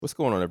What's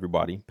going on,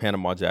 everybody?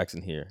 Panama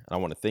Jackson here, and I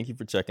want to thank you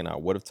for checking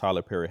out What If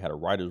Tyler Perry Had a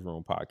Writer's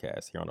Room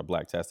podcast here on the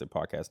Blacktastic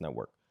Podcast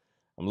Network.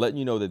 I'm letting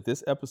you know that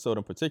this episode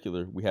in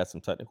particular, we had some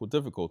technical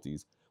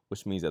difficulties,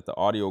 which means that the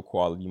audio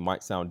quality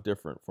might sound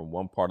different from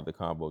one part of the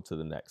convo to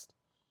the next.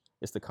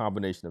 It's the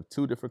combination of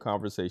two different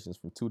conversations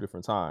from two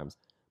different times,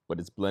 but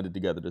it's blended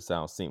together to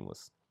sound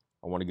seamless.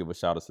 I want to give a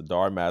shout out to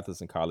Dara,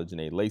 Mathis, and Kyla,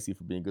 Jenée, Lacey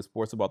for being good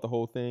sports about the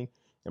whole thing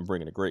and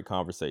bringing a great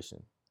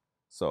conversation.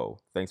 So,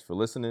 thanks for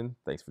listening.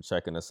 Thanks for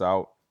checking us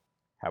out.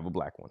 Have a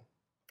black one.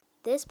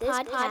 This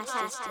podcast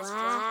is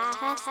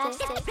blacktastic.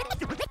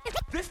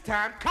 This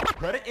time,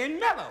 put it in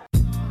mellow.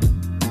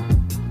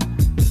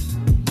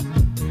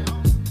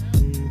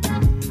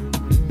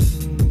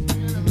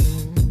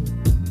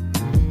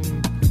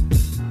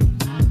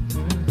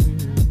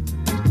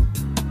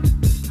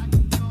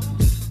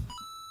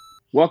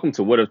 Welcome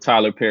to What If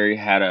Tyler Perry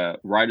Had a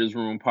Writer's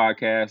Room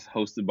podcast,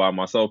 hosted by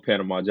myself,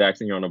 Panama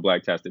Jackson, here on the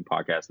Blacktastic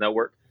Podcast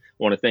Network.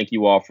 I want to thank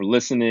you all for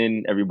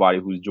listening, everybody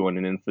who's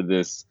joining in for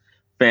this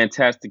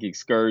fantastic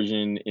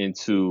excursion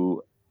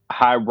into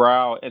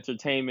highbrow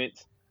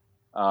entertainment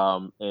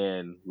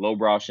and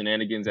lowbrow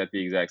shenanigans at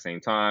the exact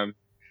same time.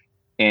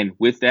 And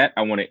with that,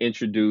 I want to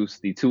introduce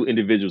the two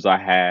individuals I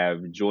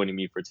have joining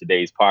me for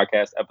today's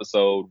podcast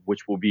episode,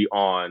 which will be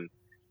on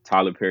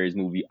Tyler Perry's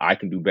movie, I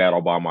Can Do Bad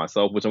All By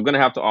Myself, which I'm going to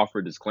have to offer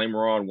a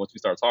disclaimer on once we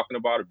start talking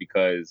about it,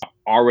 because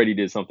I already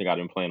did something I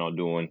didn't plan on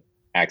doing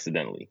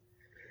accidentally.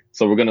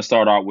 So we're going to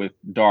start out with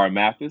Dara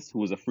Mathis,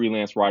 who is a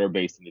freelance writer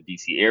based in the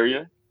DC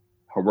area.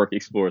 Her work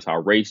explores how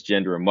race,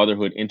 gender, and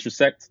motherhood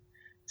intersect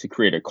to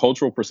create a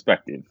cultural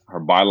perspective. Her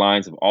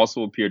bylines have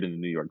also appeared in the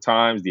New York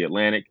Times, The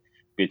Atlantic,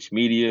 Bitch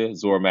Media,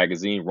 Zora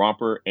Magazine,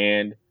 Romper,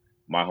 and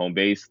my home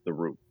base, The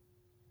Root.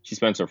 She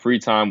spends her free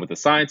time with a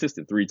scientist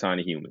and three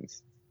tiny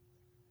humans.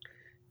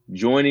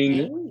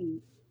 Joining,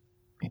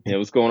 yeah,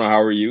 what's going on? How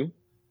are you?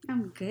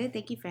 I'm good.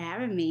 Thank you for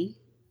having me.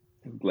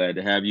 I'm glad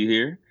to have you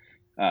here.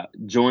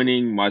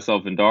 Joining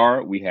myself and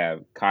Dara, we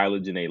have Kyla,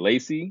 Jenée,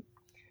 Lacey.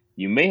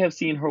 You may have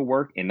seen her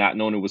work and not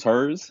known it was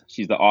hers.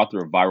 She's the author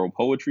of viral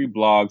poetry,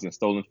 blogs, and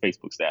stolen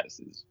Facebook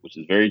statuses, which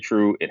is very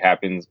true. It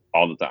happens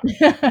all the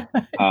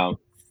time.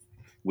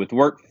 With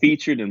work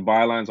featured in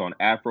bylines on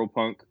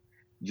Afropunk,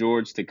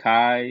 George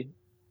Takei,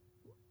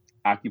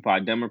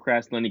 Occupy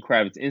Democrats, Lenny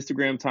Kravitz's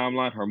Instagram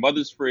timeline, Her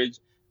Mother's Fridge,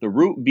 The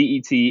Root,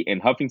 BET,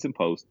 and Huffington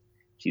Post,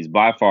 she's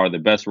by far the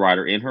best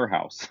writer in her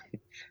house,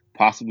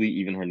 possibly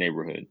even her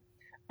neighborhood.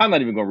 I'm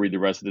not even going to read the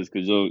rest of this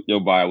because your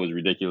bio was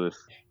ridiculous.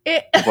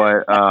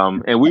 But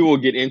and we will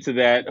get into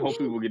that.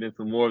 Hopefully, we'll get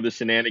into more of the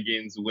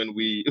shenanigans when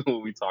we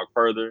talk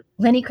further.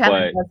 Lenny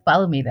Kravitz does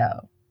follow me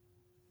though.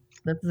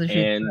 That's the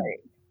and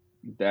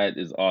that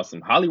is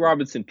awesome. Holly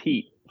Robinson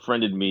Pete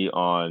friended me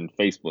on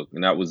Facebook,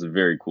 and that was a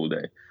very cool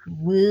day.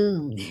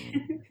 Woo!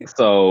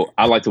 So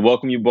I'd like to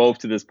welcome you both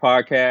to this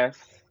podcast.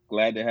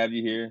 Glad to have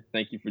you here.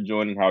 Thank you for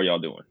joining. How are y'all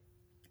doing?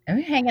 I'm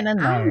hanging in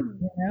there.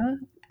 You know?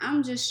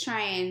 I'm just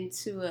trying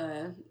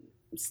to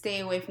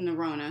stay away from the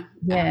Rona.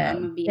 Yeah, I'm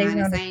gonna be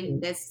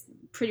honest. That's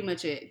pretty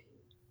much it.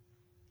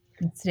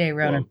 Stay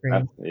Rona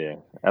free.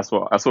 That's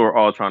what we're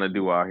all trying to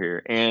do out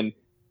here. And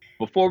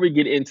before we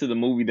get into the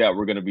movie that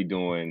we're going to be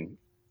doing,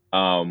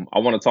 I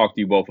want to talk to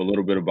you both a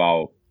little bit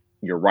about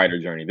your writer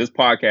journey. This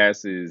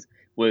podcast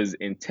was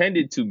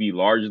intended to be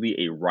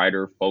largely a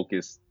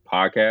writer-focused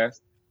podcast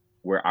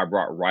where I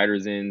brought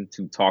writers in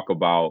to talk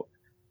about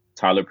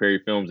Tyler Perry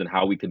films and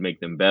how we could make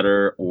them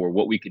better, or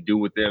what we could do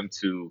with them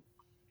to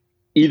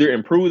either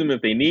improve them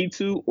if they need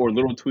to, or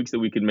little tweaks that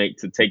we could make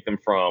to take them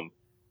from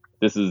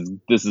this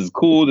is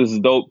cool, this is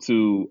dope,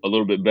 to a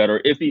little bit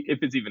better if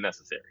it's even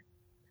necessary.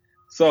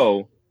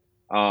 So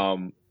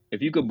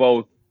if you could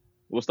both,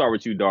 we'll start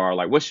with you, Dara.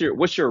 Like, what's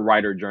your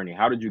writer journey?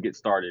 How did you get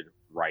started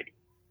writing?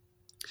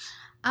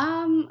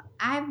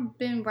 I've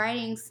been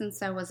writing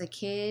since I was a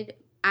kid.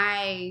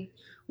 I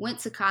went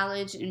to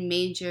college and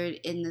majored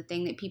in the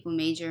thing that people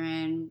major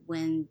in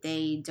when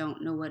they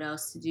don't know what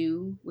else to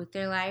do with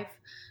their life,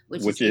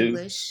 which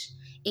is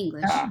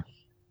English.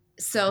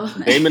 So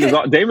Damon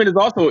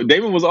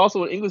was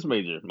also an English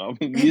major.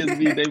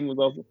 Damon was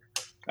also.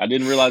 I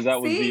didn't realize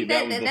that was the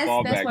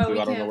fallback. That's why we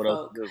I don't know what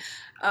else to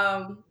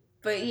do.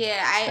 But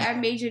yeah, I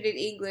majored in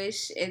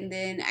English, and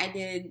then I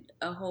did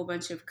a whole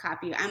bunch of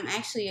copy. I'm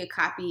actually a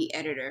copy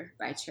editor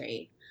by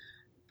trade,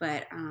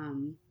 but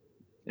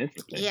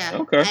interesting. Yeah,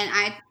 okay. And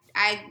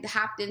I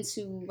hopped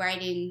into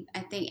writing,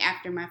 I think,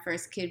 after my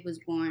first kid was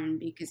born,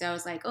 because I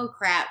was like, oh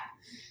crap,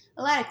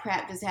 a lot of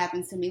crap just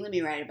happens to me. Let me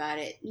write about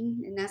it,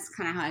 and that's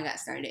kind of how I got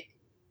started.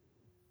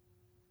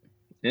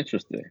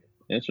 Interesting.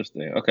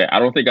 Okay, I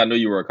don't think I knew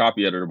you were a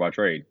copy editor by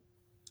trade.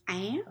 I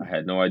am. I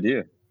had no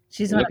idea.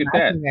 She's one of my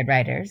favorite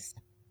writers.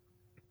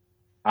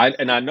 I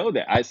know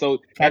that. So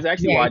that's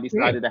actually why I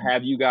decided to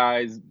have you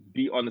guys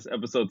be on this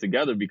episode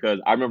together, because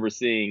I remember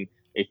seeing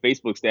a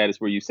Facebook status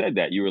where you said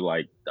that you were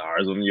like,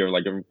 Dara's one of your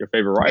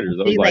favorite writers.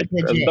 I was like,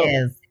 legit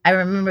is. I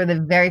remember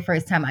the very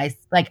first time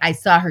I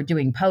saw her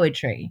doing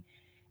poetry,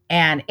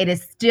 and it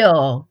is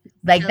still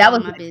like that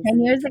was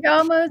 10 years ago,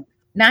 almost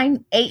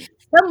 8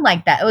 something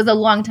like that. It was a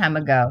long time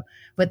ago,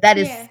 but that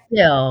is Yeah.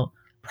 still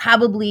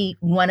probably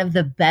one of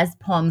the best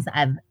poems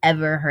I've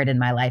ever heard in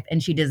my life.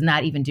 And she does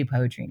not even do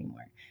poetry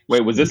anymore.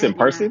 Wait, was this in Maybe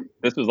not. person?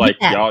 This was like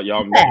Yeah,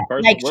 y'all met yeah. in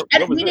person. Like Where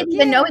was we this? didn't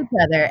even know Yeah. each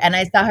other, and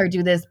I saw her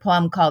do this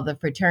poem called "The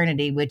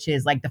Fraternity," which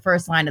is like the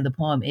first line of the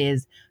poem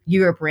is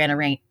Europe ran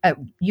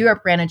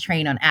a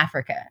train on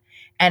Africa,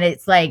 and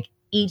it's like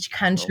each Oh wow.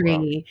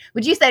 country.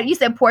 Would you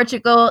said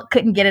Portugal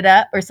couldn't get it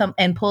up or some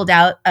and pulled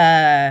out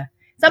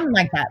something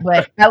like that,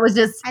 but I was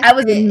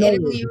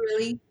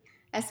amazed.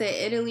 I said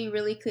Italy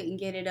really couldn't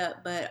get it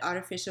up, but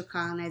artificial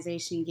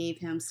colonization gave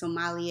him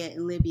Somalia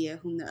and Libya,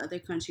 whom the other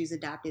countries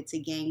adopted to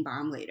gang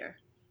bomb later.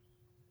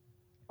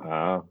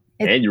 It's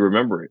And you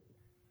remember it.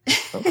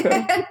 Okay. she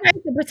tried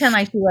to pretend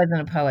like she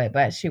wasn't a poet,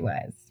 but she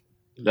was.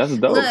 That's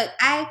dope. Look,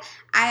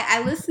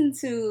 I listened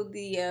to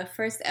the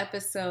first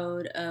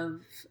episode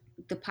of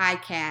the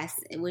podcast,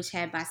 which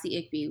had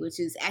Basi Ikbi, which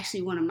is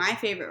actually one of my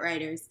favorite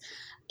writers.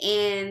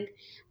 And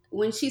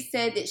when she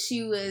said that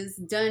she was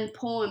done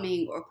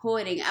poeming or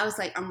poeting, I was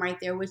like, I'm right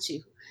there with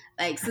you.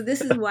 Like, so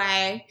this is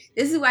why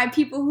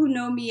people who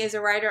know me as a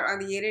writer on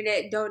the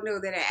internet don't know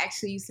that I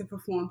actually used to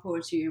perform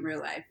poetry in real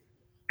life.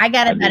 I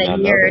got I about did a not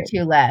know year or that.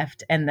 two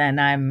left, and then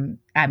I'm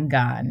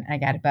gone. I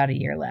got about a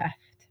year left.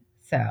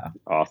 So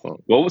Awesome.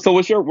 Well, so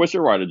what's your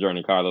writer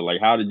journey, Kyla? Like,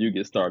 how did you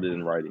get started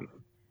in writing?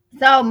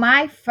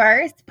 my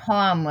first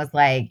poem was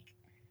like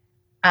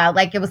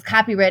it was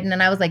copywritten,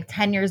 and I was like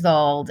 10 years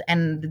old,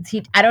 and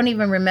I don't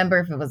even remember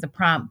if it was a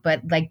prompt,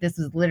 but like this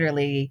was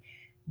literally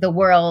the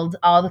world,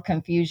 all the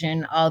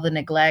confusion, all the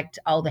neglect,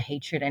 all the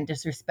hatred and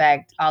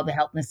disrespect, all the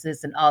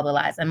helplessness and all the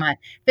lies. And my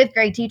fifth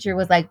grade teacher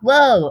was like,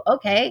 whoa,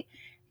 okay.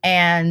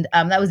 And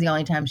that was the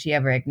only time she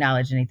ever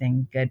acknowledged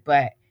anything good.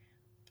 But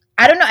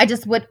I don't know. I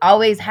just would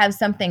always have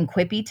something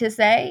quippy to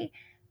say.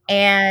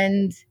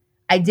 And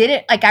I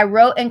didn't like, I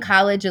wrote in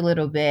college a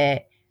little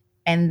bit.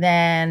 And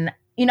then,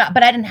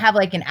 but I didn't have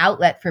like an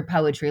outlet for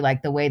poetry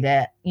like the way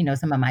that,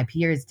 some of my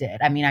peers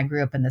did. I mean, I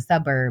grew up in the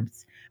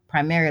suburbs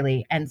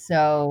primarily. And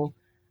so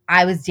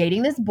I was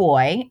dating this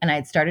boy and I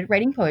had started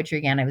writing poetry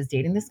again. I was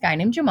dating this guy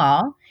named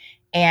Jamal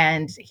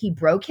and he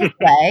broke his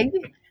leg.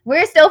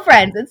 We're still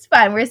friends. It's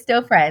fine. We're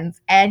still friends.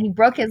 And he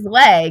broke his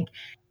leg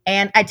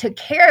and I took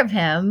care of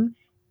him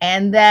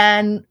and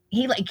then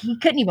he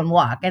couldn't even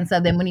walk. And so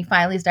then when he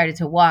finally started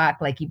to walk,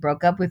 like he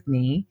broke up with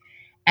me.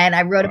 And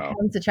I wrote a Wow.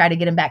 poem to try to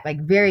get him back, like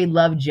very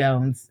Love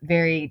Jones,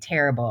 very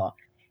terrible.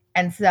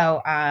 And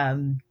so I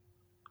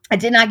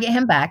did not get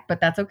him back, but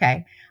that's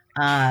okay.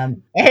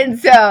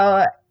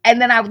 And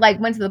then I like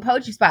went to the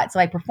poetry spot to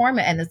like perform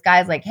it. And this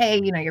guy's like, hey,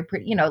 you're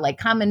pretty, like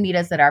come and meet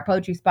us at our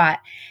poetry spot.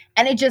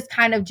 And it just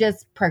kind of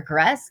just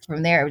progressed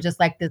from there. It was just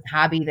like this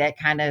hobby that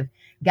kind of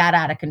got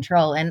out of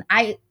control. And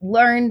I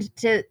learned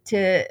to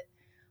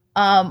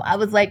I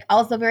was like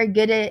also very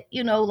good at,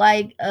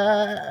 grabbing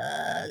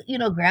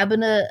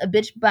a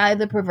bitch by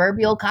the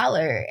proverbial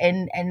collar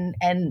and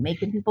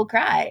making people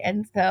cry.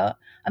 And so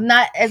I'm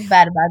not as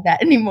bad about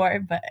that anymore,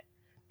 but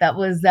that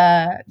was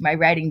my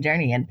writing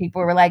journey. And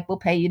people were like, we'll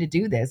pay you to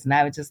do this. And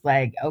I was just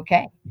like,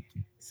 okay.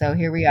 So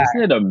here we are.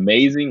 Isn't it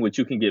amazing what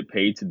you can get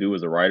paid to do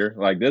as a writer?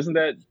 Like, doesn't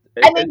that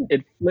I mean,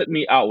 it flipped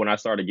me out when I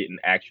started getting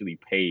actually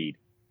paid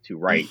to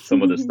write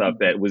some of the stuff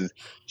that was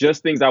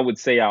just things I would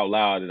say out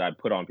loud that I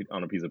put on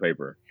a piece of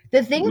paper. the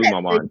It thing blew that's my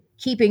like mind.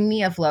 keeping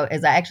me afloat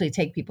is I actually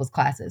take people's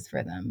classes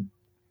for them.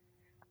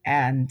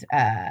 And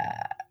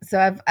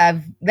so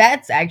I've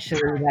that's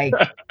actually like,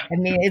 I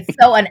mean, it's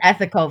so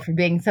unethical for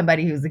being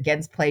somebody who's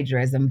against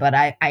plagiarism, but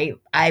I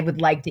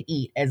would like to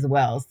eat as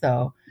well.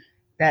 So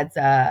that's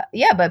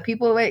yeah, but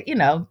people would,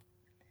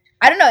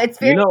 I don't know, it's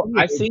very I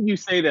weird. seen you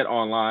say that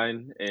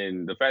online,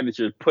 and the fact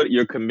that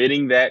you're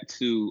committing that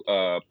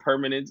to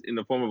permanence in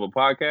the form of a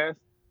podcast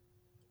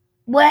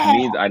What?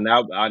 means I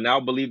now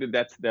believe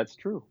that that's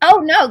true.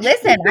 Oh no,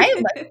 listen, I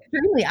am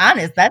extremely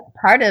honest. That's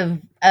part of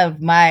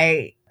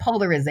my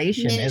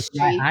polarization is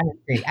my Ministry.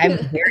 honesty.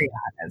 I'm very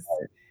honest.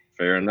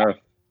 Fair enough.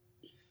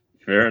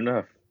 Fair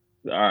enough.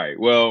 All right.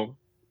 Well,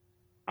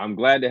 I'm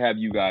glad to have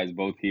you guys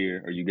both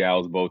here, or you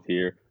gals both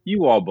here.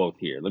 You all both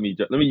here. Let me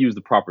use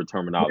the proper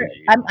terminology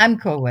here. I'm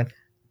cool with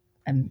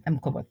I'm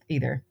cool with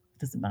either.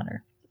 Doesn't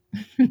matter.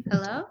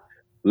 Hello?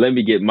 Let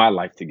me get my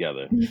life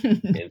together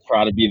and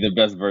try to be the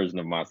best version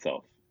of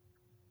myself.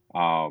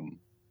 Um,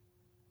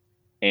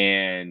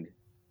 and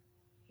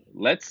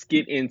let's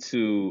get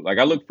into like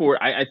I look forward.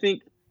 I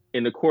think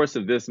in the course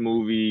of this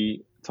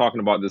movie, talking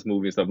about this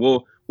movie and stuff,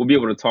 we'll be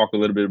able to talk a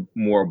little bit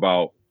more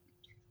about.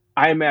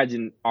 I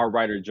imagine our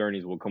writer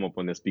journeys will come up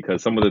on this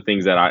because some of the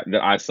things that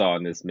I saw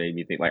in this made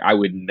me think like I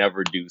would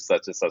never do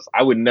such and such.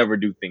 I would never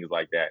do things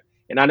like that,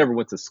 and I never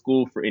went to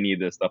school for any of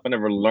this stuff. I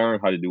never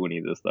learned how to do any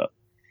of this stuff,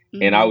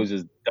 and I Mm-hmm. was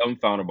just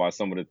dumbfounded by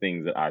some of the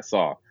things that I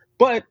saw.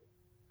 But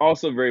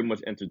also very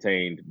much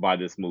entertained by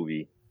this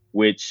movie,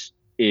 which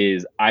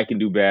is I Can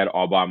Do Bad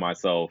All by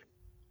Myself,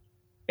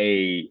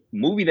 a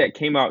movie that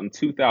came out in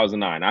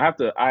 2009.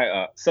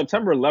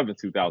 September 11th,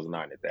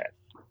 2009 at that.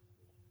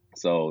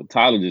 So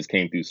Tyler just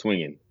came through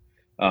swinging,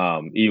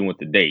 even with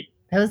the date.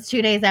 That was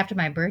 2 days after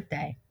my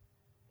birthday.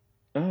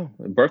 Oh,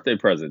 a birthday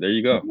present. There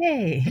you go.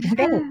 Yay.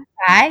 Thanks,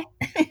 Kai.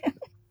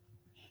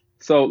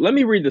 So let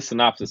me read the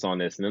synopsis on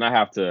this, and then I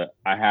have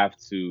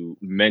to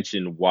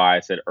mention why I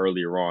said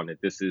earlier on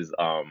that this is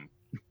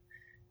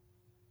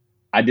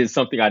I did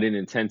something I didn't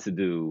intend to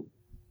do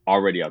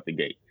already out the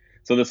gate.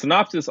 So the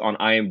synopsis on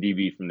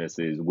IMDb from this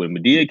is when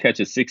Medea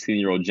catches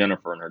 16-year-old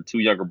Jennifer and her two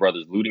younger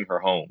brothers looting her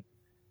home,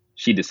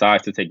 she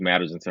decides to take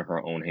matters into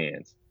her own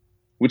hands.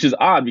 Which is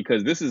odd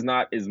because this is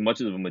not as much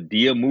of a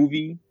Medea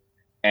movie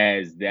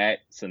as that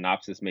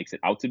synopsis makes it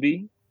out to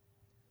be.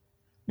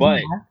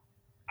 But Yeah.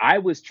 I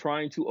was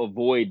trying to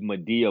avoid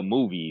Medea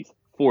movies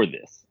for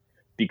this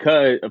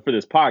because for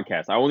this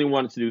podcast. I only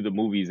wanted to do the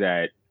movies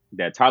that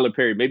Tyler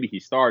Perry maybe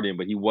he starred in,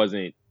 but he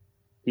wasn't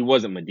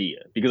Medea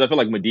because I feel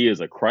like Medea is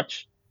a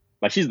crutch.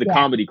 Like she's the Yeah.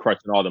 comedy crutch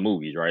in all the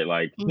movies, right?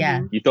 Like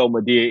Yeah. you throw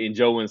Medea and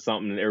Joe in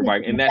something and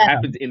everybody, and that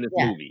happens in this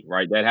Yeah. movie,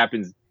 right? That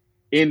happens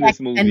in Sex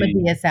this movie. and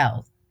Medea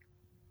sells.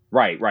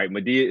 Right.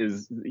 Medea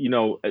is,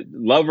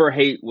 love or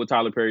hate what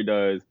Tyler Perry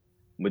does.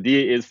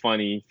 Medea is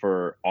funny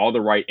for all the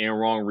right and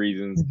wrong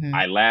reasons. Mhm.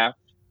 I laugh.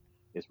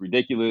 It's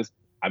ridiculous.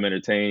 I'm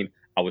entertained.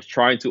 I was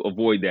trying to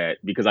avoid that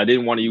because I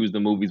didn't want to use the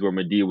movies where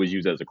Medea was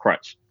used as a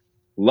crutch.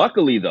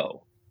 Luckily,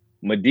 though,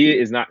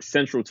 Medea is not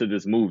central to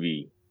this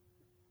movie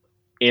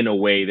in a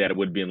way that it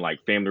would be in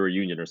like Family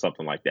Reunion or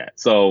something like that.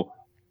 So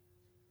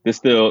this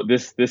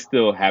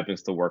still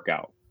happens to work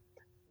out.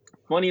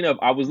 Funny enough,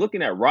 I was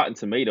looking at Rotten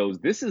Tomatoes.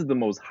 This is the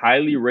most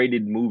highly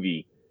rated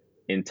movie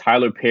in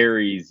Tyler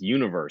Perry's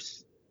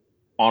universe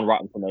on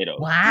Rotten Tomatoes.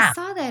 Wow. I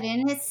saw that,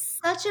 and it's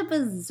such a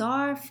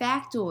bizarre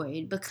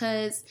factoid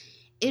because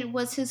it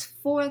was his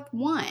fourth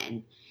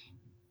one.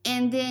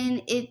 And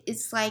then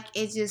it's like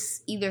it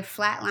just either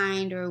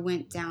flatlined or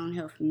went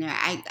downhill from there.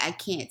 I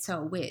can't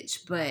tell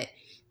which, but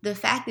the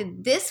fact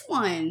that this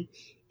one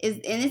is,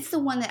 and it's the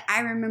one that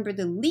I remember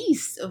the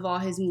least of all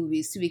his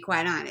movies, to be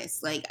quite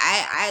honest. Like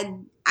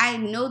I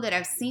know that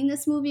I've seen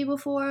this movie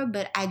before,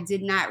 but I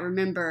did not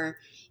remember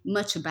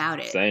much about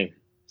it.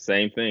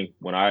 Same thing.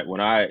 When I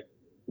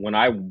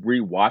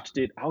rewatched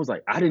it, I was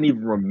like, I didn't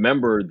even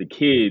remember the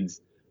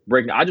kids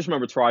breaking. I just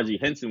remember Taraji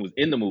Henson was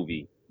in the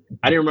movie.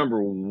 I didn't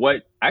remember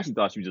what. I actually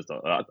thought she was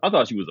I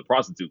thought she was a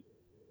prostitute.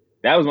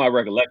 That was my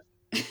recollection.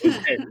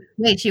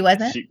 Wait, she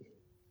wasn't?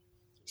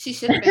 She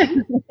should have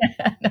been.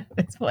 No,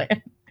 it's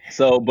weird.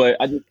 So, but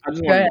I just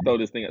wanted to throw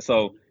this thing.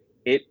 So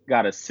it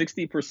got a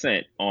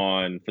 60%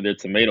 for their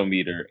tomato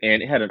meter,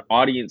 and it had an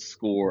audience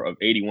score of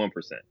 81%.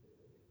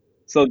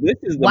 So this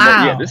is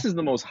this is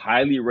the most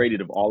highly rated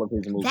of all of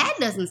his movies. That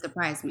doesn't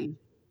surprise me.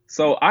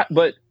 So I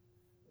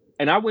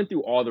went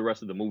through all the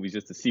rest of the movies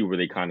just to see where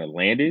they kind of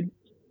landed,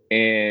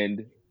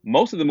 and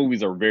most of the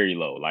movies are very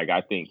low. Like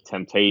I think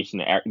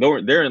Temptation,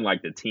 they're in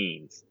like the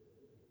teens.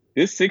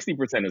 This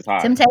 60% is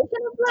high.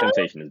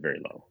 Temptation is very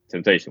low.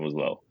 Temptation was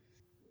low.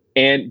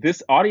 And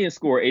this audience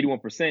score,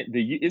 81%,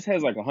 it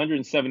has like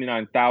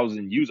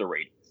 179,000 user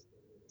ratings.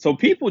 So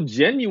people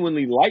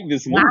genuinely like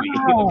this movie,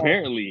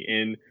 apparently.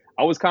 And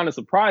I was kind of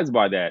surprised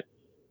by that.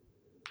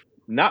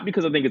 Not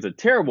because I think it's a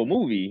terrible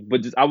movie,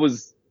 but just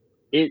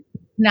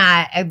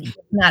not a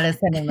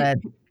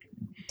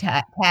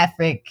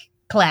cinematographic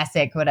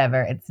classic,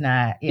 whatever. It's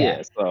not.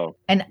 Yeah. So.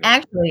 And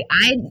actually,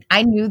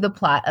 I knew the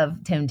plot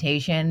of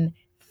Temptation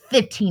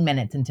 15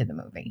 minutes into the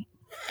movie.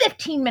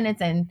 15 minutes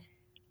in.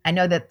 I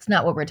know that's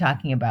not what we're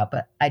talking about,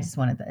 but I just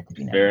wanted to,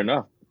 Fair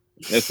enough.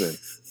 Listen,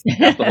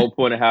 that's the whole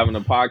point of having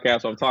a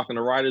podcast. So I'm talking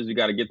to writers. You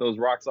got to get those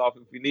rocks off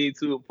if you need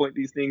to and point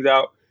these things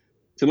out.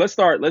 So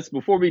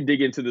before we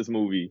dig into this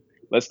movie,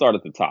 let's start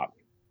at the top.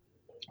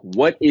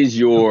 What is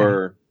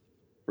for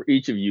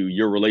each of you,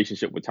 your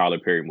relationship with Tyler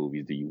Perry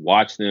movies? Do you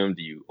watch them?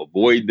 Do you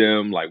avoid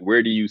them? Like,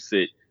 where do you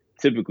sit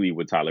typically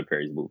with Tyler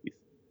Perry's movies?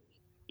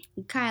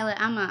 Kyla,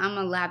 I'm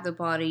a lab the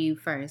ball to you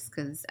first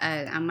because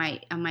I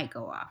might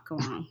go off. Go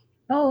on.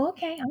 Oh,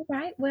 okay. All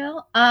right.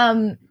 Well,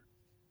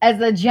 as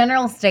a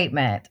general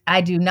statement,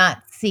 I do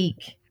not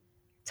seek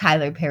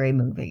Tyler Perry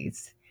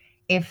movies.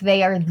 If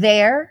they are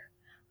there,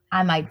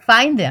 I might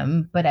find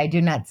them, but I do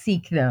not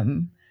seek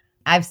them.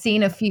 I've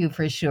seen a few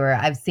for sure.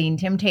 I've seen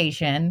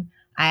Temptation.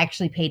 I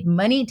actually paid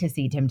money to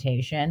see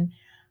Temptation.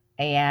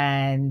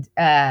 And,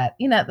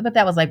 but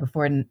that was like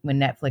before when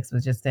Netflix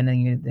was just sending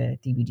you the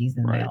DVDs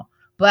in the mail.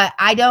 But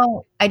I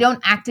don't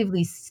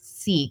actively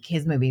seek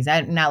his movies.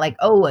 I'm not like,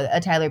 oh,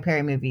 a Tyler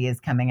Perry movie is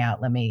coming out.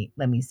 Let me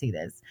see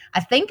this. I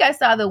think I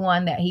saw the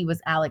one that he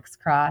was Alex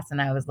Cross, and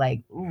I was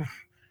like,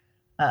 oof,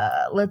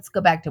 let's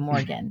go back to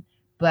Morgan.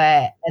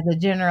 But as a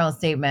general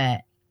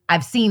statement,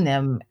 I've seen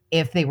them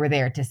if they were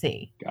there to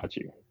see. Got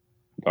you.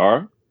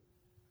 Dara?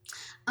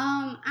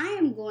 I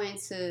am going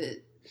to.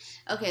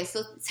 Okay,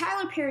 so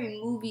Tyler Perry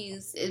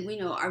movies, we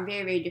know, are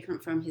very, very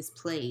different from his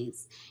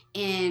plays.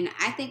 And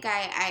I think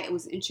I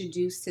was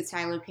introduced to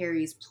Tyler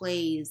Perry's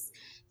plays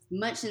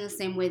much in the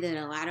same way that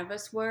a lot of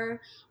us were,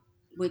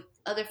 with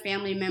other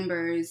family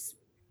members.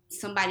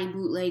 Somebody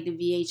bootlegged the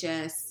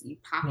VHS, you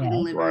pop in the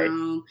living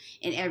room,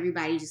 and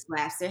everybody just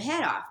laughs their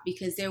head off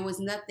because there was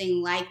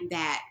nothing like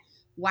that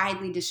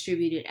widely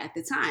distributed at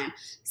the time.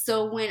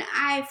 So when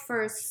I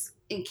first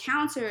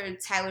encountered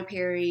Tyler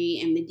Perry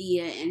and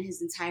Medea and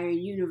his entire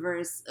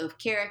universe of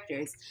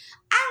characters,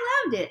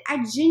 I loved it.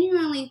 I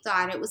genuinely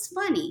thought it was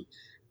funny.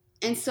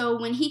 And so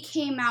when he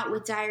came out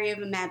with Diary of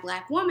a Mad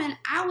Black Woman,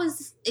 I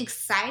was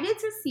excited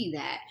to see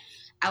that.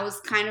 I was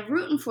kind of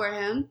rooting for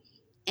him.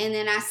 And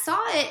then I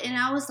saw it and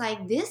I was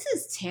like, this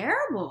is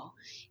terrible.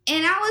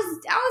 And I was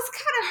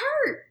kind of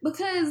hurt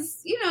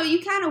because, you know,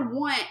 you kind of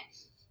want,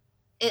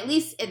 at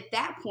least at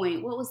that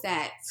point, what was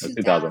that?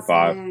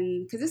 2005.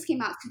 Because this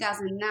came out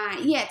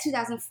 2009. Yeah,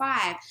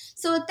 2005.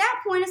 So at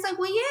that point, it's like,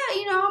 well, yeah,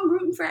 you know, I'm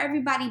rooting for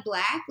everybody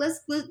black.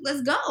 Let's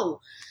go.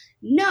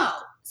 No.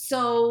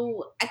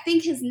 So I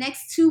think his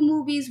next two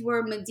movies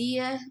were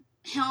Medea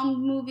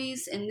helmed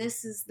movies, and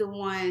this is the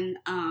one,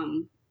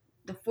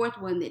 the fourth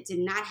one that did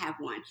not have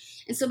one.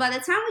 And so by the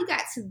time we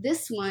got to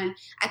this one,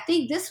 I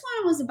think this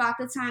one was about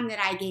the time that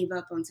I gave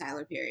up on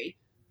Tyler Perry.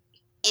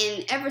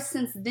 And ever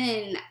since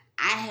then,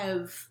 I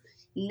have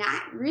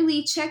not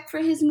really checked for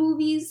his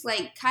movies.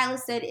 Like Kyla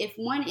said, if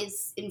one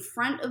is in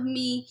front of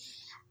me,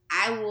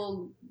 I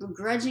will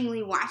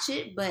begrudgingly watch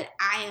it, but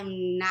I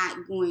am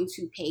not going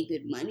to pay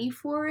good money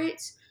for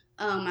it.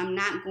 I'm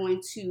not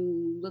going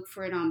to look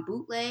for it on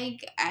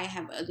bootleg. I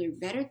have other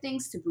better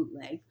things to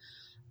bootleg.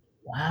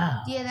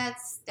 Wow. Yeah,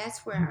 that's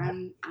where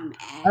I'm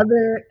at.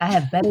 I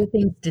have better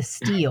things to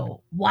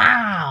steal.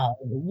 Wow,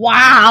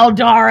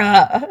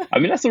 Dara. I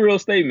mean, that's a real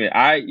statement.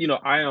 I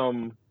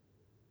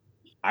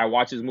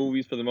watch his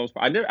movies for the most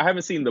part. I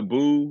haven't seen the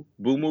Boo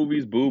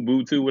movies,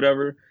 Boo 2,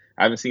 whatever.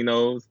 I haven't seen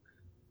those.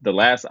 The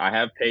last I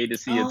have paid to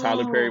see a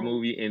Tyler Perry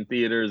movie in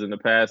theaters in the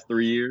past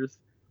 3 years.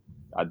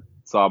 I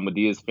saw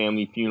Medea's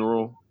Family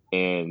Funeral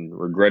and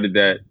regretted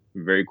that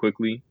very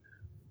quickly.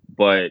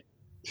 But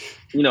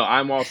you know,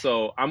 I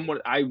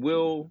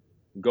will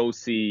go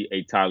see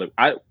a Tyler.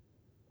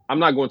 I'm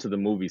not going to the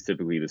movies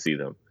typically to see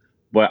them,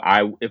 but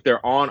if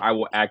they're on, I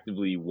will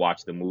actively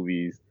watch the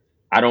movies.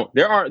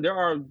 There are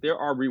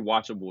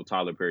rewatchable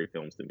Tyler Perry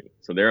films to me.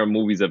 So there are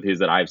movies of his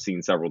that I've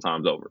seen several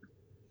times over.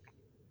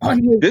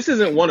 This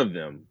isn't one of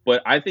them,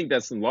 but I think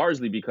that's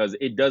largely because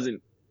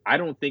I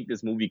don't think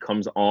this movie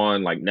comes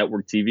on like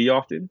network TV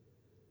often.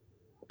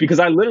 Because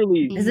I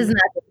literally, this is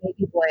not the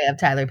baby boy of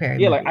Tyler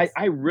Perry. Yeah, movies. like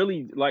I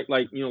really like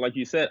you know, like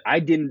you said, I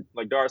didn't,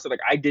 like Dara said,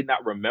 like I did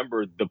not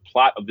remember the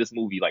plot of this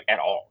movie like at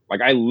all.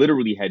 Like I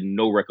literally had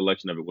no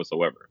recollection of it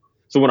whatsoever.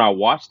 So when I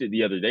watched it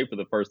the other day for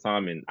the first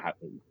time in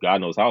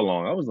God knows how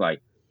long, I was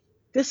like,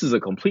 this is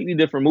a completely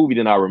different movie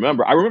than I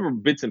remember. I remember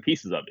bits and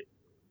pieces of it.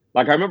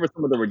 Like I remember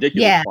some of the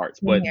ridiculous parts,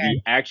 but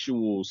the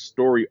actual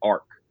story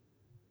arc,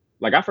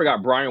 like I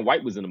forgot Brian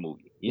White was in the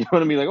movie. You know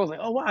what I mean? Like I was like,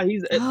 oh wow, I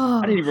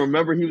didn't even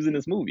remember he was in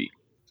this movie.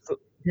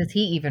 Does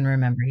he even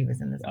remember he was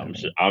in this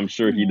movie? I'm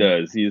sure he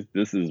does.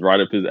 This is right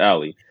up his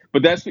alley.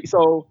 But that's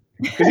so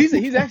because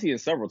he's actually in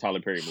several Tyler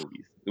Perry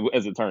movies,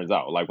 as it turns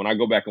out. Like when I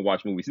go back and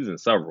watch movies, he's in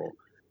several.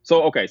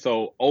 So okay,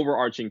 so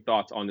overarching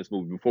thoughts on this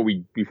movie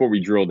before we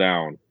drill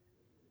down.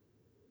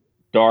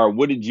 Dara,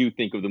 what did you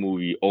think of the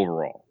movie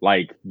overall?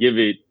 Like, give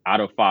it out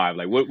of 5.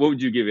 Like, what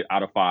would you give it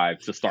out of 5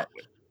 to start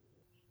with?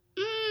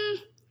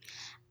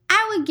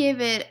 I would give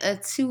it a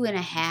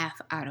 2.5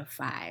 out of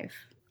 5.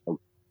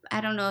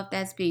 I don't know if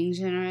that's being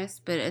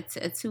generous, but it's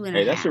a 2.5.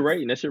 Hey, that's your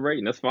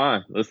rating. That's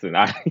fine. Listen,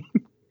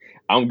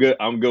 I'm good.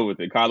 I'm good with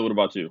it. Kyla, what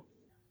about you?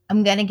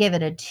 I'm gonna give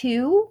it a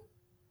 2.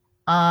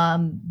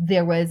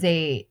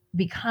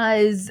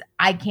 Because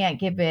I can't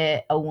give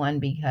it a 1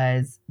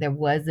 because there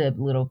was a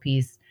little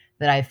piece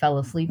that I fell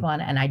asleep on,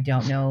 and I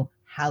don't know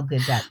how good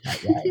that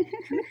was.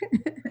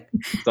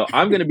 So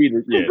I'm gonna be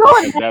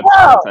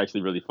that's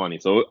actually really funny.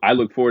 So I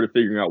look forward to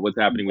figuring out what's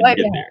happening when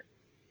you get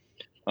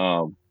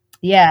there.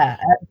 Yeah,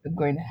 I'm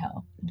going to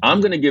hell.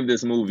 I'm gonna give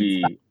this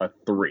movie a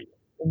 3.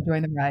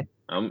 Enjoying the ride.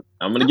 I'm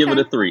gonna give it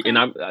a 3, and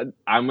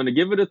I'm gonna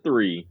give it a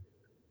 3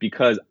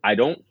 because I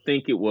don't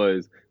think it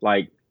was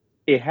like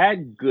it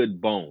had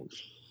good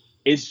bones.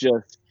 It's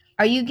just.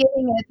 Are you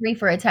giving it a 3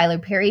 for a Tyler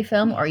Perry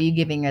film, or are you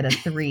giving it a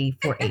 3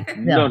 for a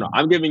film? No.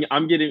 I'm giving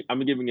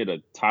it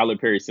a Tyler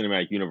Perry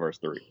Cinematic Universe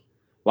 3.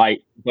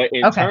 Like, but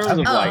in terms of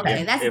like,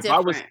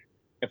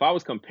 if I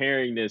was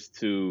comparing this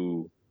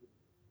to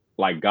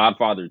like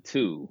Godfather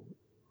 2,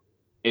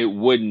 it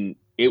wouldn't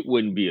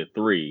be a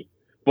 3.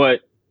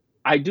 But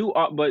I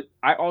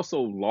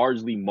also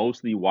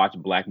mostly watch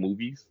black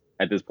movies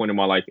at this point in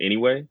my life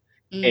anyway.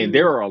 And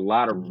there are a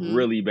lot of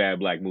really bad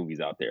black movies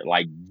out there.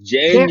 Like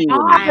genuinely,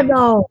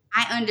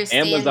 I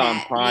understand.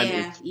 Amazon Prime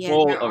is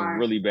full of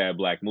really bad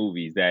black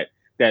movies that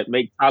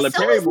make Tyler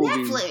Perry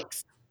movies.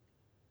 Netflix.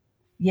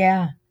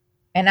 Yeah,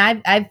 and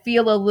I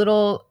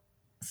feel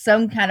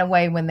some kind of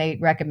way when they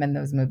recommend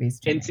those movies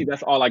to me. And see,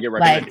 that's all I get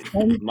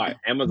recommended. My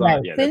Amazon.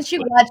 Right. Yeah, since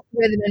you watched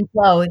Rhythm and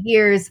Flow,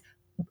 here's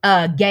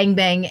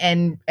Gangbang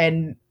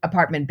and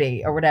Apartment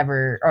B or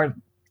whatever or.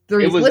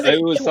 It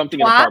was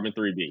something in Apartment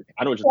 3B.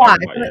 I know what you're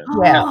talking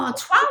about. Yeah.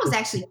 Twa was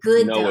actually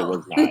good. No, though. it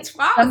was not.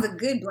 Twa was a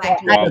good black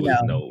movie.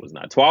 No, it was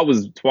not. Twa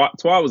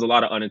was a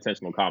lot of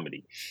unintentional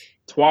comedy.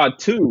 Twa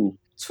 2.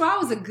 Twa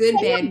was a good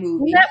bad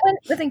movie. That one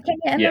wasn't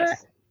Kenya in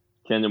Yes.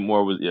 Okay. Kenya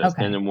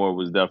Moore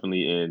was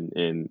definitely in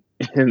in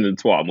the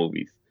twat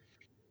movies.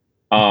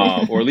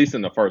 Or at least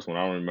in the first one.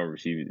 I don't remember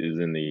if she is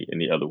in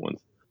the other ones.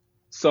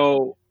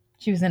 So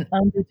She was in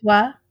Un Deux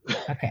Trois.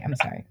 Okay, I'm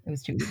sorry. It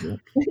was too easy.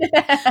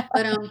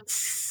 But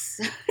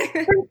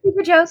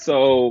Super joke.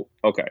 so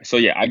okay. So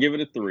yeah, I give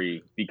it a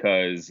 3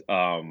 because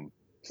to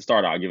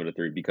start out, I give it a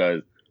 3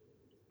 because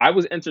I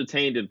was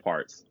entertained in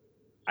parts.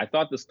 I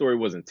thought the story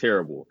wasn't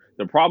terrible.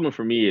 The problem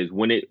for me is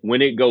when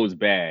it goes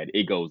bad,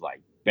 it goes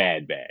like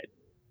bad.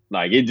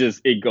 Like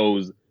it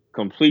goes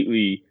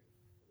completely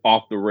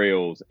off the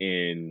rails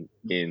in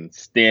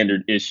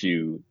standard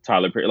issue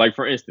Tyler Perry. Like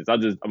for instance,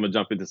 I'm gonna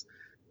jump into this.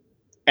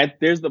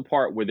 There's the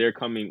part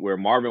where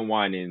Marvin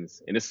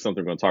Winans, and this is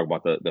something we're gonna talk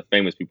about the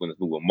famous people in this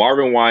movie.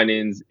 Marvin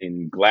Winans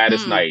and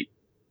Gladys Knight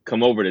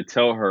come over to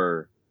tell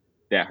her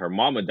that her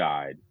mama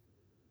died.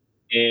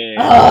 And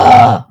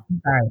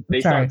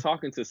they start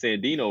talking to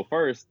Sandino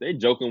first. They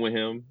joking with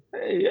him.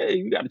 Hey,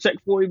 you got a check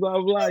for you, blah,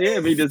 blah, blah. Yeah,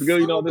 me just go,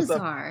 you know, all this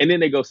stuff. And then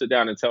they go sit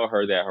down and tell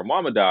her that her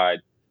mama died.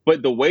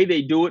 But the way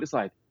they do it, it's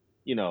like,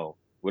 you know,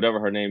 whatever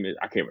her name is,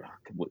 I can't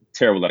remember.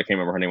 Terrible that I can't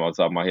remember her name off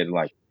the top of my head.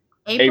 Like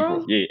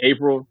April. Yeah,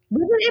 April.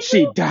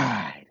 She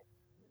died.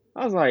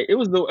 I was like,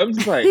 I'm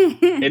just like,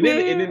 and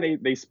then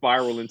they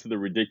spiral into the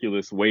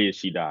ridiculous way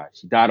she died.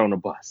 She died on a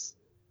bus.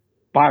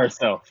 By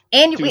herself.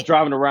 And she was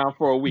driving around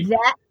for a week.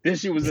 Then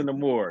she was in the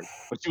morgue.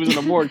 But she was in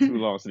the morgue too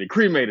long, so they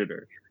cremated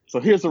her. So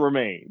here's the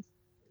remains.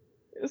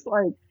 It's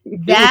like, it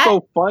was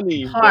so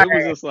funny, but it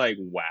was just like,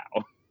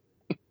 wow.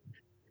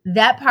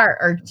 That part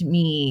irked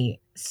me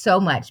so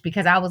much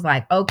because I was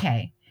like,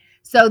 okay,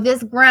 so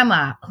this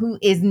grandma who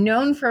is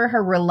known for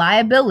her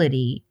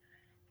reliability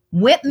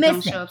went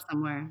missing. Don't show up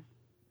somewhere.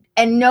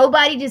 And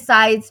nobody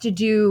decides to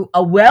do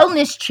a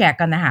wellness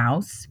check on the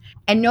house.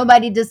 And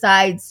nobody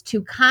decides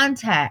to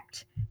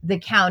contact the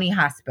county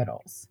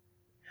hospitals.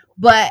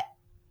 But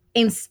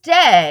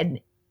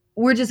instead,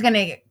 we're just going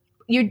to,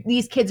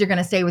 these kids are going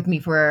to stay with me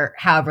for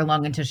however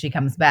long until she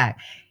comes back.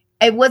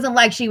 It wasn't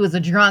like she was a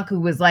drunk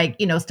who was like,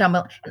 you know,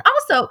 stumbling. And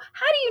also,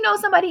 how do you know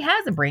somebody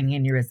has a brain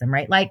aneurysm,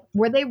 right? Like,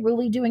 were they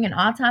really doing an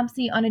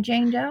autopsy on a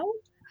Jane Doe?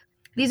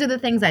 These are the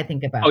things I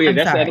think about. Oh, yeah,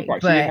 that's the other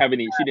part. She didn't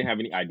have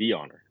any ID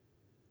on her.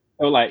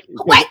 So like,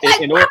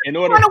 in order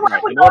for her,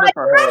 you not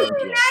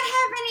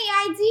have any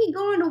ID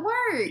going to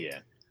work. Yeah,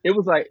 it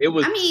was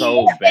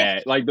so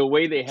bad. Like the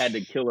way they had to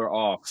kill her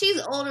off.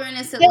 She's older in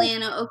this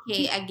Atlanta.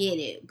 Okay, I get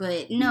it,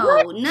 but none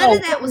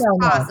of that was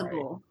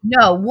possible.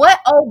 No, what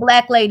old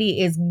black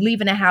lady is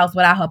leaving the house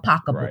without her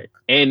pocketbook? Right.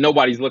 And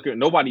nobody's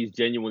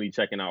genuinely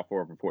checking out for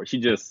a report. She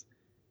just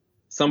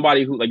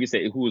somebody who, like you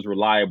said, who was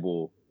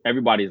reliable.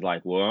 Everybody's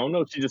like, well, I don't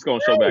know. She's just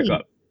gonna show back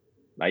up.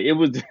 Like it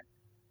was.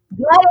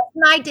 Gladys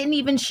Knight didn't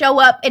even show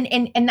up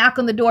and knock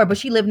on the door, but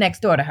she lived next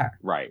door to her.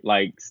 Right.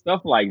 Like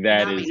stuff like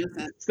that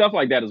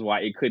is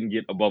why it couldn't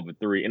get above a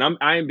 3. And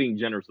I am being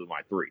generous with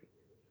my 3.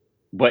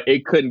 But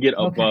it couldn't get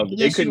above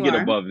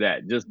above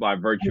that just by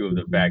virtue of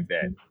the fact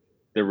that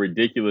the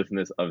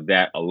ridiculousness of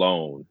that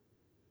alone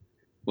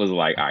was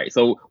like, all right,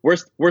 so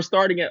we're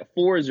starting at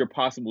 4 is your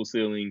possible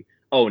ceiling.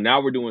 Oh, now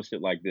we're doing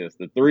shit like this.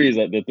 The 3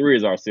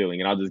 is our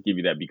ceiling, and I'll just give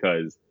you that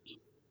because,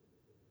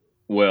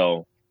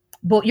 well,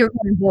 but you're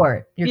going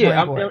bored.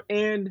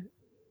 And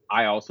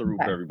I also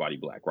root for everybody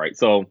black, right?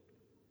 So,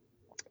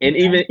 and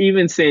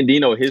even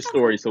Sandino, his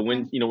story. So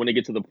when they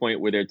get to the point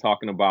where they're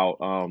talking about,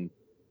 when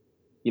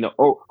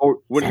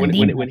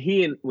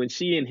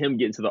she and him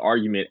get into the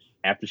argument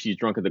after she's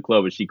drunk at the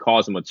club and she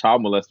calls him a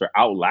child molester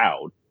out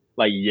loud,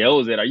 like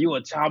yells at, "Are you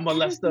a child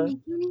molester?"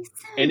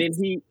 And then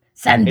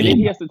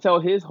he has to tell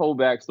his whole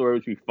backstory,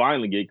 which we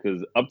finally get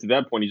because up to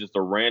that point he's just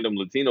a random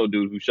Latino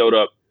dude who showed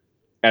up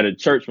at a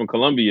church from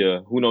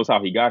Colombia, who knows how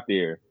he got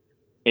there,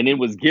 and it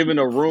was given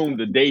a room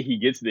the day he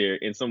gets there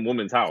in some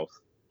woman's house.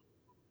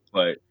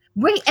 But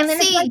wait, and then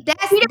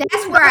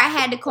that's where I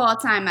had to call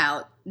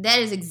timeout. That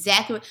is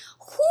exactly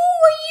who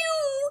are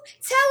you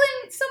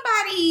telling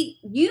somebody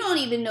you don't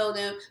even know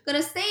them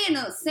gonna stay in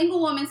a single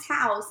woman's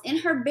house in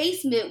her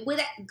basement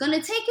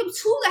gonna take him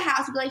to the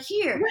house and be like,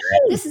 here,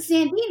 this is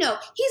Sandino.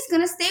 He's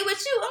gonna stay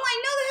with you. I'm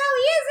like, no, the hell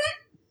he isn't.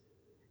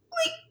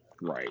 Like,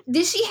 right.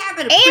 Did she have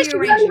it? And she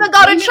doesn't even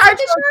go to church.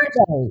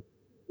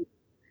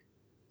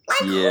 Like,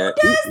 who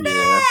does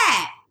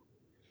that?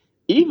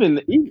 Even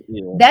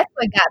that's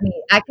what got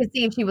me. I could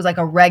see if she was like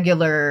a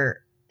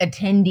regular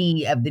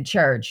attendee of the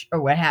church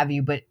or what have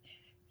you, but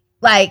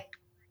like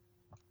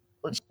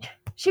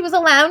she was a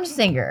lounge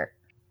singer.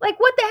 Like,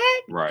 what the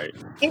heck? Right.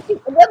 It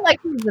wasn't like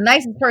she was the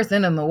nicest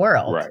person in the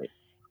world. Right.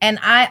 And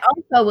I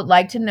also would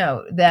like to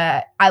note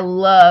that I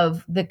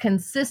love the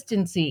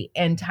consistency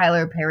in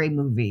Tyler Perry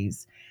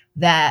movies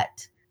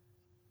that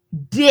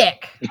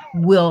Dick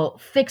will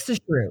fix a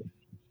shrew.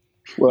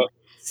 Well,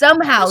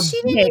 somehow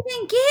she didn't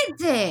even get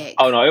Dick.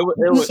 Oh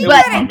no, she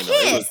got a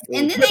kiss,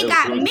 and then they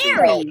got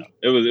married.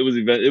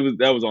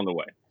 That was on the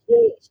way.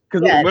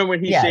 Because remember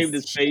when he shaved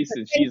his face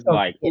and she's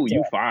like, "Oh,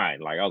 you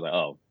fine." Like I was like,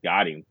 "Oh,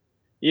 got him."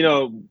 It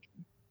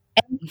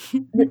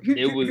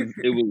was.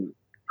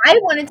 I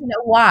wanted to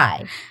know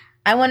why.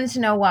 I wanted to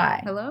know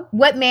why. Hello?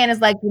 What man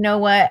is like, you know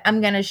what?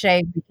 I'm going to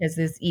shave because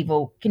this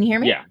evil. Can you hear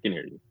me? Yeah, I can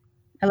hear you.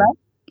 Hello?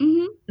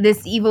 Mm-hmm.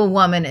 This evil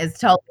woman is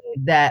telling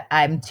me that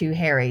I'm too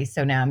hairy,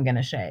 so now I'm going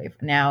to shave.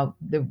 Now,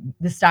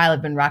 the style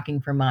I've been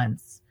rocking for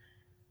months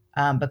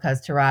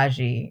because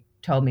Taraji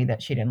told me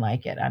that she didn't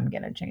like it. I'm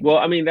going to change Well,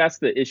 it. I mean, that's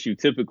the issue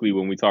typically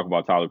when we talk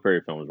about Tyler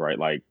Perry films, right?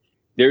 Like,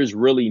 there's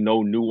really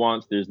no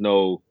nuance. There's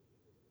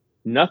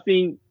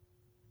nothing.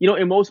 You know,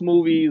 in most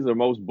movies or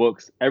most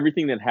books,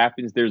 everything that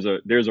happens, there's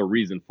a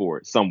reason for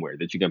it somewhere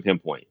that you can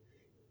pinpoint.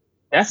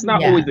 That's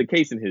not Yeah. always the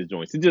case in his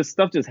joints.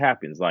 Stuff just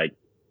happens. Like,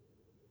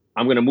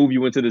 I'm gonna move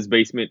you into this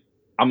basement.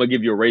 I'm gonna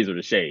give you a razor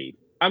to shave.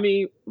 I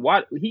mean,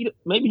 why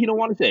maybe he don't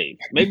want to shave.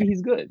 Maybe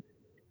he's good.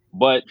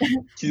 But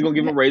she's gonna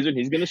give him a razor and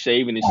he's gonna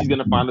shave, and then she's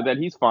gonna find out that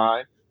he's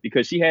fine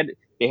because they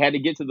had to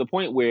get to the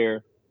point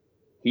where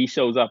he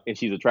shows up and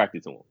she's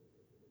attracted to him.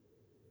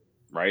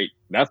 Right?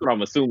 That's what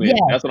I'm assuming. Yeah,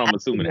 That's what I'm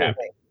assuming happened.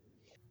 absolutely.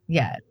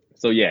 Yeah.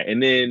 So yeah,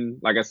 and then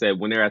like I said,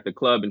 when they're at the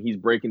club and he's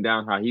breaking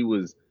down how he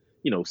was,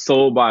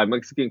 sold by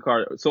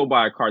sold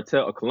by a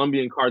cartel, a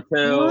Colombian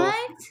cartel, What?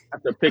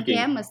 after Okay, I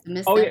picking. must have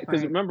missed Oh yeah, that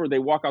because part. remember they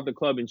walk out the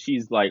club and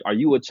she's like, "Are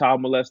you a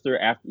child molester?"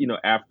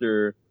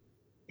 After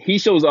he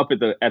shows up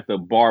at the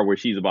bar where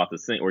she's about to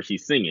sing or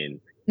she's singing,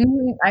 I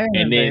and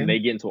then remember. they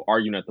get into an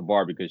argument at the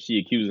bar because she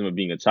accuses him of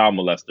being a child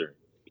molester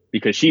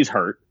because she's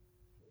hurt.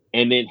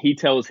 And then he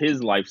tells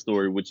his life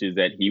story, which is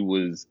that he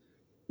was,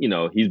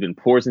 he's been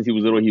poor since he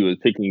was little. He was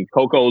picking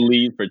cocoa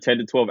leaves for 10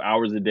 to 12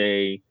 hours a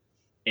day.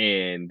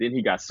 And then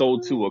he got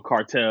sold to a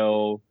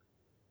cartel.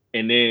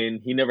 And then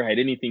he never had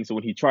anything. So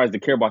when he tries to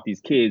care about these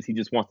kids, he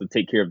just wants to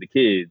take care of the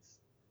kids.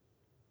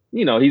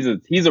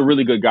 He's a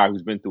really good guy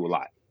who's been through a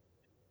lot.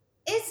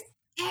 It's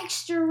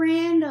extra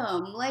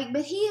random.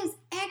 But he is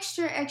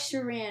extra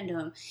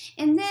random.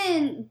 And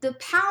then the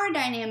power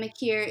dynamic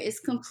here is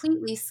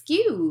completely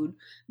skewed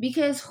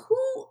because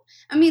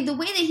the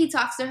way that he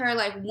talks to her,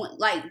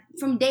 like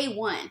from day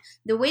one,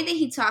 the way that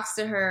he talks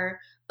to her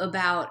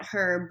about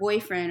her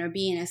boyfriend or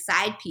being a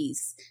side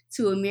piece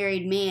to a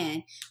married man,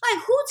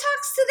 like who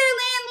talks to their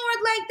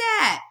landlord like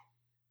that?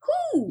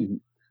 Who? Mm-hmm.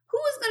 Who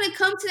is going to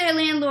come to their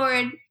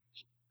landlord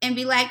and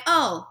be like,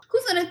 oh,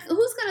 who's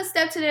gonna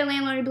step to their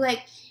landlord and be like,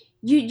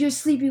 you're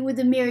sleeping with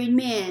a married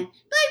man? Be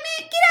like,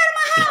 man, get out of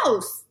my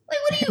house! Like,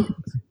 what do you?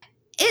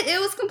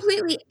 It was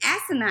completely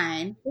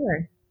asinine.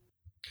 Sure.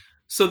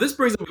 So this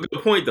brings up a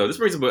good point, though. This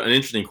brings up an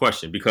interesting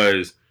question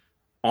because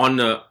on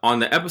the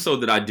episode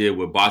that I did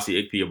with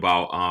Bossy Ikpi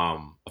about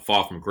A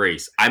Fall from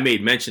Grace, I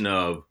made mention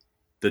of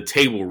the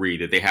table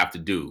read that they have to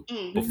do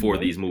before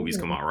these movies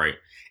come out, right?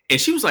 And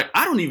she was like,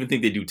 I don't even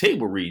think they do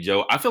table read,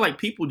 Joe. I feel like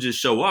people just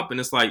show up and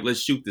it's like, let's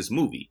shoot this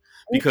movie.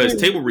 Because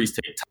table reads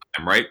take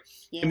time, right?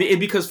 Yeah. I mean, and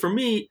because for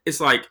me, it's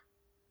like,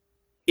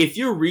 if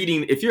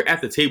you're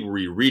at the table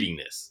read reading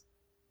this,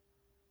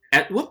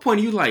 at what point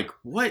are you like,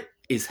 what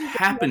is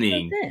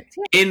happening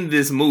in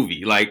this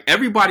movie? Like,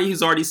 everybody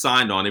who's already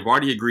signed on, they've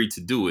already agreed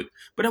to do it.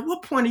 But at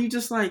what point are you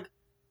just like,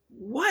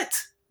 what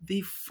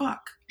the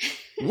fuck?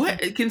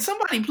 What? Can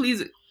somebody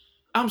please...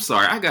 I'm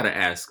sorry, I gotta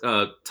ask.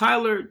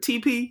 Tyler,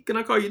 TP, can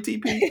I call you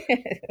TP?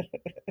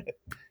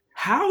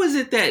 How is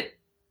it that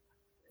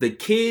the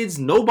kids,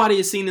 nobody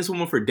has seen this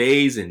woman for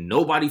days and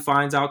nobody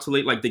finds out till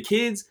late? Like, the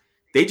kids,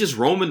 they just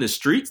roam in the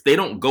streets. They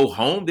don't go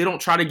home. They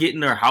don't try to get in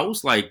their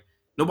house. Like,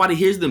 nobody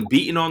hears them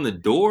beating on the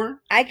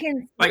door. I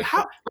can Like,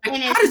 how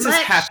does this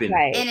happen?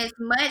 Right. And as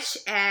much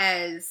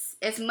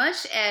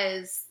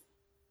as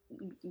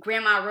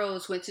Grandma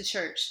Rose went to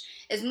church,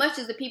 as much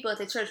as the people at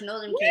the church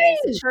know them kids,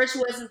 the church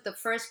wasn't the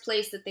first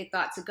place that they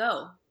thought to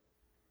go.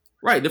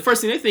 Right. The first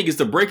thing they think is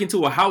to break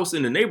into a house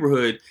in the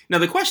neighborhood. Now,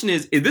 the question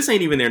is this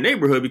ain't even their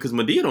neighborhood because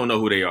Madea don't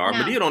know who they are. No.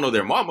 Madea don't know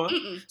their mama.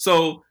 Mm-mm.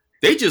 So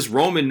they just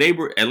roam in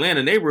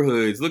Atlanta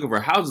neighborhoods looking for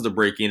houses to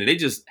break in, and they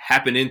just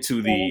happen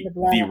into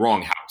the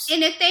wrong house.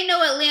 And if they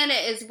know Atlanta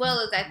as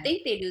well as I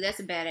think they do, that's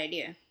a bad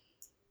idea.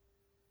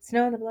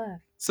 Snow in the Bluff.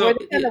 So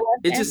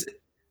it just...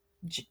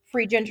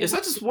 free ginger. Yes, I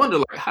just wonder,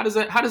 like, how does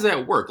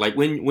that work? Like,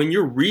 when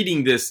you're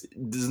reading this,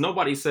 does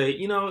nobody say,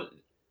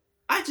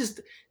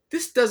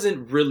 this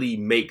doesn't really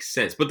make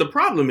sense? But the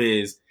problem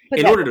is,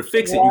 in order to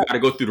fix it, you got to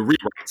go through the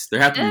rewrites.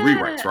 There have to be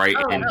rewrites, right?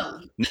 And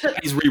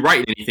nobody's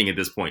rewriting anything at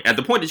this point. At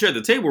the point that you're at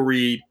the table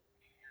read,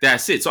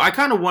 that's it. So I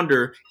kind of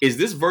wonder, is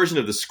this version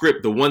of the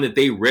script the one that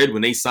they read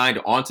when they signed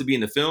on to be in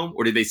the film,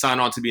 or did they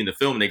sign on to be in the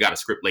film and they got a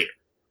script later?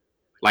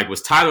 Like,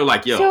 was Tyler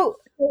like, yo,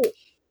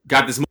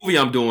 got this movie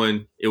I'm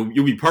doing,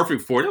 you'll be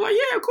perfect for it? They're like,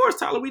 yeah, of course,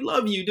 Tyler, we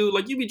love you, dude.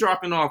 Like, you be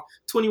dropping off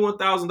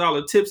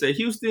 $21,000 tips at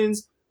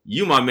Houston's.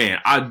 You my man.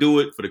 I do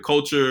it for the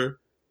culture.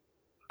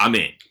 I'm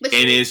in.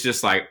 It's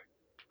just like,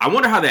 I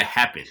wonder how that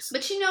happens.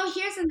 But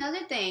here's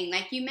another thing.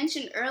 Like you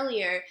mentioned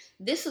earlier,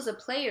 this was a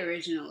play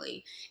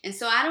originally. And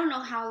so I don't know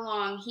how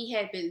long he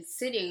had been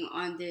sitting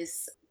on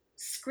this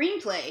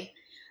screenplay,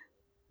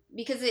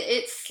 because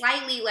it's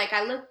slightly, like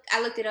I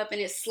looked it up,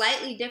 and it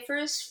slightly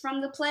differs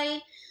from the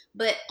play,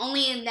 but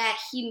only in that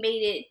he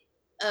made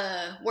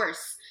it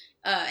worse,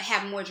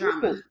 have more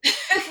drama.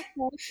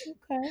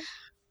 Okay.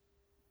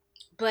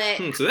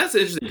 But So that's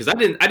interesting because I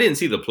didn't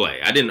see the play.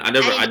 I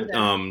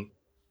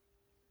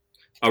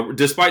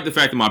despite the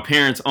fact that my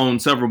parents own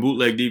several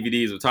bootleg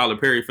DVDs of Tyler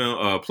Perry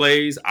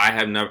plays,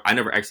 I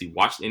never actually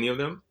watched any of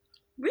them.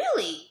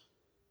 Really?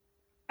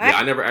 Yeah,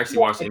 I never actually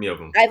watched any of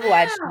them. I've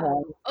watched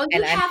one. Oh,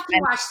 you have to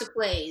watch the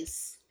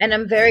plays. And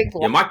I'm very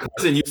glad. Yeah, my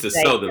cousin used to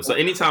sell them. So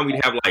anytime we'd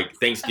have like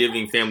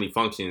Thanksgiving family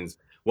functions,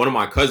 one of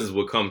my cousins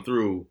would come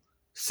through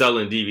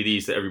selling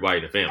DVDs to everybody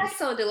in the family. That's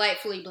so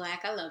delightfully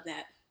black. I love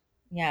that.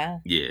 Yeah.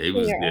 Yeah, it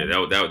was. Yeah,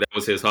 that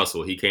was his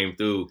hustle. He came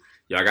through.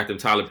 Yeah, I got them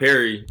Tyler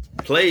Perry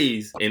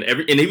plays, and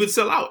he would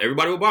sell out.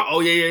 Everybody would buy.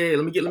 Oh yeah.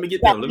 Let me get them.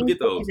 Let me get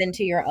those.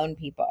 Into your own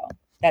people.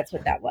 That's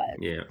what that was.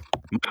 Yeah,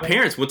 my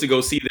parents went to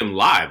go see them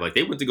live. Like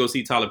they went to go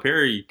see Tyler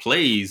Perry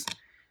plays,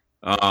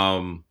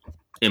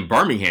 in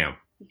Birmingham,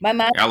 my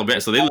mom,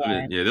 Alabama. So they live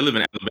in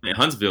Alabama, in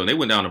Huntsville, and they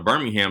went down to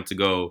Birmingham to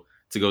go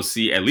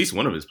see at least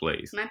one of his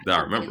plays that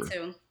I remember.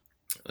 Too.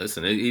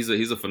 Listen, he's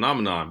a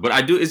phenomenon. But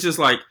I do. It's just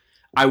like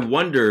I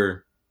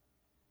wonder.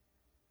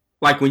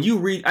 Like when you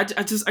read, I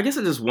guess I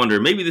just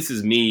wonder. Maybe this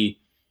is me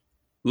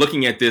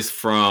looking at this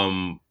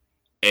from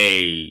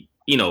a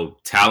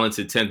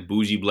talented 10th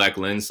bougie black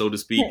lens, so to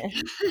speak.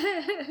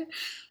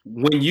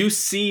 When you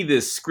see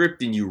this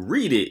script and you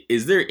read it,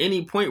 is there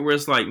any point where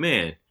it's like,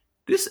 man,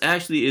 this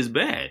actually is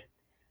bad?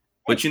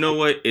 But you know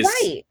what? It's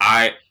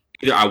right.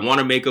 Either I want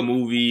to make a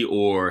movie,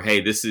 or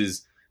hey, this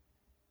is.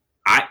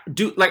 I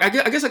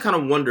guess I kind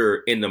of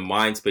wonder in the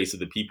mind space of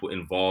the people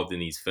involved in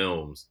these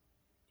films,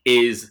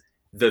 is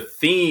the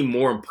theme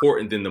more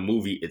important than the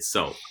movie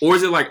itself? Or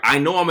is it like, I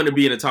know I'm going to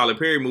be in a Tyler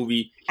Perry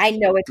movie. I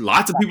know it.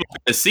 Lots of people are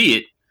going to see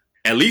it.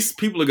 At least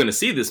people are going to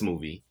see this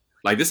movie.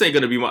 Like, this ain't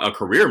going to be a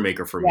career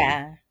maker for me.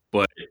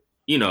 But,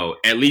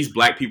 at least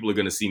black people are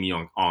going to see me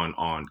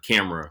on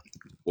camera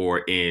or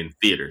in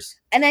theaters.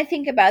 And I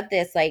think about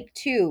this, like,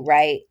 too,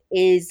 right?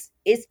 Is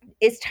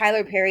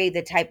Tyler Perry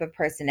the type of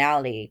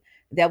personality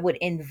that would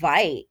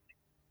invite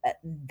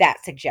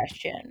that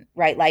suggestion,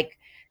 right? Like,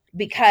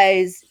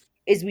 because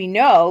as we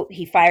know,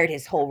 he fired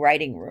his whole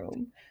writing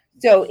room.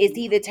 So is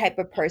he the type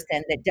of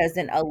person that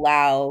doesn't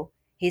allow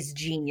his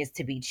genius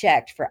to be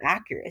checked for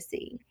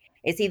accuracy?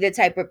 Is he the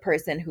type of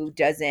person who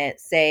doesn't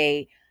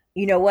say,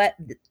 you know what,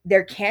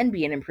 there can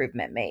be an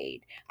improvement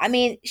made? I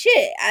mean,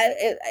 shit,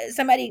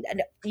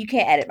 you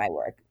can't edit my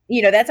work.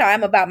 That's how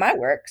I'm about my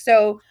work.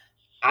 So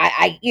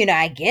I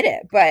get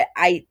it, but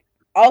I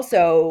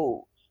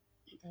also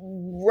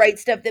write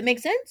stuff that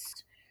makes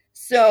sense.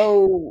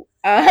 So,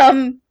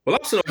 well,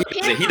 also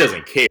know he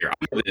doesn't care.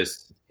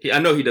 I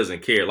know he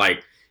doesn't care.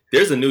 Like,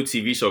 there's a new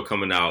TV show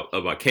coming out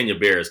about Kenya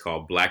Barris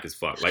called Black as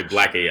Fuck, like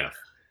Black AF.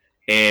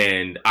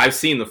 And I've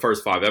seen the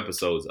first 5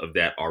 episodes of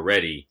that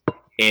already.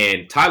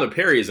 And Tyler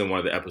Perry is in one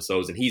of the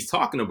episodes, and he's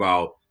talking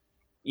about,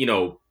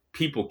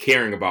 people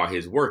caring about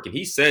his work. And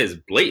he says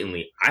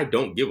blatantly, I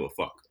don't give a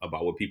fuck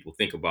about what people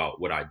think about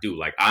what I do.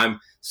 Like, I'm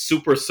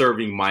super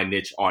serving my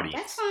niche audience.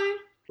 That's fine.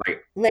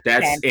 Like,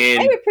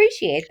 I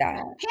appreciate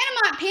that.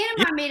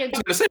 Panama made a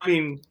good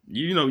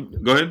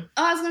go ahead.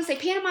 Oh, I was gonna say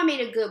Panama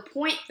made a good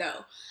point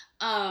though.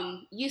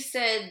 You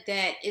said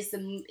that is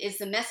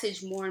the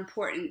message more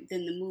important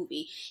than the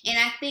movie, and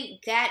I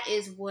think that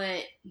is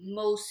what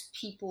most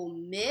people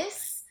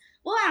miss.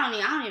 Well, I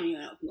don't even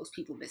know if most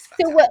people miss.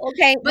 So what?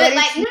 Okay, but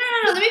like no.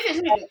 Let me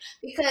finish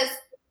because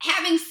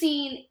having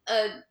seen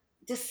a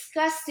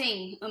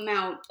disgusting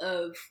amount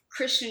of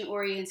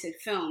Christian-oriented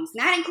films,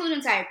 not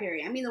including Tyler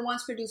Perry. I mean, the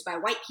ones produced by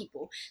white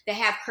people that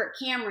have Kirk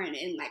Cameron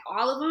and like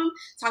all of them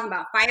talking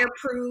about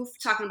Fireproof,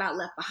 talking about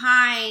Left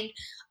Behind,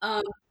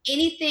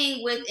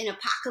 anything with an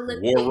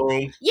apocalyptic War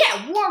Room.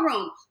 Yeah, War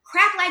Room,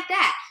 crap like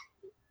that.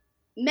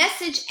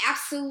 Message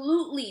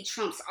absolutely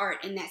trumps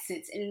art in that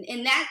sense, and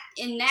in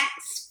that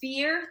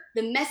sphere,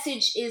 the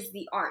message is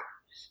the art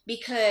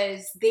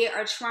because they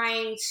are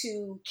trying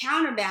to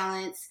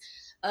counterbalance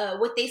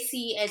what they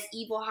see as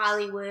evil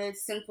Hollywood,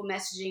 sinful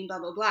messaging, blah,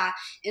 blah, blah.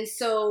 And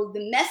so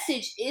the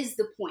message is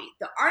the point.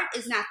 The art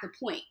is not the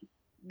point.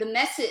 The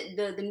message,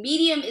 the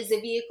medium is the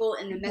vehicle,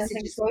 and the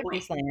message is the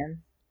point.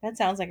 Slam. That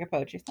sounds like a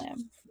poetry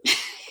slam.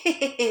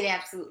 It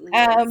absolutely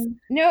is.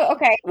 No,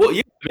 okay. Well,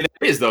 yeah, I mean,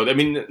 it is, though. I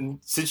mean,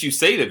 since you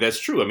say that, that's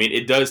true. I mean,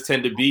 it does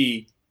tend to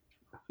be,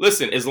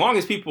 listen, as long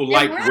as people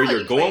like where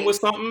you're going with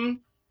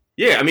something,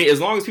 yeah, I mean, as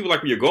long as people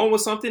like where you're going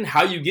with something,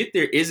 how you get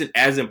there isn't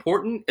as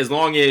important as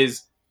long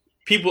as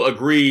people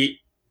agree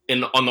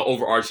on the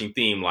overarching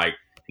theme, like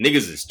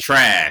niggas is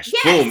trash.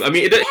 Yes, boom. I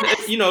mean,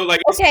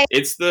 okay.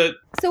 It's the.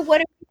 So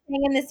what are you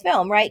saying in this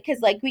film, right?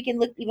 Because like we can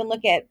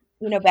look at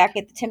back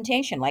at the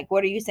Temptation. Like,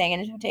 what are you saying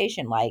in the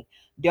Temptation? Like,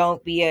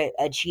 don't be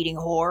a cheating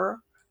whore.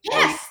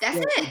 Yes, that's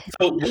it.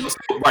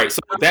 Right.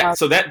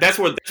 So that's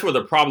where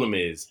the problem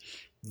is.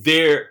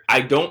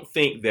 I don't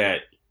think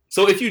that.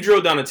 So if you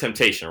drill down to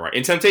Temptation, right?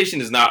 And Temptation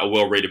is not a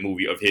well-rated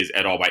movie of his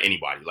at all by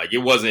anybody. Like, it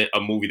wasn't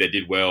a movie that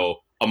did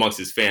well amongst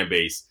his fan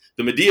base.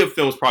 The Medea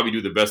films probably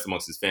do the best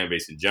amongst his fan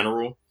base in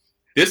general.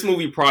 This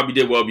movie probably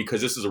did well because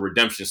this is a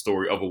redemption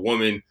story of a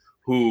woman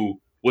who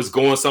was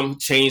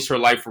changed her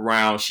life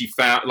around. She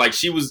found, like,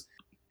 she was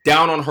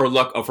down on her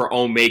luck of her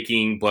own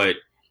making, but,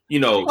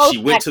 she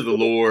went to the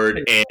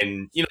Lord,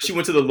 and she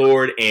went to the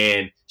Lord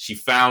and she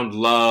found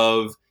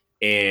love,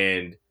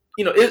 and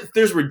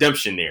there's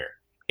redemption there,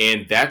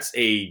 and that's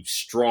a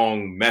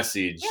strong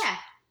message.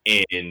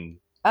 In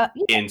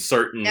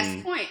certain. That's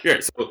the point. Yeah,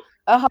 so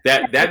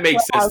that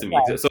makes sense to me.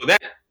 So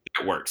that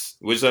works.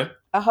 What'd you say?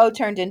 A hoe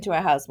turned into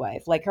a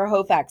housewife. Like her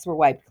hoe facts were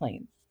wiped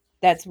clean.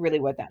 That's really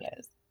what that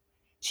is.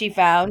 She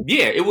found.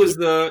 Yeah, it was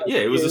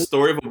the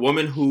story of a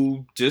woman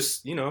who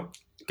just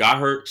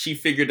she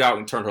figured out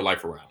and turned her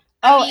life around.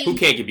 Who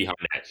can't get behind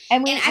that?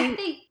 And I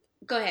think.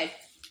 Go ahead.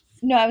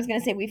 No, I was going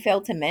to say we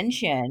failed to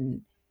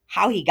mention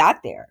how he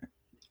got there.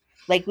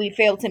 Like we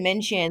failed to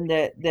mention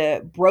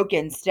the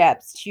broken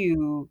steps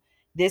to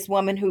this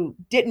woman who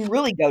didn't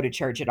really go to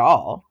church at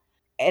all,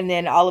 and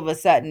then all of a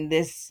sudden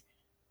this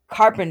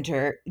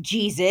carpenter,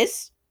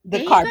 Jesus,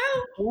 the carpenter,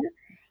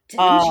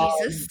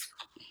 Jesus,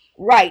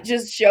 right,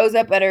 just shows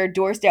up at her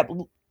doorstep,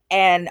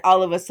 and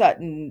all of a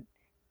sudden,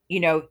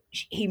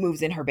 he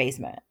moves in her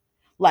basement.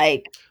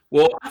 Like,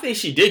 well, I think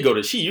she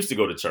used to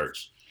go to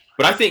church.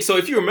 But I think so.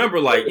 If you remember,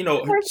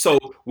 so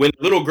when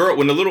the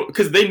little,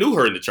 because they knew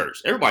her in the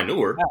church, everybody knew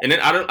her, and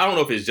then I don't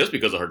know if it's just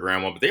because of her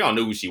grandma, but they all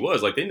knew who she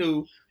was. Like he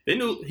knew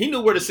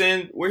where to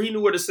send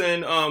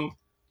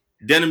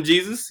Denim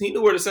Jesus. He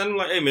knew where to send him.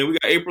 Like, hey man, we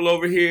got April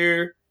over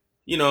here.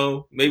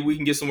 Maybe we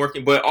can get some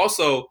working. But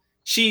also,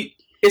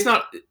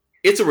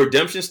 it's a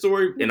redemption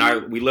story,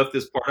 and we left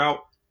this part out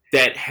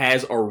that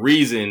has a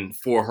reason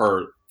for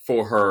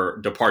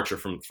her departure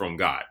from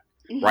God,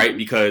 right?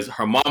 Because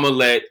her mama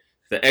let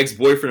the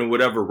ex-boyfriend or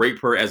whatever rape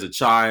her as a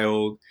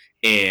child,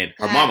 and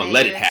her mama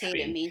let it happen,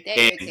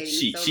 and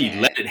she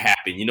let it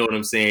happen. You know what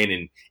I'm saying?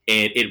 And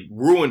it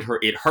ruined her.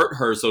 It hurt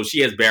her. So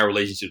she has bad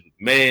relationships with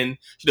men.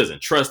 She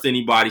doesn't trust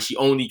anybody. She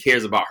only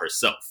cares about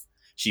herself.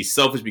 She's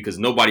selfish because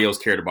nobody else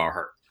cared about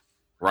her,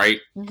 right?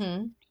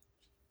 Mm-hmm.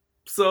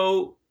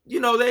 So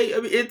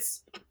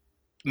it's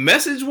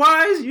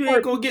message-wise, you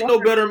ain't gonna get no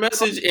better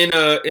message in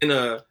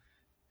a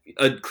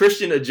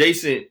Christian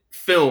adjacent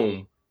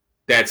film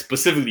that's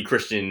specifically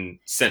Christian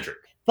centric.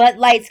 But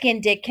light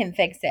skinned dick can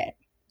fix it.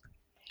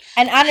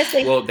 And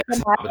honestly, well,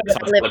 that's how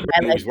Tyler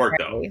Perry movies work,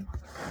 though.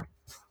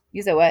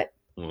 You said what?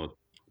 Well,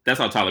 that's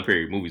how Tyler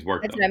Perry movies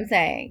work. That's though. what I'm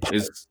saying.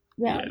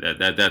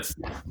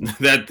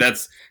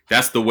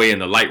 That's the way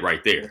and the light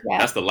right there. Yeah.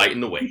 That's the light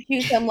and the way.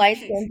 Choose some light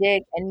skinned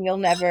dick, and you'll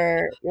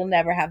never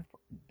have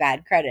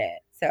bad credit.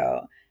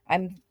 So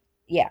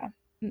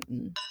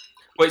Mm-mm.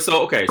 Wait,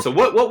 so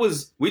what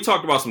was, we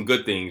talked about some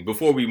good things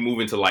before we move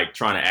into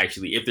trying to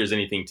actually, if there's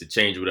anything to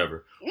change or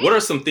whatever. What are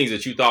some things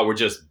that you thought were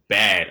just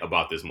bad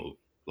about this movie?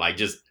 Like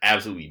just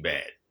absolutely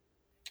bad.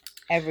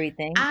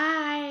 Everything.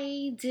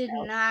 I did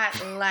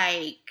not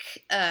like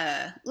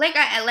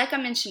I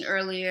mentioned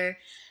earlier,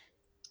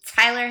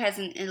 Tyler has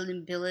an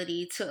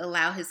inability to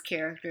allow his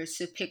characters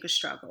to pick a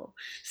struggle.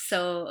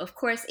 So, of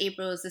course,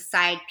 April is a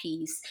side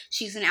piece.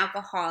 She's an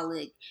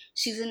alcoholic.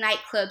 She's a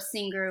nightclub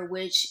singer,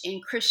 which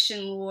in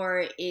Christian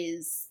lore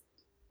is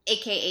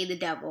AKA the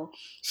devil.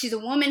 She's a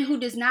woman who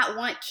does not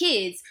want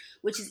kids,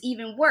 which is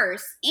even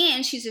worse.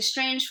 And she's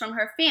estranged from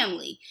her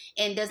family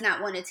and does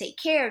not want to take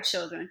care of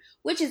children,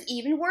 which is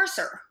even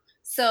worser.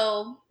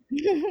 So...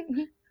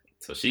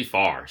 So she's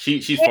far.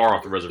 She's far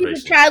off the reservation.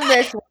 She's a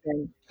childless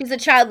woman. She's a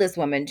childless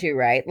woman too,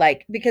 right?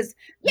 Like, because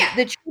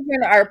the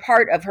children are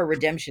part of her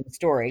redemption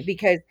story.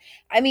 Because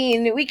I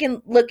mean, we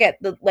can look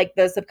at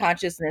the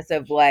subconsciousness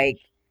of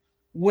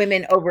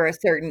women over a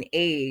certain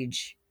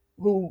age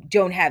who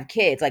don't have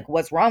kids. Like,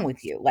 what's wrong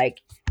with you?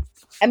 Like,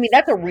 I mean,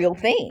 that's a real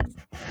thing.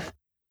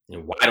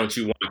 And why don't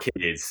you want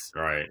kids?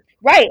 Right.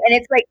 Right, and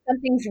it's like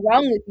something's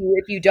wrong with you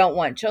if you don't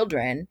want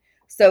children.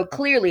 So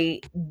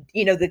clearly,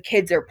 the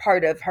kids are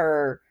part of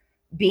her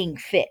being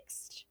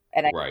fixed,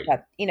 and I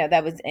thought,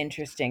 that was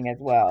interesting as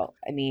well.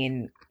 I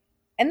mean,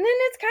 and then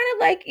it's kind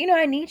of like,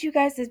 I need you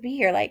guys to be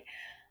here. Like,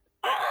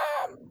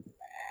 I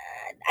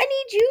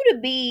need you to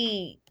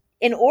be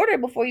in order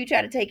before you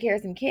try to take care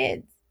of some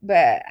kids.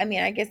 But I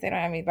mean, I guess they don't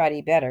have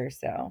anybody better.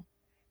 So,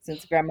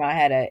 since Grandma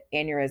had an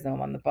aneurysm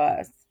on the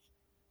bus.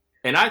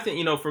 And I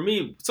think, for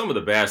me, some of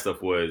the bad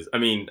stuff was, I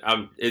mean,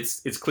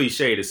 it's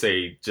cliche to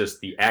say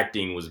just the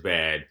acting was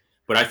bad.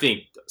 But I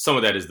think some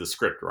of that is the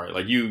script, right?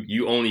 Like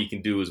you only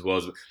can do as well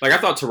as, I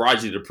thought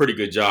Taraji did a pretty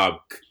good job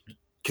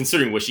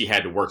considering what she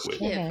had to work with.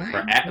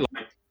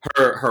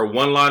 Her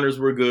one-liners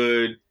were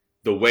good.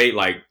 The way,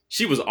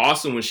 she was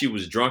awesome when she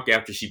was drunk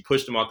after she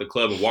pushed him out the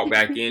club and walked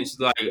back in. She's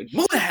like,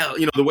 what the hell?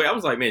 The way I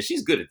was like, man,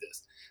 she's good at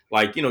this.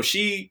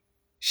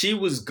 She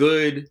was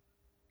good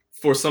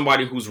for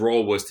somebody whose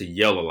role was to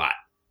yell a lot.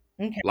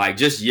 Okay.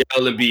 Just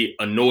yell and be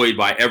annoyed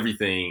by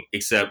everything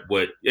except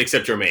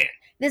your man.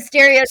 The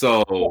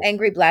stereotypical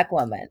angry black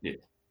woman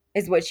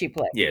is what she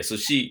played. Yeah, so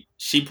she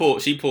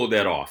pulled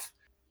that off.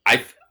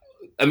 I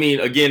mean,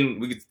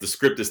 again, the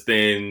script is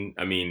thin.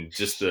 I mean,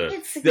 just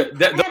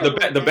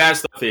the bad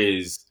stuff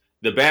is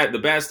the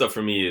bad stuff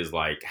for me is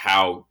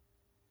how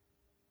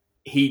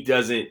he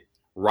doesn't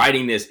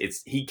writing this,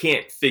 he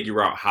can't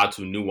figure out how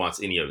to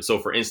nuance any of it. So,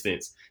 for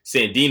instance,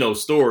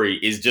 Sandino's story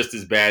is just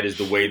as bad as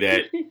the way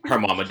that her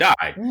mama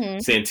died.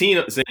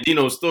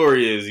 Sandino's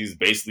story is he's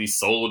basically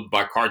sold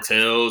by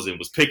cartels and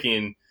was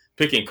picking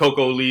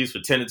cocoa leaves for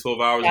 10 to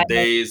 12 hours a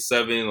day,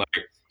 7. Like,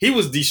 he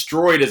was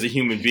destroyed as a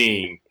human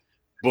being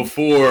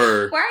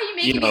before. Why are you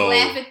making me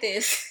laugh at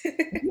this?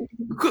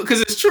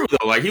 Because it's true,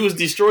 though. Like, he was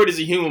destroyed as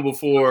a human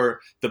before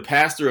the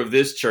pastor of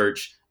this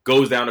church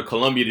goes down to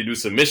Colombia to do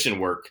some mission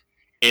work.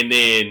 And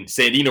then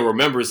Sandino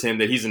remembers him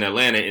that he's in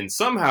Atlanta, and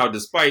somehow,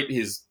 despite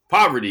his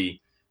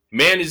poverty,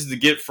 manages to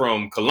get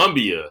from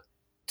Colombia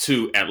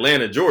to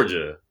Atlanta,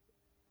 Georgia,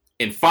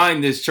 and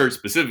find this church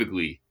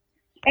specifically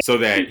so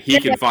that he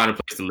can find a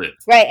place to live.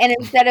 Right, and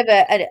instead of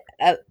a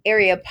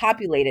area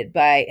populated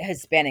by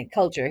Hispanic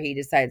culture, he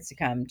decides to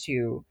come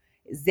to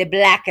the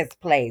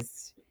blackest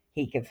place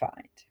he could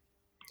find.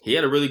 He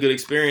had a really good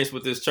experience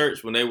with this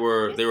church when they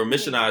were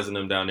missionizing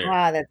them down there.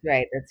 Ah, that's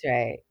right.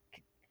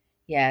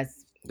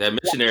 Yes. That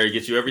missionary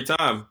gets you every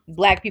time.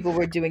 Black people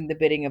were doing the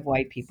bidding of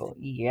white people.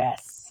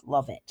 Yes.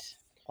 Love it.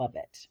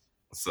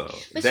 So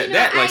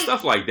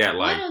stuff like that,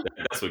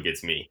 that's what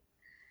gets me.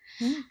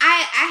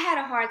 I had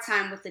a hard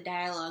time with the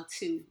dialogue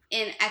too.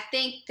 And I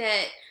think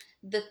that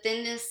the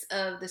thinness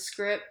of the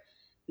script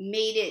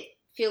made it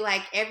feel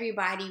like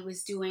everybody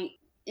was doing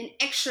an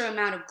extra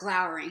amount of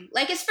glowering.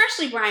 Like,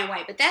 especially Brian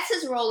White, but that's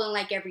his role in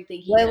like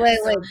everything he does. Wait,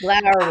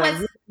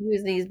 glowering.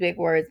 Use these big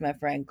words, my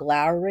friend.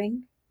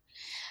 Glowering?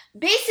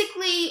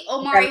 Basically,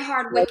 Omari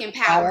Hardwick in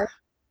Power.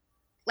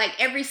 Like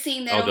every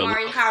scene that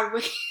Omari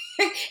Hardwick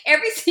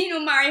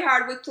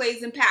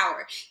plays in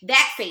Power,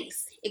 that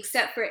face,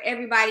 except for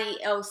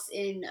everybody else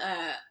in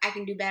I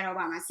Can Do Better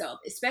by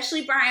Myself,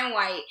 especially Brian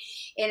White,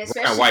 and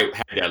especially Brian White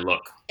had that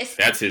look.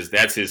 That's his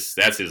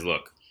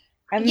look.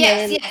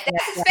 Yes,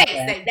 that's his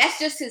face. That's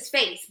just his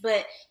face.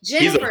 But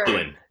Jennifer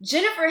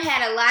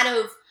had a lot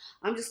of,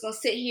 I'm just gonna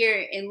sit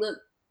here and look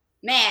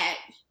mad,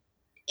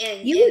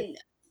 and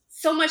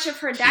so much of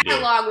her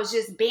dialogue was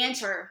just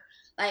banter.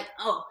 Like,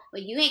 oh,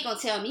 well, you ain't gonna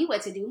tell me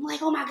what to do. I'm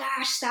like, oh my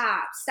gosh,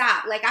 stop.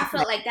 Like, I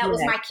felt like that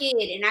was my kid,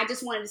 and I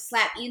just wanted to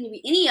slap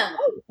any of them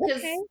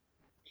because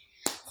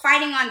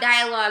fighting on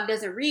dialogue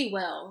doesn't read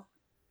well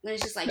when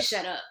it's just like,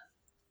 shut up.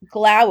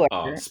 Glower.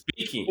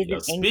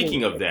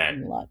 Speaking of that,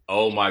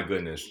 oh my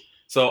goodness.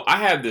 So I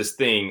have this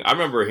thing. I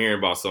remember hearing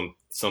about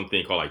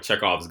something called like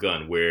Chekhov's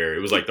gun, where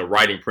it was like the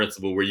writing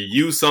principle where you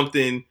use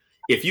something.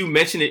 If you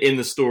mention it in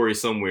the story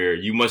somewhere,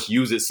 you must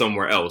use it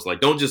somewhere else. Like,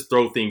 don't just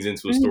throw things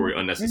into a story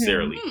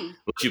unnecessarily,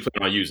 unless you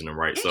plan on using them,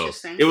 right? So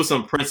it was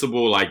some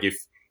principle, like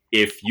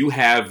if you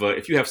have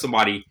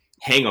somebody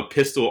hang a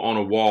pistol on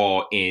a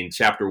wall in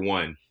chapter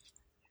 1,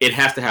 it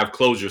has to have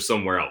closure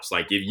somewhere else.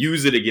 Like, if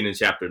use it again in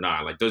chapter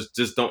 9, like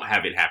just don't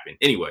have it happen.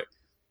 Anyway,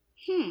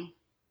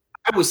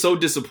 I was so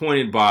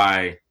disappointed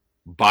by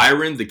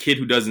Byron, the kid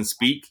who doesn't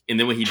speak, and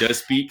then when he does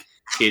speak,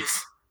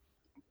 it's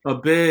my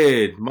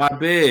bed.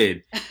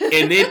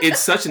 And then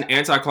it's such an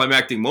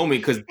anticlimactic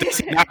moment because does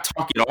he not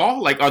talk at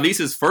all? Like, are these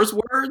his first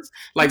words?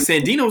 Like,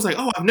 Sandino was like,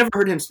 oh, I've never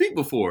heard him speak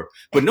before.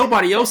 But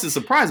nobody else is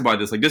surprised by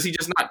this. Like, does he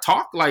just not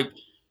talk? Like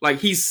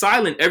he's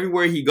silent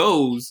everywhere he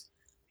goes.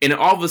 And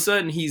all of a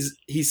sudden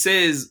he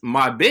says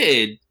my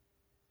bed.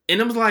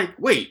 And I was like,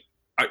 wait,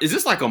 is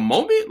this like a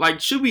moment? Like,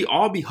 should we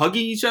all be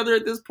hugging each other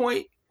at this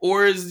point?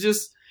 Or is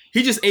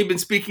he just ain't been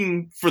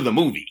speaking for the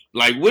movie?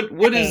 Like,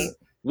 what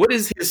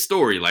is his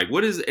story? Like,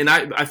 and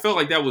I felt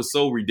like that was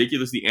so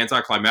ridiculously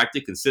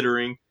anticlimactic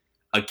considering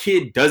a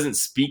kid doesn't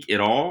speak at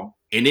all.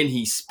 And then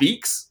he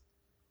speaks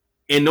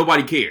and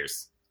nobody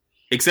cares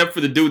except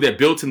for the dude that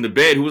built him the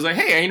bed who was like,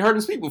 hey, I ain't heard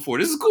him speak before.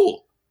 This is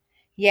cool.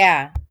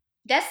 Yeah.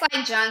 That's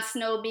like Jon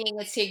Snow being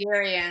a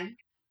Targaryen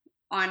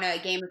on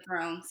Game of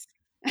Thrones.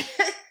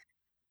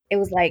 It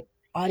was like,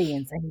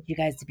 audience, I need you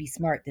guys to be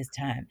smart this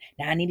time.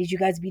 Now, I needed you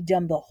guys to be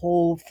dumb the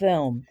whole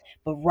film.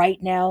 But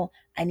right now,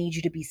 I need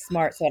you to be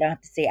smart so I don't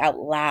have to say out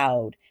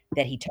loud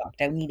that he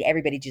talked. I need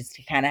everybody just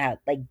to kind of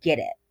get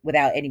it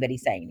without anybody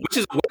saying anything. Which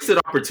is a wasted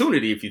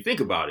opportunity if you think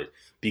about it.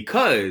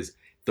 Because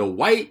the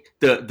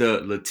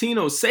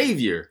Latino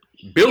savior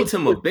built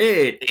him a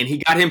bed and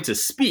he got him to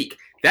speak.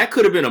 That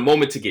could have been a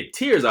moment to get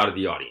tears out of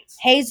the audience.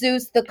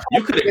 Jesus, the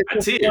carpenter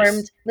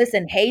performed.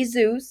 Listen,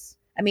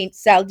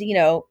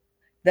 Saldino,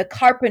 the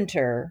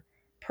carpenter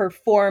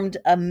performed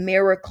a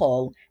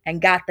miracle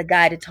and got the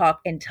guy to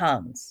talk in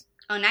tongues.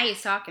 Oh, now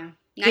he's talking.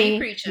 Now you're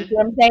preaching. You see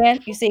what I'm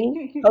saying? You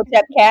see?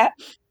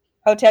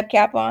 Hotep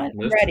cap on.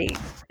 I'm ready.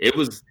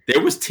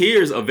 There was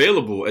tears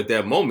available at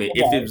that moment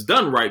if it was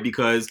done right,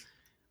 because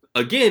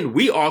again,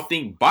 we all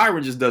think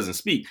Byron just doesn't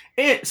speak.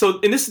 And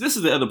this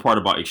is the other part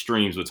about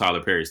extremes with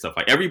Tyler Perry stuff.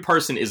 Like, every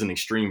person is an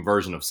extreme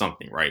version of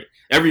something, right?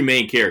 Every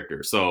main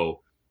character.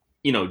 So,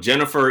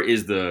 Jennifer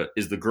is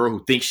the girl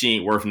who thinks she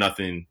ain't worth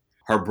nothing.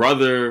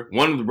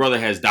 One of the brother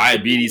has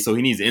diabetes, so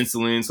he needs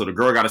insulin. So the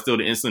girl got to steal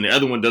the insulin. The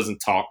other one doesn't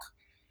talk.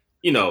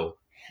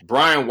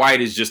 Brian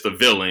White is just a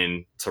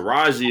villain.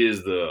 Taraji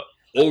is the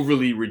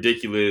overly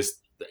ridiculous,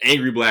 the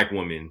angry black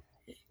woman.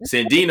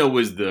 Sandino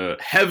was the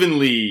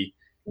heavenly,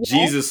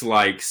 Jesus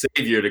like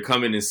savior to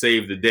come in and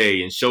save the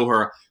day and show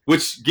her,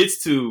 which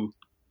gets to,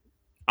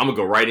 I'm gonna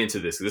go right into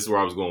this. This is where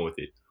I was going with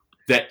it.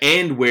 The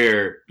end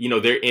where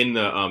they're in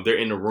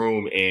the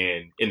room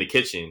and in the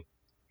kitchen,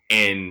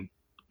 and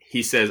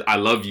he says, "I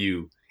love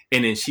you,"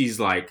 and then she's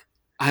like,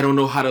 "I don't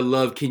know how to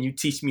love. Can you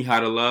teach me how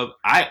to love?"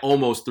 I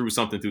almost threw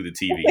something through the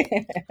TV.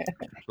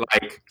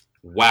 Like,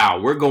 wow,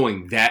 we're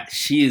going that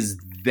she is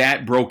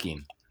that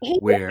broken.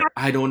 Where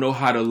I don't know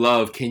how to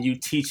love. Can you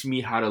teach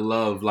me how to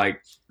love?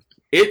 Like,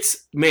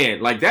 it's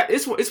man, like that.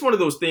 It's one of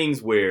those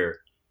things where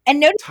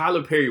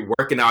Tyler Perry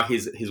working out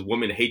his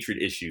woman hatred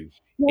issue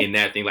in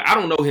that thing. Like, I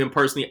don't know him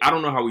personally. I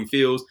don't know how he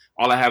feels.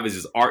 All I have is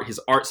his art.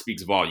 His art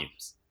speaks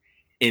volumes.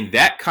 And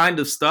that kind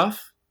of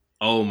stuff,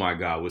 oh my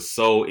God, was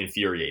so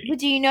infuriating. But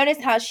do you notice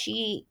how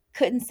she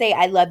couldn't say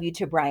 "I love you"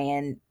 to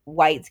Brian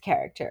White's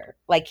character?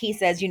 Like, he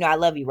says, "I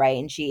love you," right?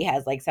 And she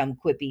has like some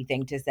quippy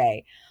thing to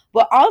say.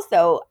 But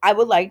also, I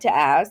would like to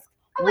ask,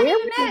 I wasn't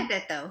even mad at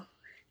that though.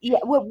 Yeah,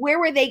 where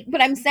were they?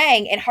 But I'm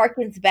saying it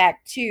harkens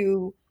back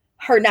to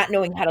her not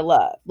knowing how to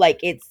love.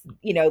 Like, it's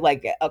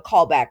like a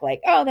callback.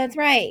 Like, oh, that's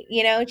right.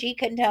 She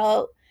couldn't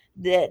tell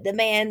the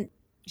man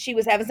she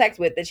was having sex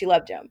with that she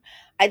loved him.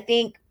 I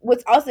think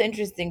what's also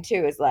interesting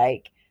too is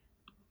like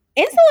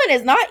insulin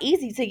is not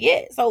easy to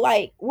get. So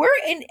like we're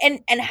in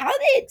and how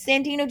did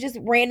Santino just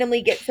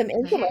randomly get some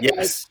insulin?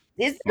 Yes.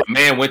 Like, my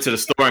man went to the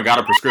store and got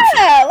a prescription.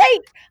 Yeah,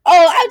 like,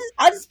 oh,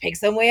 I'll just pick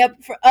some way up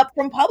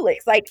from Publix.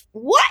 Like,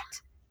 what?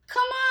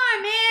 Come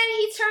on, man.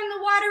 He turned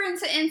the water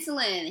into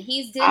insulin.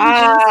 He's dim Jesus.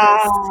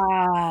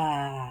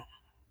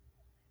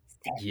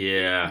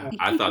 Yeah,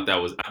 I thought that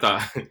was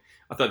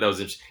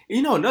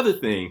interesting. Another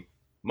thing,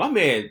 my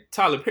man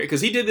Tyler Perry,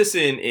 because he did this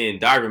in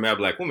Diary of a Mad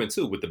Black Woman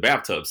too, with the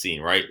bathtub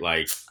scene, right?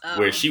 Like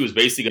where she was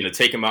basically going to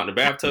take him out in the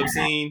bathtub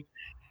scene,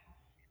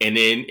 and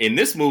then in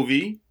this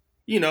movie,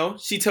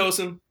 she tells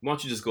him, "Why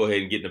don't you just go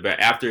ahead and get in the bath?"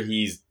 After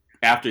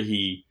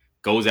he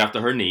goes after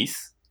her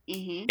niece,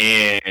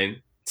 and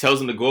tells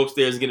him to go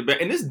upstairs and get in the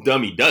bath, and this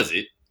dummy does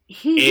it.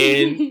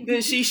 And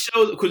then she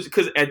shows,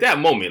 because at that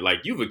moment, like,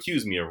 you've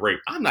accused me of rape.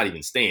 I'm not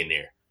even staying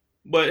there.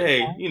 But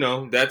hey,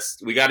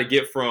 we got to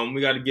get from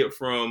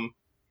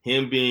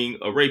him being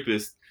a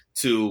rapist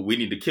to we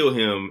need to kill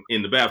him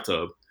in the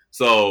bathtub.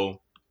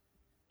 So,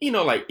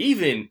 like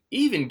even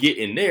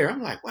getting there,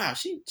 I'm like, wow,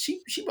 she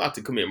about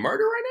to commit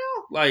murder right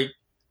now. Like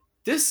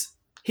this,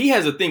 he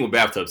has a thing with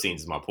bathtub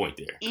scenes. Is my point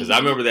there, because I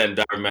remember that in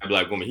Diary of a Mad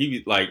Black Woman. He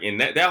was like, in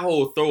that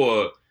whole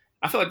throw.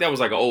 I feel like that was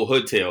like an old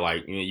hood tale.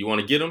 Like, you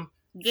want to get him.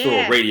 Yeah. Throw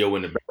a radio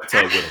in the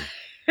bathtub with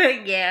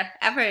him. Yeah,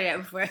 I've heard that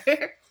before.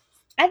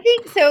 I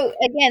think so.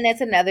 Again, that's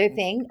another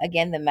thing.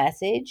 Again, the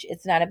message.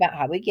 It's not about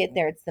how we get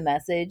there. It's the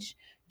message.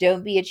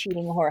 Don't be a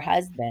cheating whore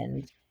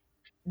husband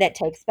that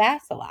takes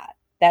baths a lot.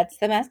 That's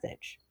the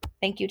message.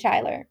 Thank you,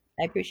 Tyler.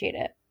 I appreciate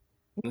it.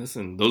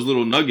 Listen, those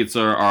little nuggets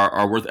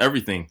are worth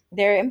everything.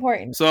 They're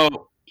important. So,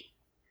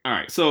 all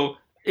right. So,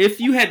 if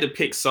you had to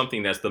pick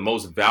something that's the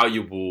most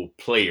valuable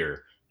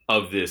player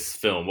of this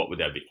film, what would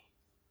that be?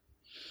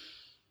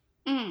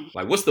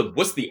 Like, what's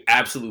the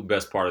absolute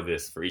best part of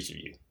this for each of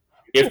you?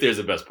 If there's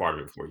a best part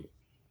of it for you.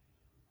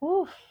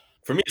 Ooh.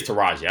 For me, it's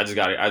Taraji. I just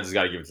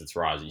gotta give it to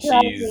Taraji. She's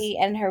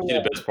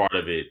the best part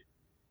of it,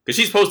 because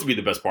she's supposed to be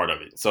the best part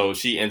of it. So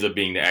she ends up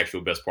being the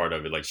actual best part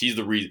of it. Like, she's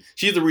the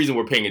reason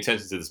we're paying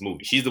attention to this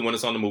movie. She's the one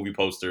that's on the movie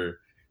poster.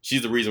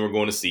 She's the reason we're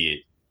going to see it.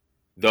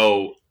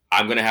 Though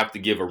I'm gonna have to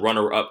give a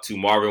runner up to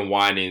Marvin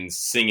Winans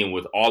singing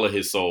with all of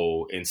his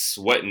soul and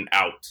sweating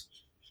out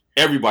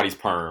everybody's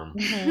perm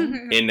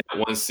in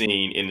that one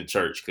scene in the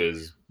church,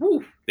 because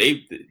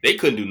they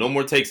couldn't do no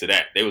more takes of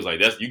that. They was like,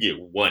 you get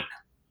one,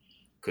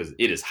 because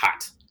it is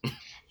hot.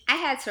 I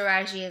had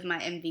Taraji as my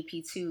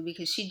MVP too,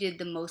 because she did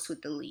the most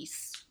with the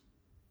least.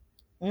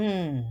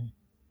 Isn't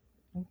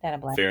that a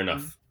black Fair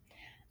enough.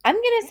 I'm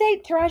gonna say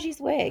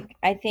Taraji's wig.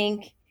 I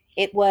think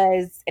it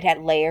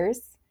had layers.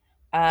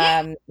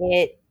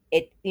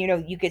 It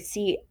you could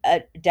see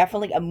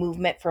definitely a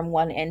movement from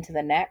one end to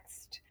the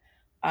next.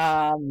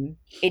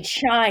 It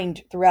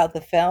shined throughout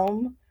the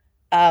film.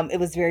 It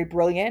was very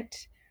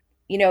brilliant.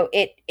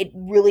 It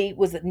really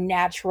was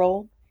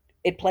natural.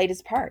 It played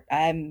its part.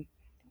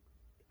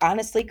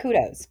 Honestly,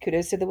 kudos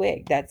to the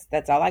wig.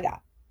 That's all I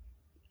got.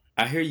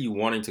 I hear you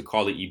wanting to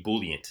call it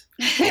ebullient,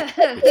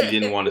 but you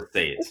didn't want to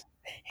say it.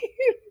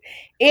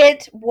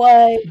 It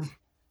was,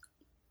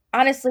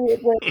 honestly,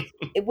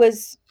 it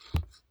was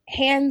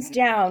hands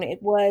down.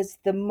 It was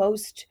the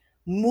most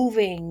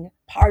moving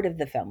part of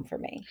the film for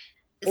me.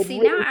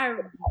 Now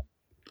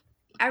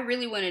I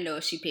really want to know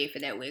if she paid for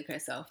that wig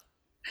herself.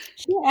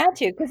 She had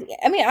to, because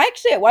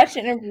I watched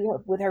an interview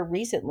with her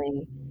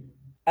recently,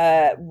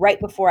 right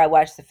before I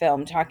watched the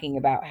film, talking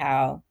about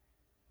how,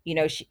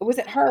 was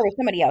it her or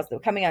somebody else that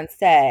was coming on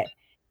set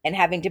and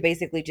having to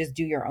basically just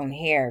do your own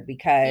hair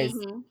because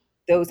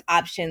those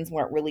options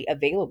weren't really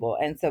available,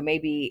 and so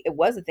maybe it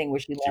was a thing where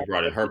she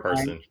brought in her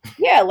person.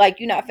 Yeah, like,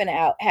 you're not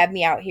finna have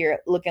me out here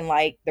looking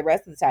like the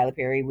rest of the Tyler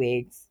Perry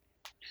wigs.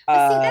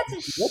 But see,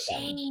 that's a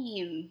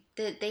shame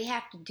that they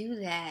have to do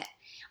that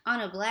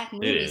on a black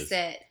movie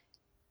set.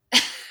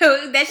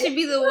 That should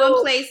be the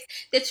one place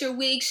that your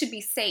wig should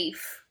be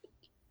safe.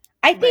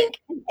 I think,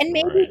 and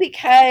maybe Right.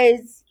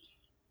 because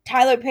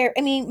Tyler Perry,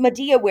 I mean,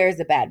 Medea wears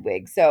a bad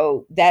wig,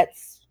 so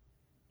that's,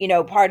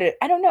 part of,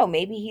 I don't know,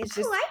 maybe he's I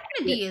just, like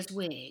Medea's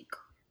wig.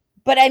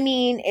 but I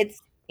mean,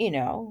 it's,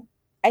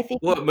 I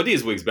think, Well,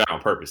 Medea's wig's bad on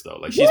purpose though.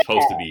 Like yeah, she's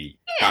supposed to be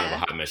kind of a Yeah.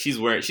 hot mess. She's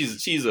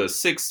a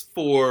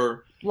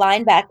 6'4",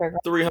 linebacker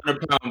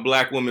 300-pound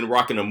black woman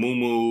rocking a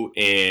muumuu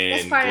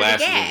That's and part of the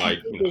glasses gag.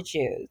 and like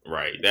shoes.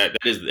 right. That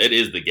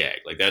is the gag.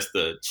 Like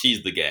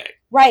she's the gag.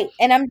 Right.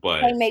 And I'm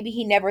But saying maybe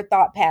he never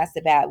thought past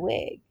a bad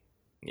wig.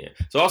 yeah.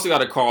 So I also got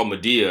to call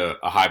Medea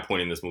a high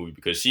point in this movie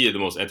because she is the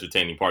most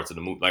entertaining parts of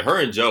the movie. Like her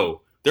and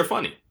Joe, they're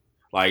funny.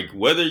 Like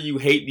whether you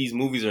hate these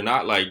movies or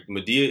not, like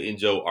Medea and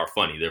Joe are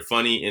funny. They're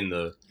funny in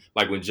the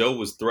like when Joe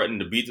was threatening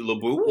to beat the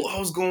little boy. Ooh, I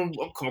was going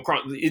to come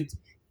across it.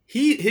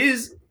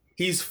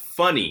 He's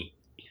funny.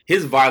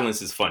 His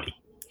violence is funny,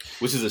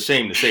 which is a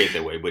shame to say it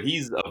that way. But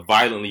he's a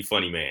violently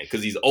funny man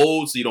because he's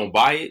old, so you don't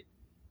buy it.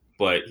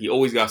 But he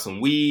always got some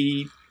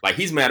weed. Like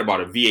he's mad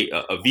about a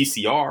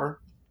VCR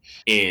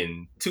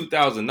in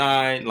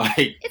 2009.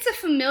 Like it's a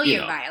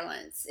familiar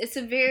violence. It's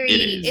a very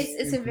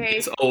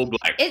it's old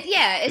black.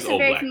 It's a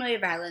very black. familiar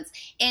violence.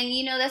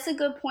 And that's a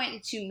good point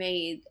that you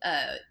made,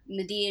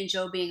 Medea and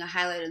Joe being a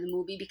highlight of the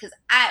movie, because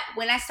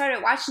when I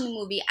started watching the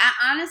movie,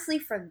 I honestly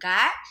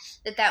forgot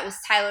that was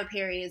Tyler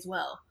Perry as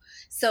well.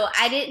 So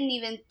I didn't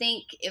even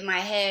think in my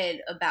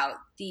head about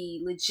the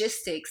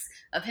logistics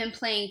of him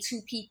playing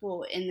two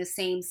people in the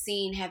same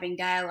scene having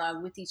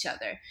dialogue with each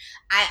other.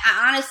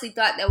 I honestly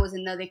thought that was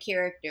another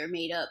character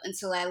made up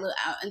until I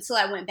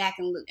went back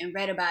and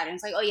read about it. And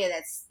it's like, oh yeah,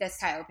 that's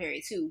Tyler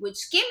Perry too,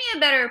 which gave me a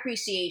better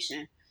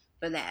appreciation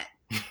for that.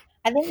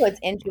 I think what's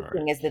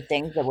interesting is the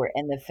things that were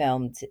in the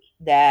film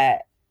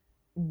that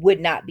would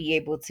not be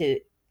able to,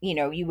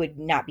 you would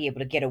not be able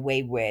to get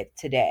away with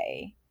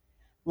today.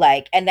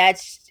 Like, and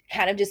that's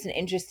kind of just an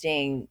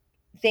interesting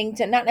thing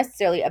to, not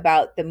necessarily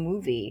about the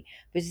movie,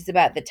 but just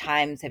about the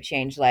times have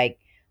changed. Like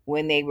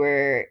when they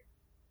were,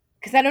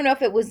 because I don't know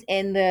if it was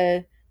in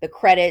the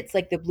credits,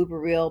 like the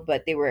blooper reel,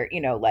 but they were,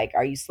 like,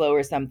 are you slow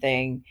or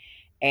something?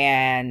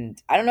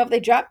 And I don't know if they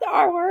dropped the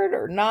R word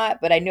or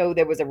not, but I know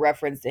there was a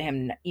reference to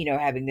him,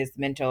 having this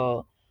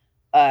mental,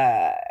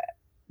 yeah,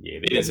 they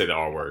didn't say the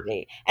R word.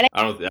 And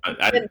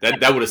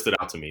that would have stood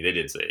out to me. They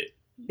didn't say it.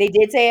 They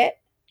did say it?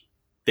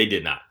 They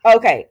did not.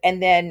 Okay.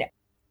 And then,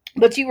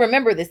 but you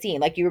remember the scene,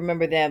 like you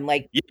remember them,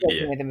 like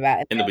yeah. with them about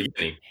it. In the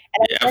beginning.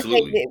 And yeah,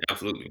 absolutely.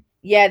 Absolutely.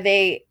 Yeah,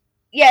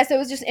 so it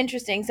was just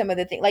interesting, some of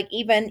the things, like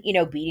even,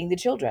 beating the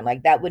children,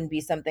 like that wouldn't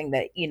be something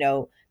that,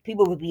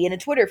 people would be in a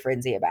Twitter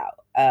frenzy about.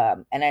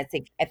 And I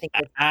think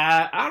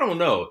I don't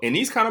know. In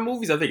these kind of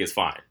movies, I think it's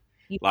fine.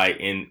 Like,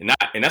 and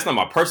that's not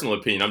my personal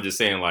opinion. I'm just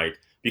saying, like,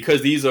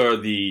 because these are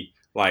the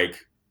like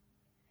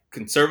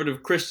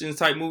conservative Christian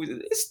type movies,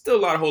 it's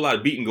still a whole lot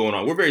of beating going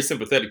on. We're very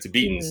sympathetic to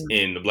beatings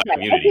in the black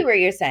community. I see what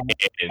you're saying.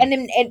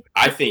 And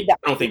I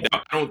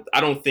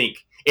don't think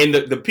and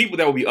the people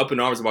that will be up in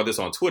arms about this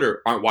on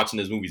Twitter aren't watching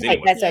these movies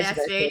anyway.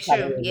 That's very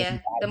true. Yeah.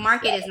 The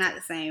market is not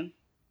the same.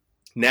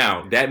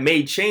 Now, that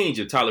may change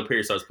if Tyler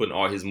Perry starts putting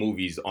all his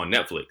movies on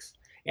Netflix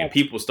and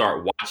people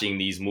start watching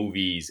these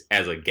movies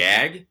as a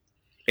gag,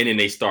 and then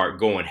they start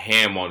going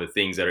ham on the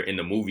things that are in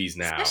the movies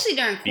now. Especially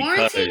during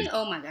quarantine.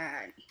 Oh my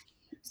God.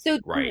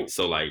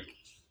 So like,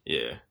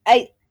 yeah.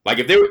 Like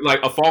if they were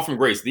like A Fall from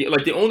Grace,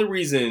 the only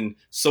reason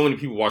so many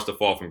people watched The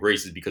Fall from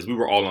Grace is because we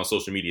were all on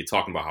social media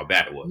talking about how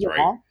bad it was,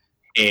 right?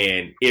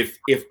 And if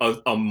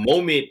a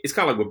moment, it's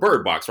kind of like with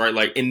Bird Box, right?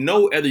 Like in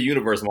no other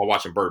universe am I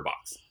watching Bird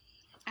Box.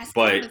 I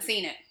still haven't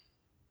seen it.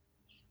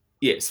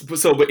 Yes,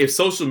 but if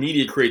social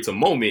media creates a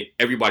moment,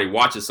 everybody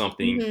watches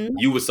something,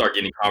 you would start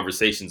getting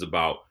conversations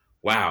about,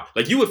 wow,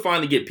 like you would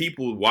finally get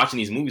people watching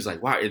these movies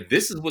like, wow, if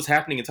this is what's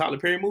happening in Tyler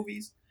Perry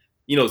movies.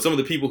 Some of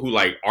the people who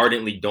like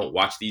ardently don't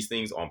watch these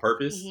things on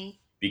purpose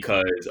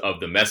because of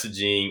the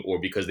messaging or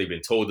because they've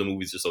been told the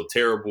movies are so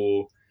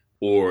terrible,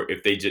 or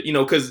if they just,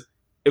 because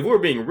if we're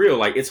being real,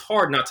 like it's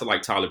hard not to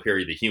like Tyler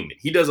Perry the human.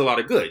 He does a lot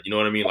of good, you know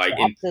what I mean? Like,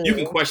 and you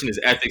can question his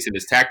ethics and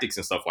his tactics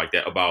and stuff like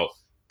that about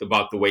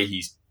the way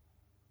he's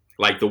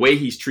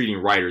treating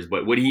writers,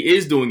 but what he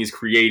is doing is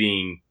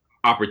creating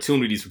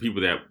opportunities for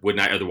people that would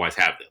not otherwise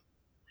have them.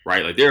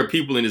 Right, like there are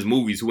people in his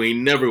movies who ain't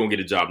never gonna get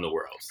a job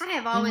nowhere else. I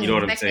have always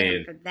respected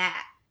him for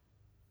that.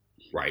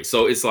 Right,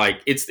 so it's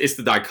like it's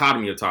the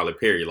dichotomy of Tyler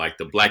Perry, like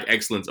the black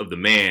excellence of the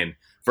man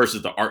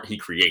versus the art he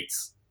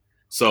creates.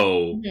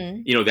 So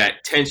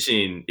that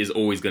tension is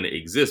always going to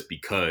exist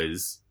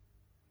because,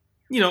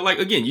 like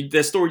again,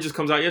 that story just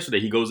comes out yesterday.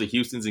 He goes to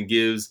Houston's and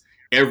gives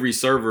every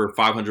server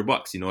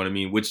 $500. You know what I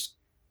mean? Which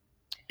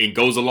it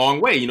goes a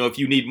long way. If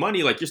you need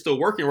money, like you're still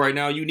working right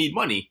now, you need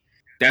money.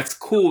 That's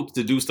cool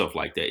to do stuff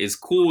like that. It's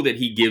cool that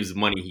he gives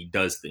money, he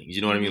does things.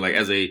 You know what I mean? Like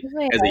as a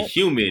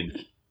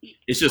human,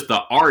 it's just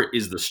the art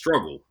is the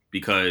struggle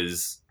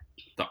because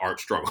the art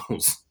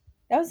struggles.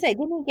 I would say,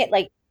 didn't he get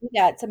he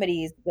got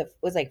somebody's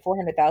was like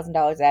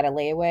 $400,000 out of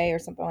layaway or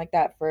something like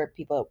that for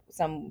people?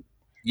 Some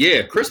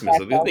Yeah, Christmas.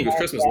 I That's think so it was much,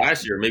 Christmas yeah.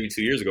 last year, maybe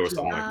 2 years ago or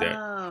something like that.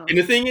 Oh, And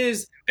the thing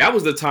is, that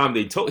was the time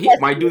they told he Yes,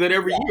 might do that yeah.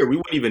 every year. We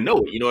wouldn't even know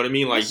it. You know what I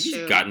mean? Like that's he's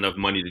true. got enough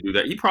money to do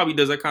that. He probably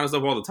does that kind of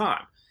stuff all the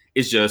time.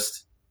 It's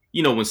just,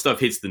 when stuff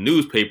hits the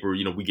newspaper,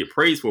 we get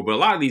praised for it. But a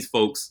lot of these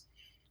folks,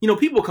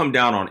 people come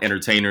down on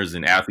entertainers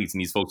and athletes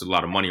and these folks with a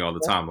lot of money all the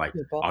time. Like,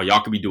 People. oh,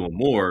 y'all could be doing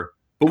more.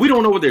 But we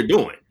don't know what they're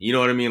doing. You know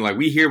what I mean? Like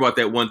we hear about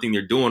that one thing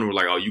they're doing, and we're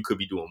like, oh, you could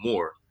be doing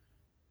more.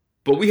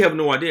 But we have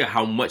no idea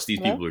how much these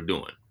people are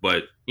doing.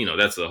 But,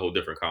 that's a whole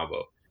different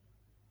combo.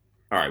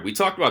 All right, we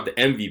talked about the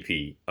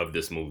MVP of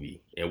this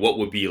movie and what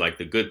would be like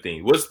the good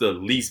thing. What's the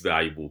least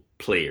valuable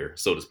player,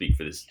 so to speak,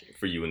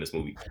 for you in this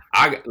movie?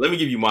 Let me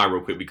give you mine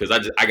real quick because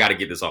I got to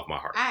get this off my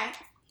heart. All right.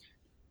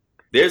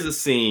 There's a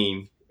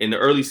scene in the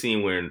early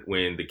scene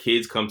when the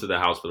kids come to the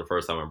house for the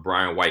first time and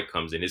Brian White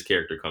comes in, his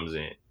character comes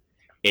in,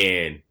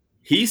 and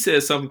he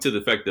says something to the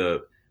effect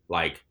of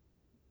like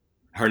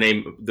her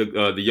name.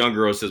 The young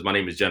girl says, "My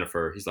name is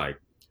Jennifer." He's like,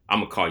 "I'm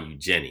gonna call you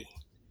Jenny."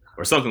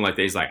 Or something like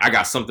that. He's like, I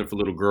got something for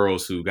little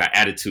girls who got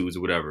attitudes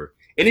or whatever.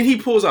 And then he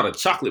pulls out a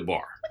chocolate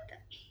bar.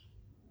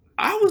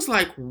 I was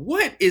like,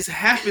 what is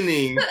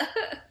happening?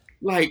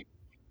 Like,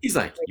 he's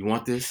like, you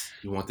want this?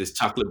 You want this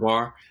chocolate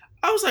bar?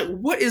 I was like,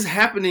 what is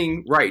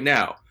happening right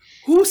now?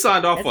 Who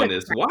signed off on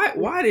this?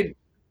 Why did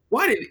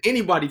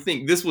anybody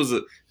think this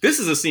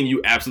is a scene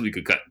you absolutely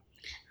could cut?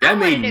 That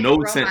made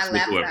no sense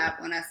whatsoever.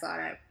 When I saw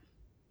that.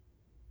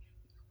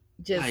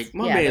 Just like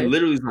my man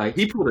literally like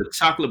he pulled a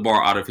chocolate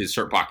bar out of his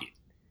shirt pocket.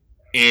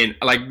 And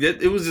like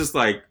it was just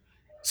like,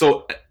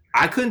 so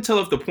I couldn't tell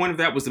if the point of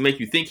that was to make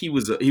you think he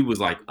was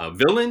like a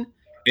villain,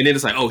 and then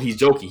it's like, oh, he's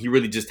joking. He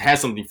really just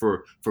has something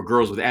for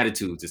girls with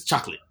attitudes. It's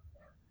chocolate.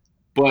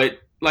 But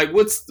like,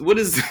 what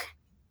is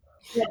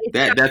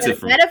that? That's it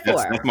for me.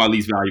 That's my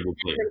least valuable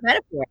player.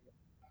 Metaphor.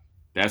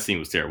 That scene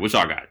was terrible. What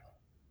y'all got?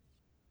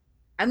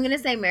 I'm gonna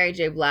say Mary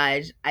J.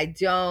 Blige. I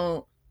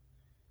don't.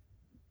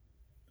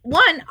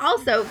 One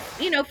also,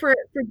 for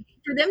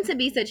them to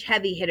be such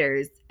heavy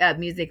hitters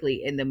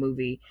musically in the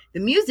movie, the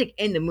music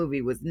in the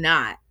movie was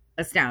not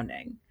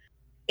astounding.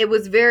 It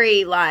was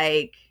very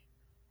like,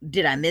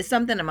 did I miss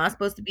something? Am I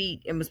supposed to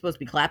be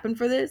clapping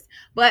for this?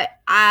 But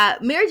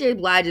Mary J.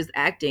 Blige's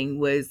acting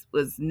was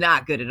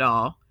not good at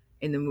all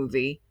in the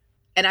movie.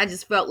 And I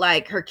just felt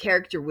like her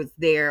character was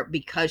there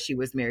because she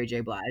was Mary J.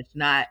 Blige,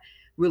 not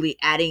really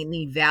adding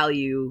any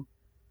value.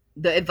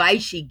 The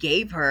advice she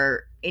gave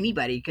her,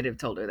 anybody could have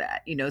told her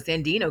that.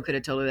 Sandino could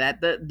have told her that.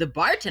 The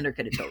bartender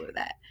could have told her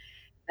that.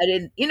 I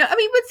didn't, but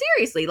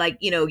seriously, like,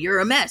 you're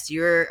a mess.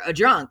 You're a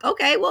drunk.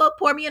 Okay, well,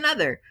 pour me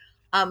another.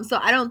 So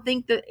I don't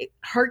think that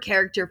her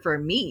character for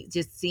me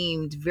just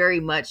seemed very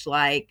much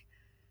like,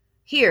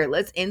 here,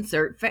 let's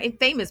insert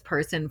famous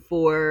person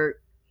for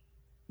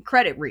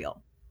credit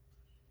reel.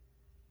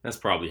 That's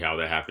probably how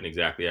that happened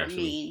exactly,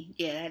 actually.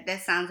 Yeah,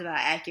 that sounds about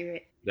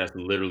accurate. That's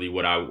literally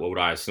what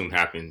I assumed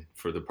happened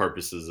for the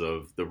purposes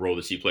of the role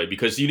that she played,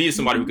 because you needed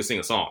somebody who could sing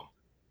a song.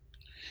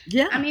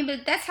 Yeah. I mean,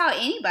 but that's how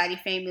anybody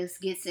famous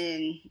gets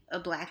in a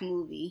black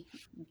movie.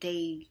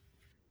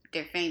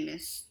 They're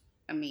famous.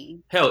 I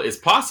mean, hell, it's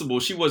possible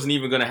she wasn't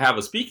even going to have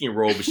a speaking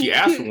role, but she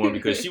asked for one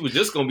because she was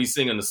just going to be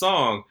singing the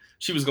song.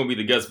 She was going to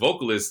be the guest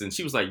vocalist, and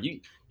she was like, you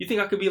think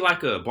I could be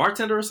like a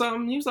bartender or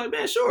something? He was like,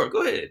 man, sure,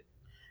 go ahead.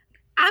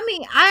 I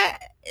mean,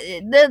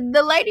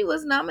 the lady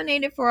was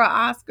nominated for an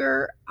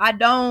Oscar. I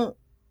don't.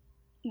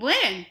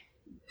 When?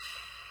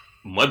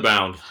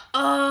 Mudbound.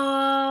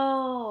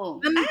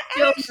 Oh, I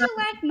actually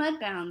like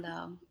Mudbound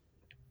though.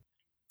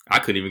 I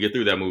couldn't even get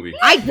through that movie.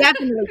 I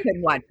definitely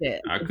couldn't watch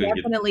it. I couldn't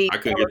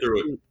get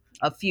through it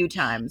a few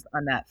times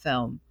on that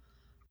film.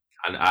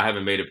 I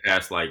haven't made it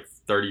past like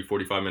 30,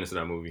 45 minutes of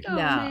that movie. Oh,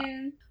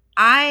 man.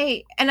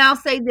 I'll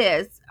say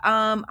this.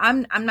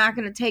 I'm not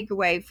going to take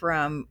away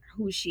from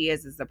who she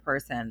is as a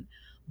person,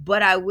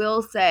 but I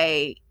will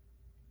say,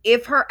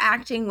 if her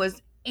acting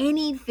was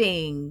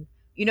anything,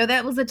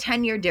 that was a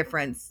 10-year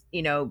difference,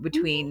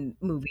 between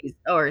movies,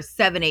 or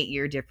 7-8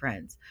 year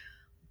difference.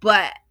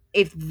 But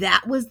if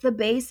that was the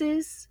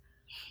basis,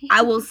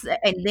 I will say,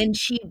 and then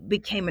she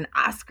became an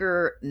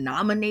Oscar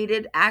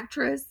nominated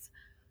actress,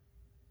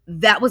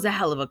 that was a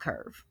hell of a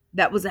curve.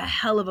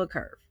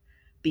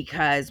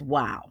 Because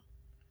wow,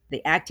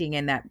 the acting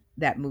in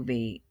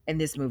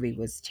this movie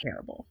was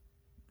terrible.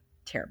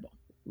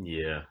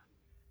 Yeah,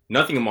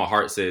 nothing in my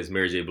heart says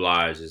Mary J.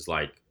 Blige is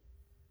like,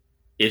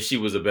 if she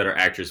was a better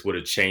actress, would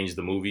have changed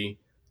the movie.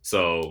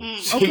 So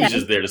she was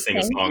just there to sing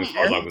a song, as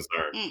far as I'm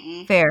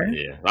concerned. Fair.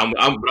 Yeah,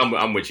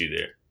 I'm with you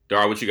there.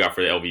 Dara, what you got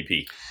for the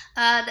LVP?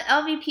 The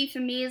LVP for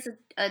me is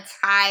a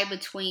tie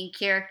between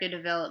character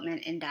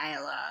development and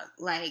dialogue.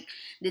 Like,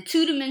 the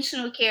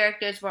two-dimensional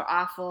characters were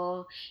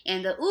awful,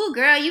 and the "ooh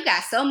girl, you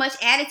got so much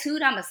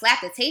attitude, I'ma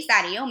slap the taste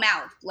out of your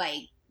mouth."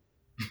 Like,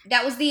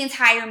 that was the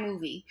entire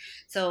movie.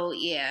 So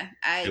yeah,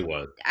 it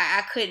was.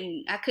 I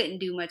couldn't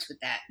do much with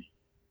that.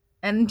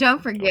 And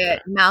don't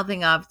forget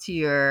mouthing off to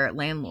your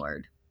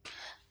landlord.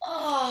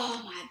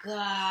 Oh my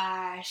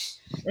gosh.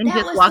 And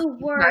that was the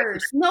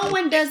worst. No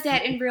one does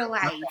that in real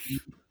life.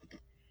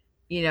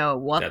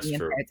 wealthy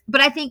true. parents.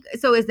 But I think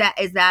so. Is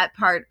that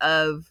part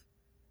of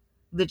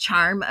the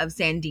charm of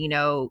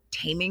Sandino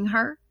taming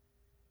her?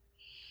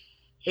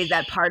 Is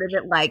that part of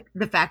it? Like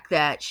the fact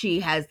that she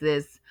has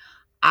this,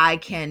 I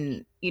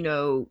can,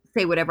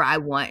 say whatever I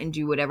want and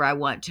do whatever I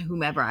want to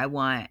whomever I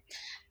want.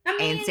 I And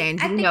mean, I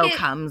think Sandino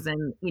comes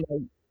and,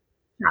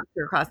 chops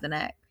her across the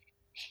neck.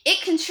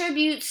 it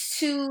contributes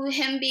to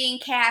him being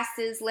cast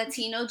as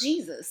Latino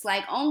Jesus.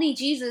 Like, only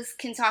Jesus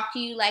can talk to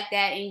you like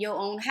that in your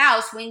own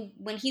house when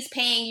he's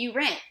paying you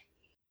rent.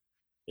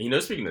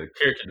 Speaking of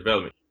character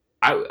development,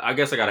 I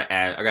guess I gotta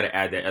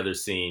add that other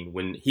scene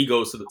when he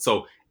goes to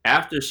so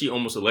after she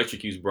almost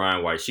electrocutes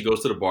Brian White, she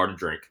goes to the bar to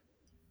drink.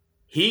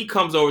 He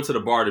comes over to the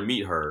bar to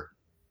meet her,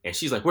 and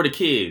she's like, "Where the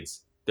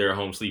kids? They're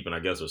home sleeping, I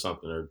guess, or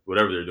something, or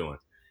whatever they're doing."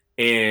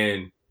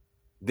 And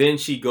then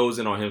she goes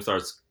in on him,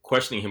 starts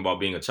questioning him about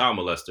being a child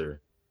molester.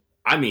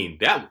 I mean,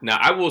 that now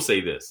I will say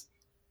this.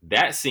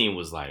 That scene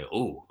was like,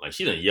 oh, like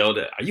she done yelled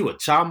at, "Are you a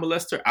child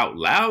molester?" out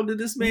loud to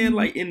this man,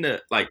 like in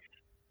the like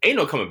ain't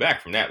no coming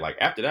back from that. Like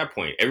after that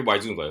point,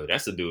 everybody's gonna be like,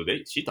 "That's the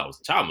dude she thought was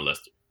a child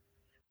molester."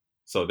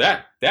 So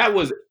that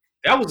was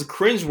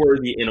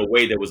cringeworthy in a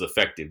way that was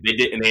effective. They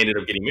did, and they ended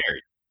up getting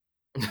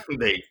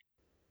married.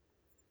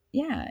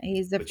 Yeah,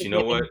 he's a But you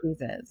know what?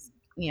 Jesus.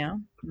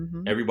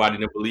 Everybody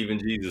didn't believe in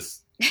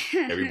Jesus.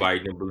 Everybody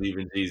didn't believe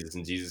in Jesus,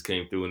 and Jesus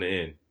came through in the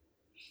end.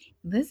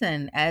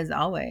 Listen, as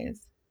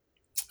always.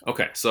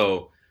 Okay,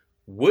 so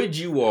would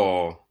you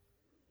all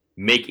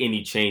make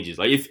any changes?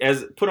 Like if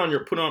as putting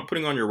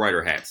on your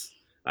writer hats,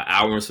 an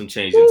hour and some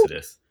change into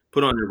this.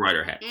 Put on your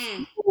writer hats.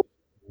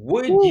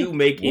 Would you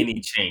make any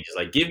changes?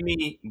 Like give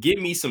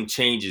me some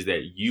changes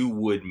that you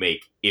would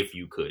make if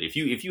you could. If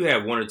you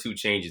have one or two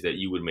changes that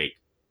you would make,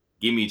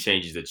 give me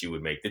changes that you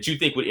would make that you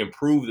think would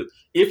improve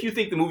if you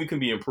think the movie can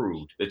be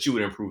improved, that you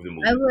would improve the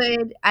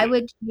movie. I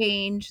would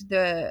change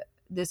the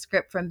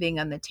script from being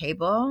on the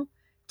table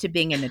to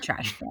being in the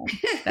trash can.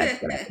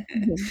 That's what I would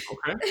change.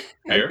 Okay.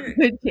 Fair.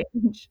 Would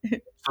change.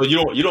 So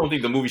you don't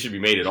think the movie should be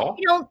made at all?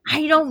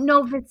 I don't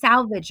know if it's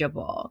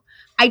salvageable.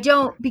 I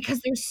don't,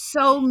 because there's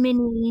so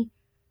many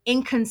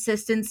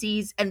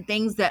inconsistencies and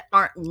things that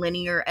aren't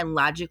linear and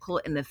logical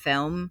in the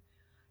film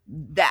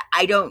that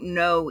I don't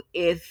know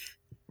if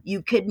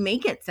you could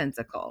make it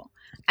sensical.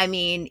 I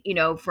mean,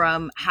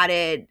 from how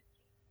did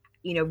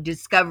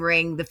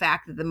discovering the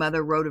fact that the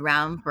mother rode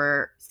around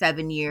for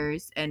 7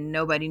 years and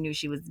nobody knew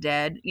she was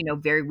dead,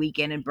 very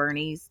Weekend and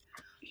Bernie's.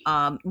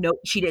 No,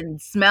 she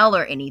didn't smell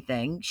or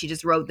anything. She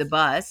just rode the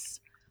bus.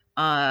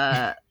 You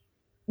know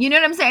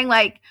what I'm saying?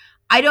 Like,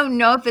 I don't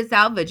know if it's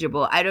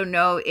salvageable. I don't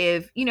know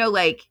if,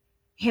 like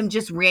him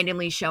just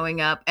randomly showing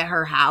up at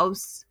her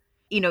house,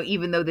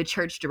 even though the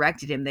church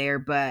directed him there.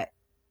 But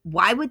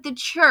why would the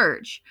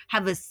church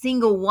have a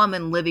single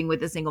woman living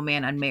with a single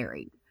man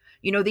unmarried?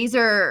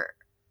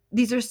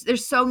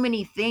 There's so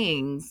many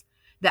things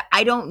that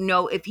I don't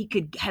know if he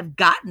could have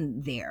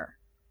gotten there,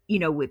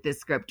 with this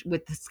script,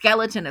 with the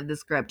skeleton of the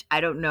script. I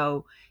don't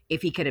know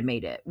if he could have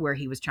made it where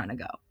he was trying to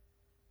go.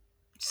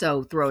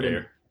 So throw it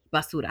in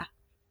basura.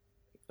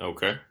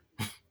 Okay.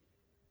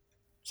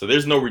 So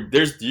you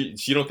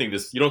don't think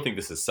this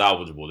is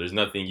salvageable. There's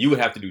nothing, you would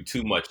have to do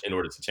too much in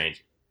order to change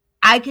it.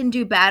 I Can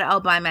Do Bad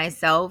All by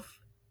Myself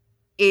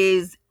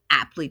is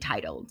aptly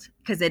titled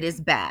because it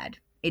is bad.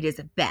 It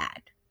is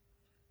bad.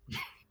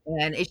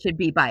 And it should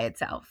be by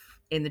itself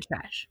in the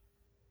trash.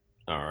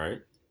 All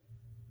right.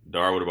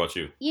 Dara, what about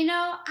you?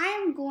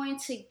 I'm going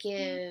to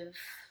give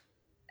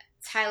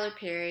Tyler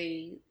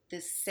Perry the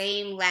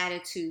same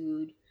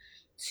latitude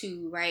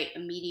to write a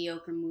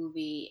mediocre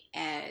movie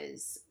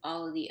as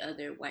all of the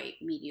other white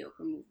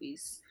mediocre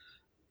movies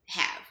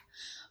have,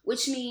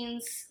 which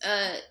means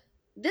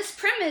this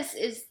premise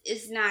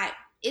is not,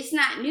 it's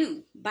not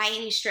new by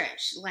any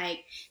stretch. Like,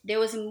 there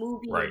was a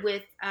movie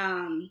with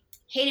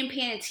Hayden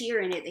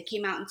Panettiere in it that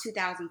came out in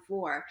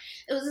 2004.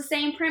 It was the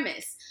same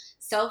premise.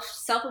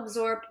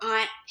 Self-absorbed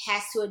aunt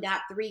has to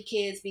adopt 3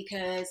 kids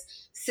because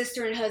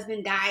sister and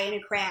husband die in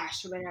a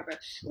crash or whatever.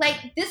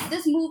 Like,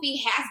 this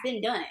movie has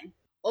been done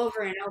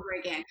over and over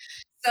again.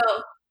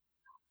 So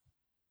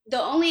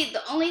the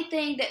only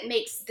thing that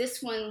makes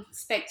this one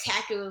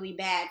spectacularly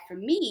bad for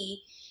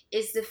me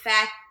is the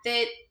fact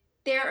that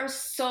there's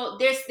so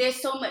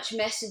much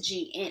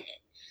messaging in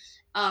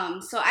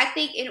it. So I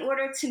think in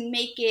order to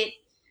make it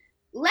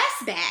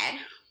less bad,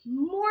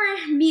 more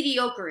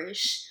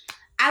mediocre-ish,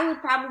 I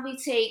would probably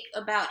take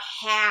about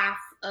half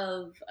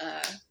of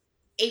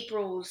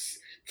April's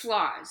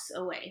flaws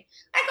away.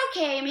 Like,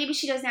 okay, maybe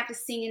she doesn't have to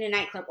sing in a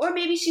nightclub, or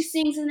maybe she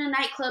sings in a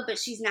nightclub but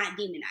she's not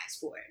demonized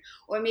for it,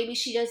 or maybe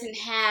she doesn't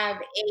have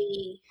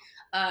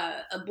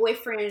a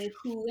boyfriend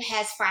who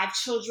has 5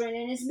 children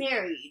and is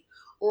married,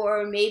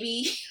 or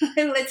maybe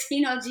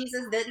Latino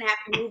Jesus doesn't have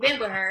to move in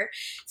with her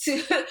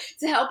to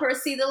help her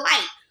see the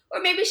light.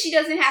 Or maybe she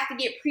doesn't have to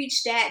get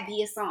preached at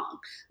via song.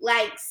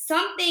 Like,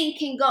 something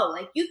can go.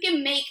 Like, you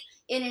can make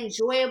an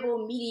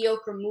enjoyable,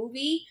 mediocre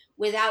movie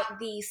without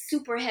the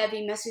super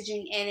heavy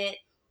messaging in it,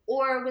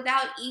 or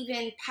without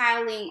even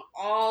piling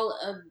all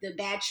of the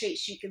bad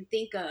traits you can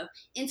think of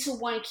into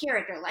one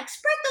character. Like,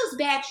 spread those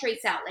bad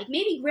traits out. Like,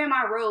 maybe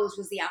Grandma Rose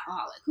was the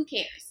alcoholic. Who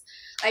cares?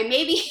 Like,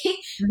 maybe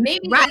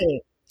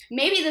Right.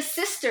 maybe the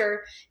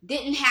sister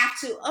didn't have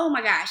to. Oh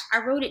my gosh, I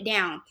wrote it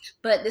down.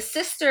 But the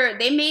sister,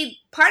 they made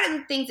part of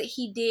the things that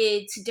he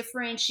did to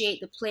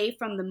differentiate the play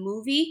from the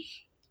movie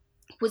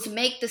was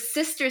make the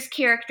sister's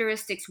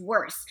characteristics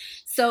worse.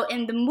 So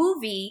in the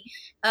movie,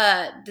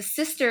 the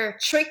sister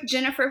tricked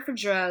Jennifer for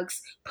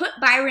drugs, put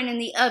Byron in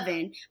the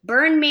oven,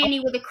 burned Manny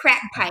with a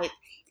crack pipe,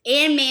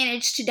 and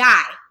managed to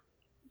die.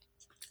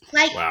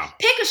 Like, Wow.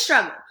 pick a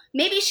struggle.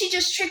 Maybe she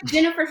just tricked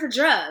Jennifer for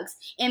drugs,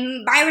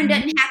 and Byron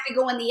doesn't have to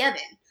go in the oven.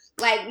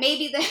 Like,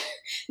 maybe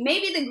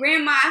the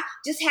grandma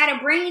just had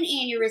a brain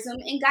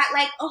aneurysm and got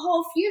like a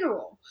whole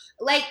funeral.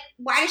 Like,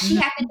 why does she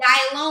have to die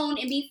alone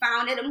and be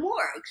found at a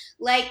morgue?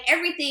 Like,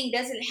 everything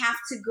doesn't have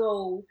to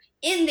go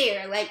in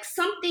there. Like,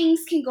 some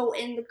things can go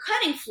in the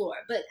cutting floor,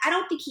 but I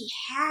don't think he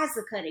has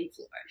a cutting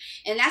floor,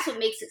 and that's what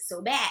makes it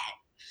so bad.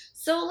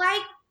 So,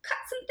 like, cut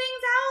some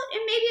things out,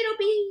 and maybe it'll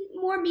be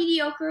more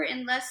mediocre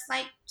and less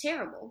like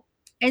terrible.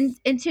 And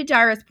to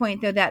Dara's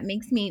point, though, that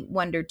makes me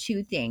wonder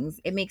two things.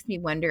 It makes me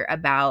wonder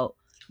about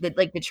the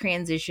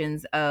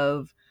transitions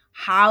of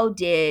how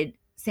did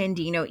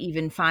Sandino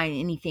even find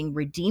anything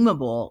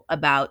redeemable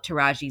about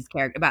Taraji's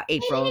character, about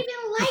April. They didn't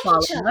even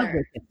like each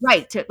other.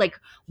 Right. To like,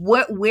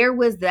 where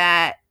was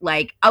that?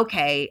 Like,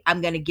 okay,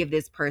 I'm going to give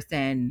this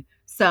person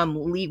some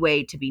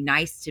leeway to be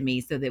nice to me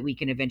so that we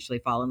can eventually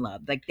fall in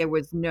love. Like, there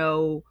was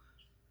no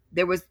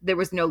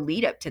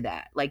lead up to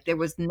that. Like, there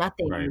was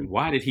nothing. Right.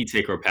 Why did he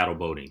take her paddle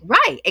boating?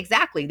 Right.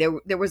 Exactly.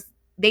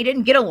 They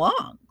didn't get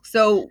along.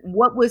 So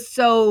what was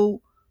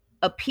so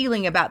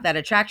appealing about that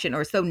attraction,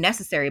 or so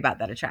necessary about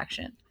that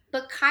attraction?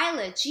 But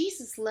Kyla,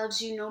 Jesus loves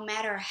you no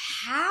matter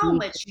how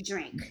much you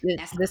drink.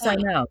 This I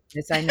know.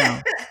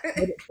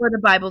 For the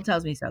Bible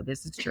tells me so.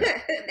 This is true.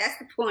 That's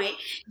the point.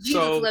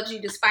 Jesus loves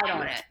you despite all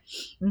that.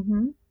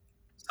 Mm-hmm.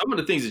 Some of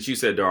the things that you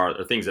said, Dara,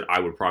 are things that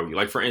I would probably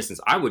like. For instance,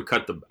 I would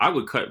cut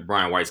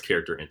Brian White's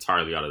character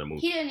entirely out of the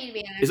movie. He didn't need to be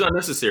in it. It's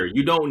unnecessary.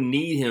 You don't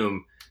need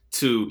him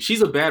to.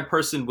 She's a bad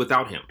person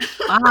without him.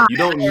 You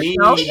don't need.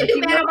 She can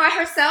do better by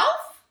herself.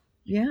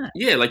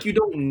 Yeah. Like, you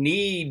don't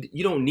need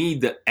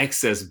the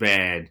excess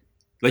bad.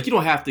 Like, you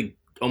don't have to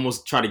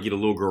almost try to get a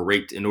little girl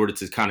raped in order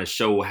to kind of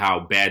show how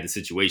bad the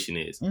situation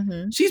is.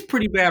 Mm-hmm. She's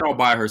pretty bad all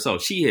by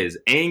herself. She has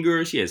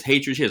anger. She has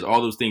hatred. She has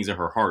all those things in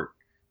her heart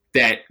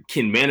that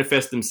can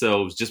manifest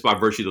themselves just by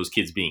virtue of those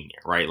kids being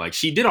there, right? Like,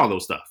 she did all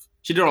those stuff.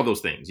 She did all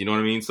those things. You know what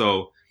I mean?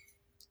 So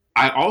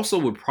I also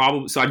would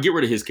I'd get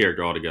rid of his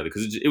character altogether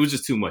because it was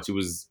just too much. It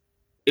was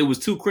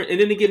too and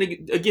then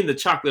again, the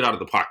chocolate out of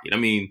the pocket. I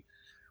mean,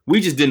 we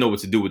just didn't know what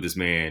to do with this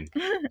man.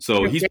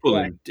 So he's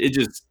pulling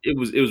it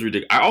was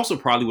ridiculous. I also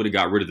probably would have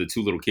got rid of the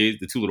two little kids,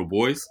 the two little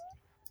boys.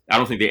 I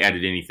don't think they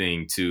added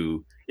anything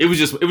to it was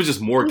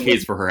just more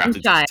kids for her to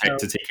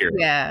take care of.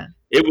 Yeah.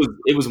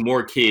 It was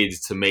more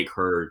kids to make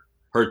her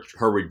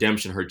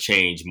redemption, her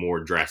change more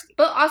drastic.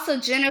 But also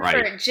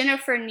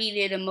Jennifer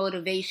needed a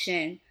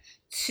motivation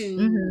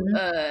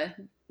to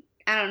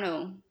I don't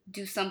know,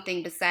 do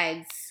something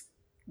besides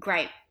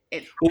gripe.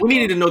 Well, we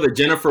needed to know that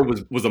Jennifer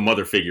was a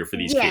mother figure for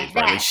these kids,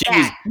 right?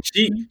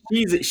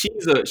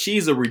 Like,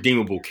 she's a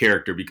redeemable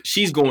character because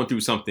she's going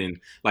through something.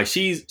 Like,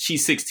 she's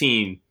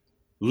 16,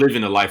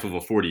 living the life of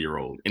a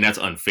 40-year-old, and that's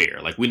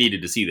unfair. Like, we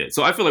needed to see that.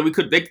 So I feel like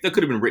that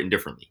could have been written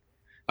differently.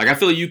 Like, I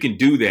feel like you can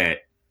do that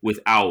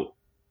without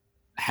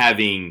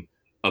having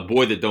a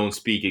boy that don't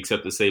speak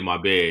except to say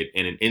my bed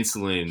and an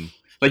insulin.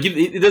 Like,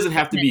 it doesn't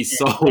have to be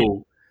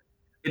so.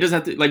 It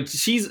doesn't have to, like,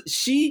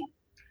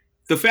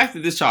 the fact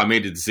that this child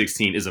made it to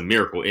 16 is a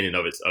miracle in and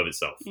of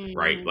itself,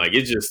 right? Like,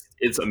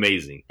 it's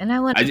amazing. And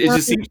it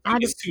just seems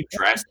like it's too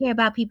drastic. I care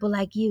about people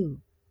like you.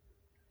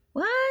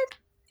 What?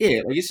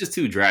 Yeah, like, it's just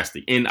too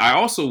drastic. And I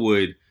also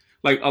would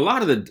like a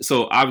lot of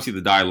so obviously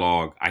the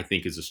dialogue I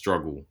think is a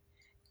struggle,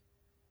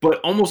 but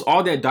almost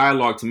all that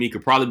dialogue to me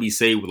could probably be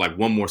saved with like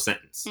one more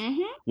sentence,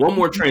 one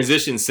more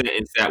transition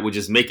sentence that would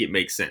just make it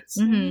make sense.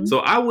 Mm-hmm. So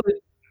I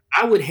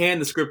would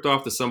hand the script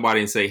off to somebody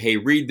and say, hey,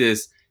 read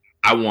this.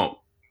 I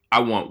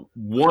want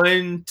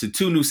 1 to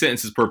 2 new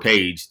sentences per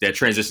page that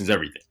transitions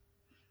everything.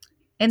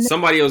 And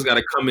somebody else got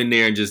to come in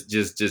there and just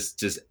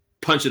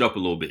punch it up a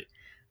little bit.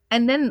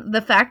 And then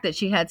the fact that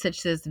she had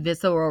such this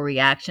visceral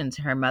reaction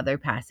to her mother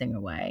passing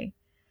away,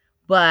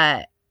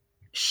 but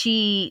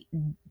she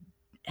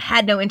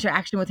had no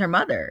interaction with her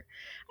mother.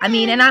 I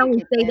mean, and I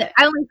only say that.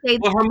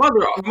 Well, her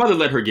mother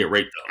let her get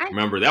raped, though.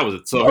 Remember, that was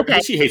it. So okay.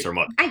 She hates her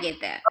mother. I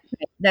get that.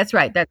 Okay. That's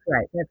right. Okay,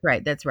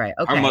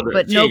 her mother,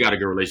 she ain't got a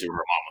good relationship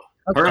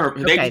with her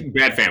mama. They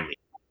bad family.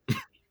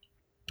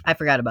 I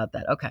forgot about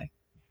that. Okay.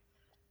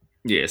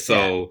 Yeah.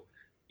 So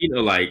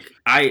like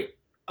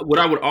what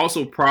I would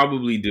also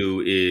probably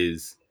do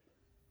is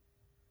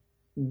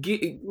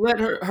let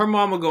her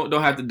mama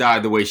don't have to die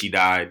the way she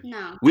died.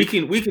 No. We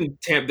can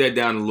tamp that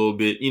down a little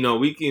bit.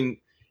 We can.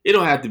 It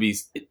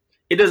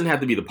doesn't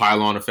have to be the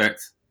pylon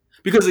effect.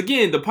 Because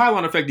again, the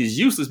pylon effect is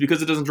useless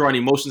because it doesn't draw any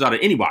emotions out of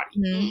anybody.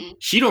 Mhm.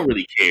 She don't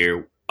really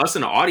care. Us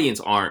in the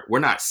audience we're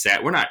not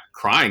sad. We're not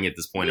crying at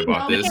this point We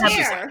about don't this. care. It's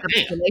just like,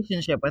 damn.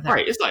 Relationship with her.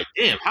 Right. It's like,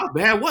 damn, how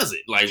bad was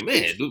it? Like,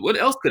 man, what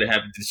else could have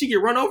happened? Did she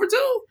get run over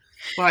too?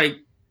 Like,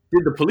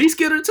 did the police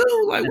get her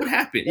too? Like, what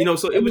happened? You know,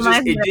 so it was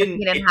just, it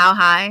didn't. In How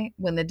High,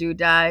 when the dude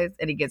dies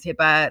and he gets hit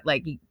by,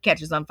 like, he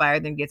catches on fire,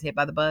 then gets hit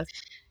by the bus.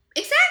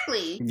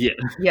 Exactly. Yeah.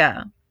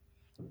 Yeah.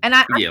 And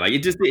like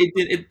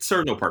it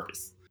served no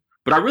purpose.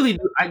 But I really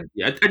do, I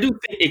do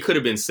think it could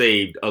have been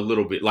saved a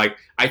little bit. Like,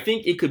 I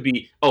think it could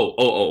be,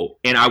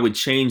 and I would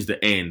change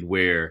the end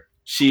where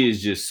she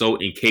is just so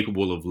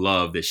incapable of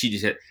love that she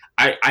just had,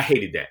 I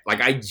hated that.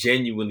 Like, I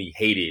genuinely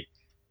hated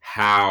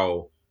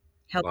how,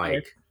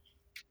 like,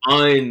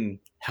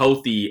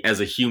 unhealthy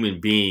as a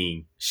human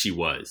being she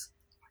was.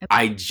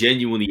 I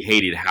genuinely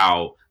hated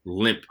how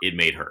limp it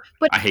made her.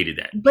 I hated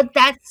that. But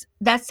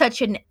that's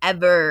such an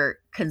ever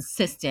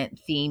consistent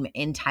theme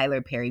in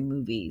Tyler Perry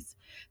movies,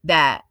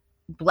 that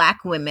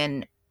Black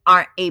women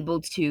aren't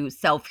able to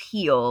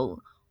self-heal,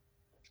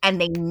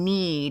 and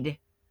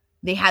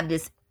they have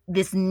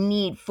this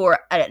need for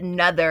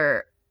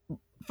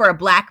a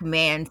Black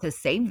man to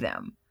save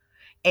them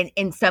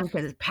in some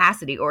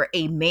capacity, or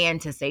a man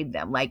to save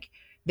them. Like,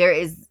 there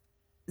is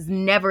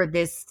never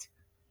this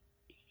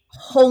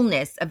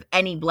wholeness of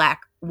any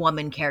Black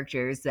woman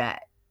characters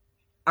that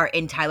are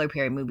in Tyler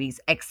Perry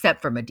movies,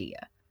 except for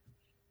Medea.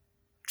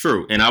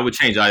 True, and I would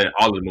change all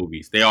of the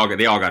movies. They all got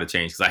to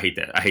change, because I hate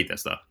that. I hate that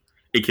stuff.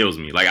 It kills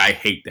me. Like, I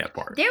hate that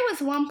part. There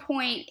was one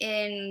point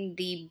in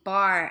the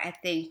bar, I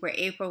think, where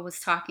April was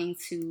talking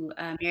to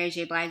Mary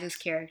J. Blige's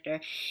character,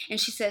 and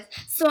she says,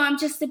 "So I'm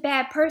just a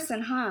bad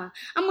person, huh?"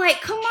 I'm like,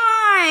 come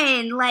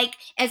on! Like,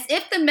 as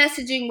if the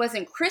messaging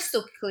wasn't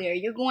crystal clear,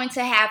 you're going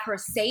to have her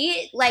say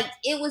it? Like,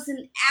 it was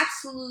an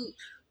absolute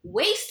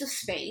waste of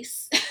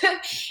space.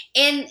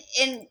 and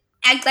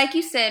like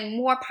you said,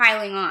 more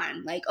piling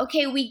on. Like,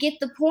 okay, we get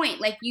the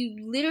point. Like, you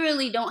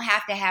literally don't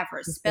have to have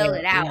her spell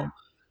it out. Yeah.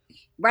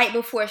 Right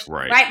before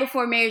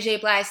Mary J.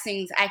 Blige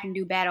sings "I Can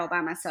Do Bad All By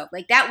Myself."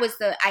 Like, that was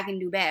the "I Can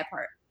Do Bad"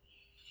 part.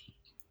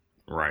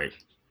 Right.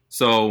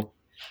 So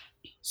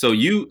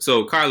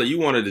Kyla,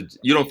 you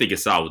don't think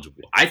it's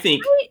salvageable. I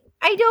think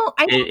I don't.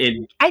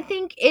 I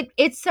think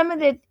it's some of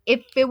the,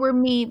 if it were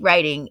me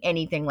writing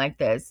anything like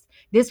this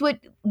is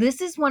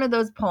one of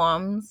those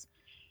poems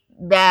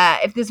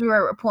that, if this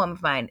were a poem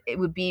of mine, it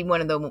would be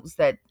one of those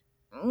that,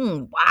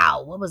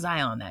 wow, what was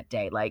I on that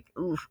day? Like,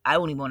 oof, I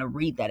don't even want to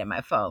read that in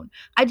my phone.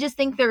 I just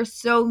think there are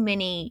so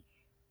many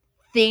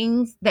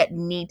things that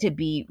need to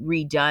be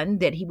redone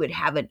that he would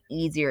have an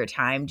easier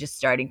time just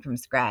starting from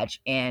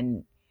scratch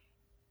and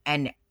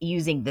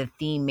using the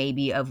theme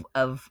maybe of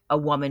a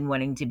woman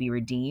wanting to be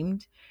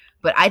redeemed.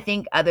 But I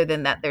think other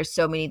than that, there's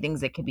so many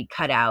things that could be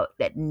cut out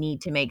that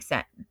need to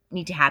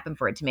happen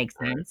for it to make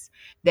sense,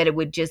 that it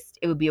would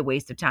be a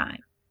waste of time.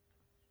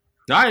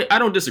 No, I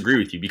don't disagree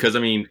with you, because, I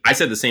mean, I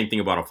said the same thing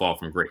about A Fall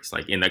from Grace.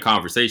 Like, in that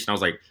conversation, I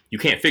was like, you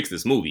can't fix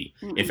this movie.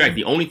 Mm-hmm. In fact,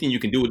 the only thing you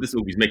can do with this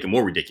movie is make it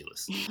more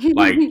ridiculous.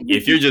 Like,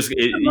 if you're just,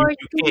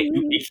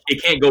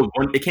 it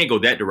can't go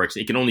that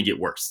direction. It can only get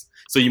worse.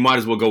 So you might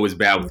as well go as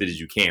bad with it as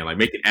you can. Like,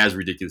 make it as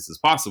ridiculous as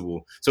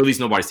possible, so at least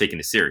nobody's taking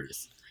it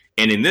serious.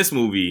 And in this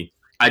movie,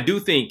 I do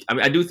think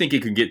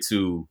it could get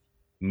to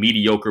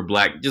mediocre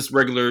Black, just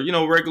regular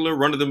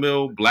run of the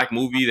mill Black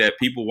movie that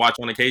people watch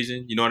on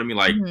occasion. You know what I mean?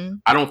 Like,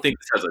 I don't think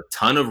this has a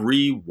ton of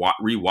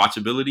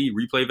rewatchability,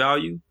 replay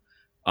value,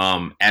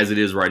 as it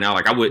is right now.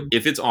 Like, I would,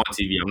 if it's on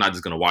TV, I'm not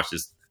just gonna watch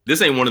this.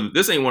 This ain't one of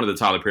the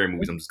Tyler Perry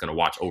movies I'm just gonna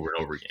watch over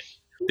and over again.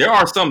 There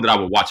are some that I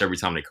would watch every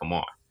time they come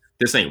on.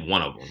 This ain't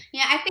one of them.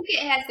 Yeah, I think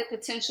it has the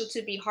potential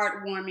to be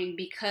heartwarming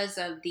because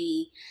of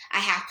the "I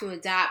have to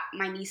adopt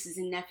my nieces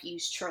and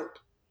nephews" trope.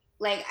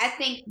 Like, I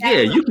think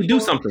you can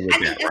do something with that,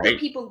 right? I think that's what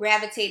people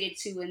gravitated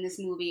to in this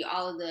movie.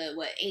 All of the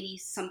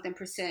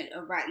 80-something%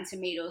 of Rotten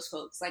Tomatoes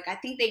folks. Like, I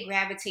think they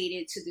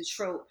gravitated to the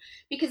trope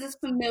because it's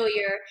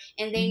familiar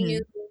and they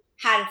knew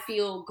how to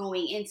feel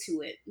going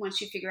into it once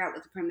you figure out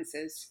what the premise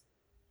is.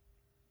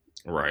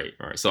 Right.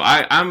 So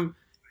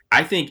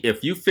I think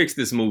if you fix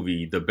this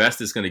movie, the best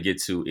it's going to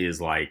get to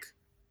is like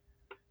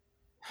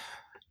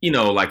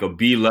a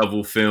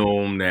B-level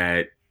film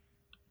that,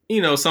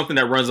 something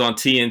that runs on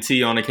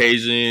TNT on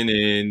occasion,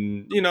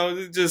 and,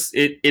 just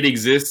it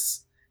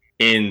exists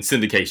in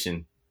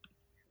syndication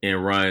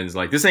and runs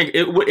like this. I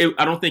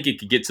don't think it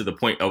could get to the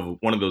point of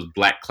one of those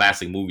Black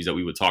classic movies that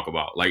we would talk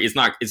about. Like,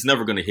 it's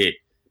never going to hit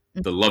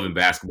the Love and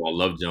Basketball,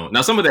 Love Jones.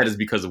 Now, some of that is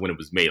because of when it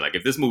was made. Like,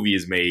 if this movie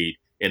is made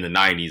in the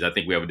 90s, I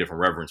think we have a different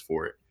reverence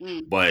for it.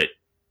 But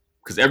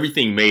because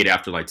everything made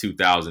after like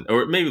 2000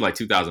 or maybe like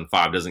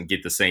 2005 doesn't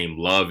get the same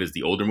love as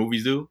the older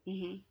movies do.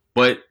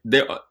 But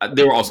there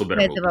were also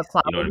better movies. Is it a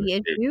quality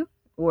issue,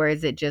 or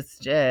is it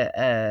just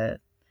a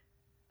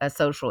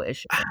social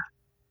issue?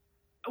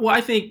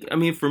 Well,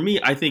 for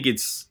me, I think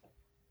it's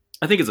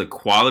a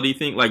quality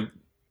thing. I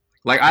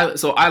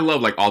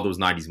love like all those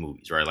 90s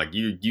movies, right? Like,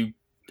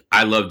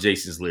 I love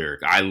Jason's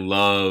Lyric. I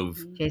love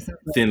Jason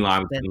Thin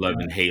Line Between Love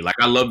and Hate. Like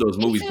I love those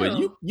movies, but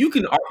you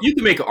can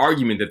make an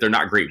argument that they're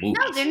not great movies.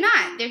 No, they're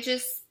not. They're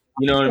just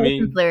you know what I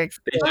mean. Jason's Lyrics.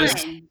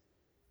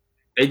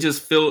 They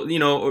just feel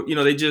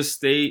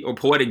or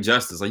Poetic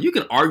Justice. Like you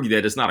can argue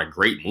that it's not a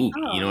great movie.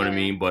 You know what I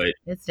mean? But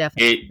it's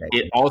definitely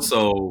it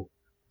also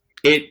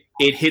it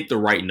hit the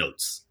right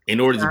notes in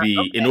order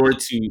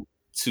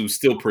to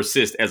still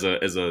persist as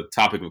a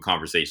topic of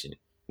conversation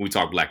when we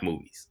talk black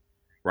movies,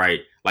 right?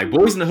 Like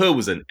Boys in the Hood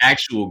was an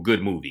actual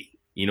good movie.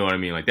 You know what I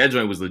mean? Like that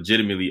joint was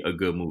legitimately a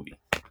good movie.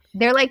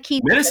 They're like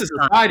Menace to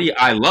Society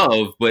I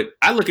love, but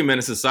I look at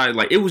Menace to Society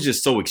like it was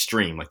just so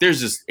extreme. Like there's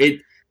just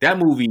that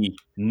movie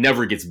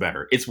never gets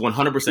better. It's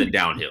 100%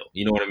 downhill.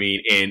 You know what I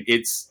mean? And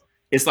it's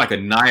like a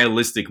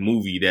nihilistic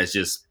movie that's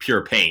just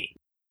pure pain.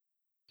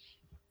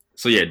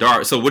 So yeah,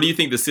 Dara. So what do you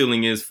think the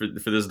ceiling is for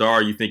this,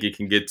 Dara? You think it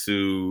can get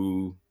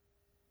to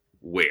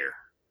where?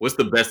 What's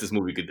the best this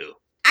movie could do?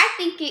 I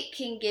think it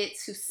can get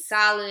to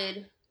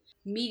solid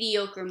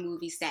mediocre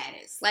movie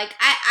status. Like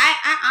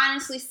I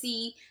honestly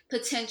see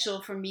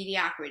potential for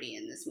mediocrity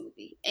in this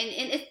movie,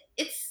 and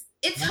it's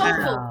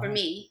hopeful for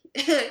me.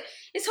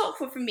 It's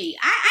hopeful for me.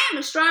 I am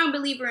a strong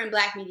believer in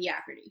black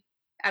mediocrity.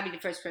 I'll be the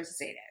first person to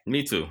say that.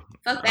 Me too.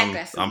 Fuck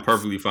backlash. I'm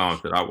perfectly fine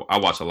with it. I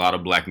watch a lot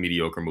of black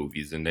mediocre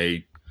movies, and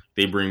they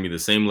bring me the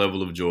same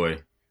level of joy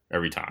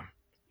every time.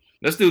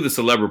 Let's do the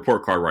celeb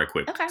report card right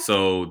quick. Okay.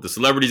 So the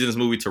celebrities in this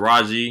movie,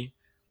 Taraji.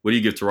 What do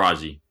you give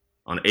Taraji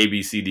on A,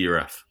 B, C, D, or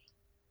F?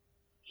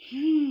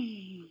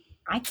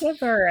 I give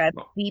her a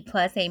B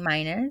plus, A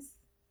minus.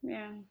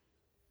 Yeah.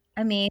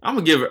 I mean, I'm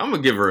gonna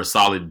give her a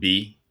solid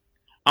B.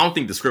 I don't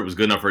think the script was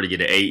good enough for her to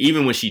get an A.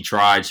 Even when she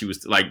tried, she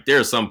was like, there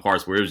are some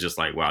parts where it was just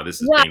like, wow,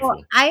 this is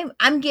painful.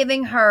 I'm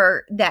giving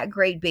her that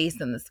grade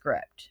based on the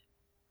script.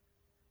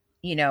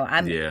 You know,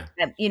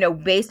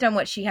 based on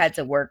what she had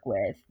to work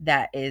with,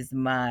 that is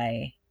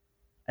my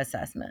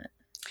assessment.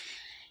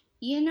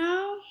 You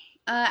know,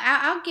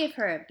 I'll give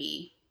her a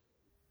B,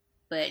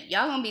 but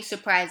y'all gonna be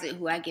surprised at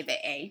who I give an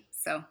A.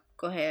 So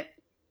go ahead.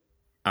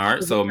 All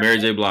right, so Mary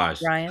J.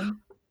 Blige. Ryan.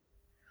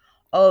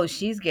 Oh,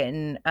 she's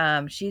getting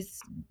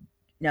she's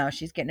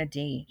getting a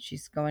D.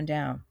 She's going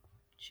down.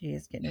 She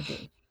is getting a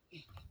D.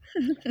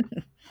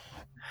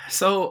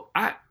 So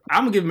I'm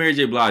gonna give Mary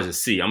J. Blige a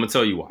C. I'm gonna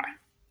tell you why.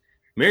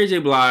 Mary J.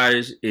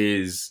 Blige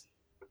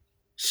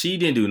she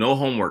didn't do no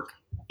homework,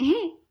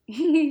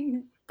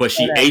 but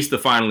she aced the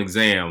final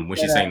exam when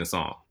she sang the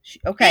song.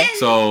 Okay.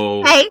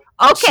 So hey,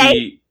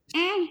 okay.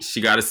 She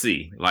got a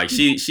C. Like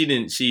she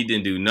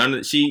didn't do none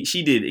of she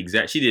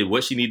did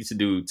what she needed to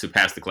do to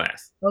pass the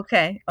class.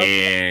 Okay.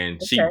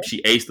 And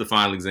she aced the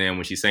final exam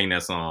when she sang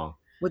that song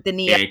with the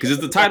knee because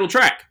it's the title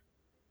track.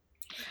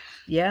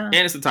 Yeah. And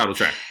it's the title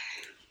track.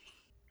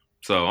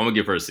 So I'm gonna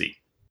give her a C.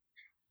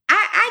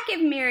 I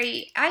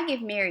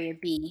give Mary a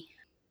B.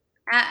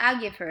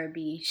 I'll give her a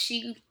B.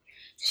 She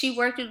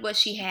worked with what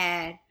she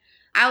had.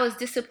 I was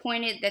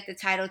disappointed that the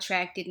title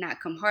track did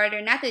not come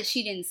harder. Not that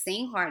she didn't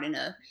sing hard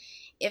enough.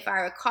 If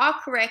I recall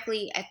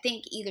correctly, I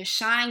think either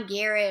Sean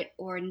Garrett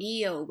or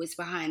Neo was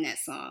behind that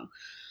song.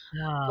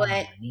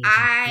 But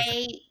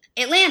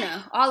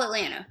Atlanta.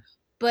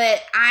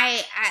 But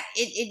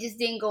it just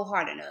didn't go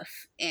hard enough.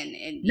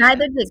 And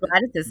neither did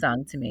Gladys'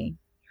 song to me.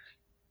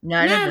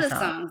 None of the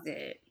songs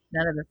did.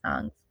 None of the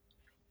songs.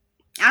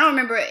 I don't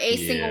remember a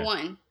single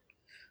one.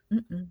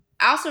 Mm-mm.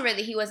 I also read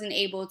that he wasn't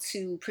able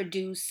to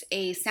produce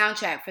a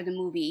soundtrack for the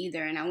movie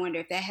either, and I wonder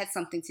if that had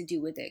something to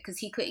do with it, because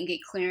he couldn't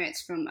get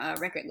clearance from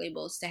record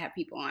labels to have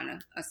people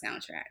on a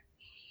soundtrack.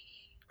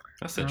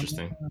 That's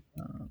interesting.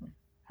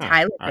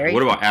 Right.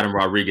 What about Adam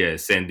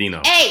Rodriguez,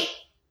 Sandino? Hey!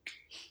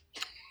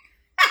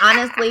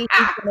 Honestly,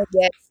 he's going to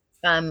get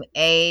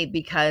A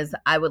because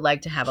I would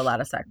like to have a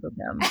lot of sex with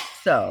him.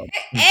 So,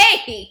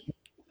 hey!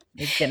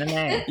 Let's get an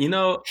A. You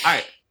know,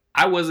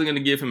 I wasn't going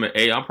to give him an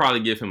A. I'll probably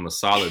give him a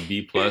solid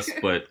B+,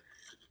 but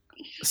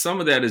some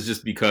of that is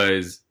just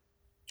because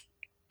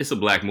it's a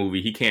black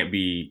movie. He can't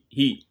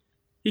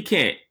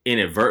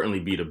inadvertently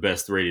be the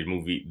best rated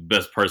movie,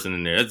 best person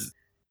in there.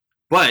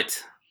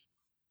 But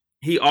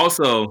he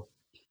also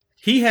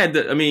he did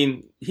a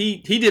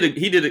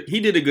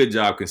good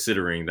job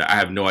considering that I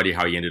have no idea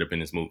how he ended up in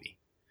this movie.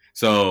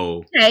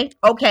 So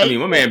okay. I mean,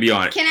 my man be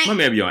on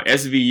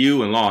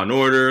SVU and Law and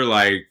Order.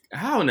 Like,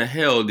 how in the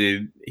hell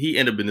did he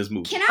end up in this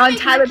movie? Can I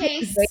make my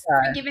case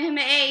for giving him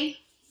an A?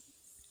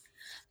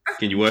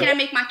 Can you what? Can I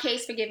make my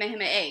case for giving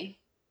him an A?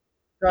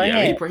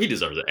 Yeah, he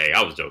deserves an A.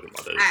 I was joking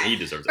about that. Right. He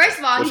deserves an A. First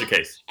of all, what's your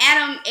case?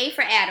 A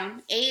for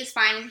Adam. A is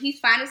fine. He's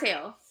fine as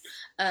hell.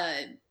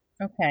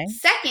 Okay.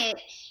 Second,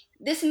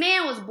 this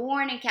man was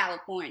born in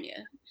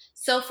California.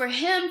 So for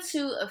him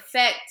to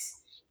affect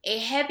a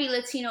heavy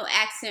Latino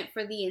accent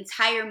for the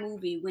entire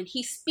movie when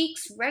he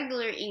speaks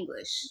regular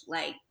English,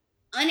 like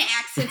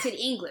unaccented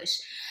English,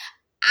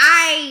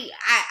 I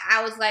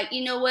was like,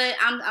 you know what?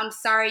 I'm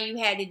sorry you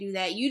had to do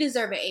that. You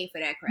deserve an A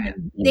for that crap.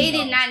 They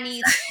did not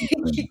need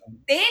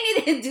they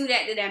didn't need to do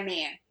that to that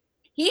man.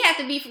 He had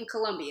to be from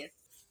Colombia.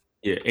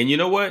 Yeah, and you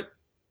know what?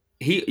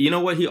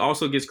 He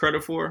also gets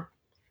credit for?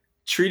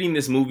 treating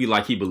this movie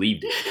like he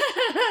believed it.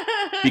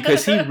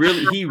 Because he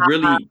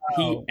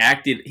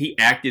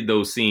acted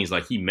those scenes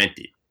like he meant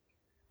it.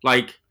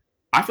 Like,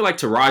 I feel like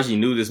Taraji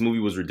knew this movie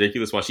was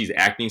ridiculous while she's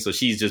acting, so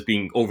she's just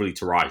being overly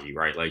Taraji,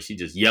 right? Like, she's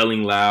just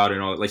yelling loud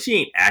and all. Like, she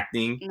ain't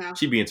acting. No.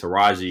 She being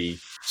Taraji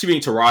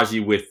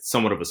with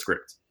somewhat of a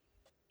script.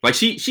 Like,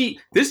 she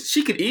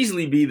could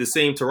easily be the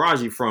same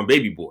Taraji from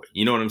Baby Boy.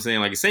 You know what I'm saying?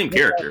 Like, the same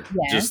character.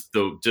 Yeah.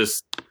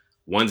 Just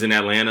one's in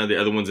Atlanta, the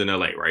other one's in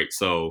LA, right?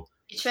 So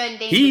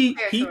he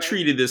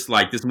treated this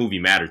like this movie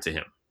mattered to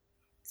him.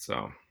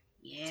 So,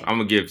 yeah. So I'm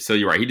gonna give. So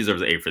you're right. He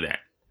deserves an A for that.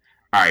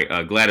 All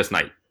right, Gladys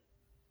Knight.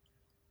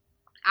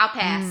 I'll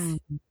pass.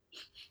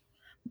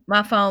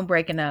 My phone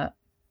breaking up.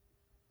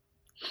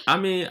 I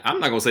mean, I'm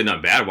not gonna say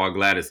nothing bad about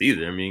Gladys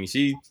either. I mean,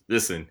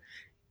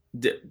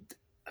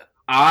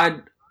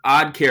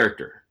 odd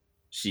character.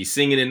 She's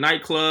singing in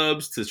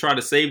nightclubs to try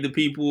to save the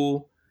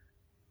people.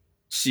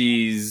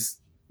 She's,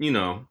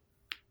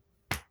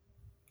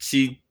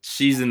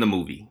 she's in the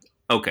movie.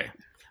 Okay,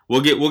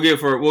 we'll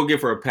give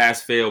her a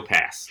pass, fail,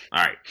 pass.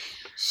 All right.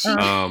 She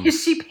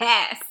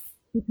passed.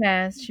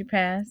 She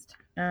passed.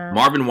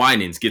 Marvin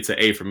Winans gets an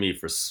A for me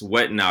for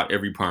sweating out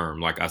every perm,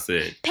 like I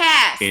said.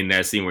 Pass. In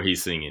that scene where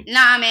he's singing.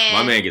 Nah, man.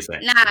 My man gets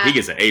an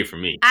A for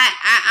me.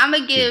 I'm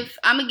gonna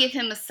give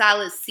him a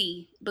solid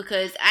C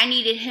because I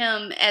needed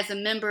him as a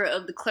member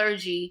of the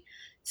clergy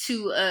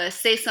to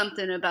say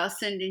something about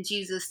sending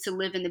Jesus to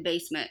live in the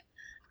basement.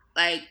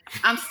 Like,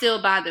 I'm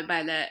still bothered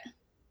by that.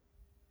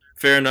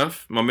 Fair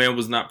enough. My man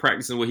was not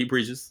practicing what he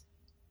preaches.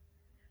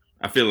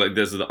 I feel like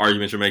this is the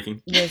argument you're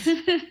making. Yes.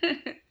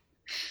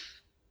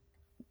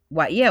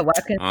 Why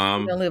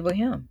couldn't he live with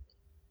him?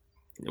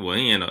 Well,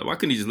 why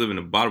couldn't he just live in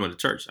the bottom of the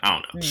church? I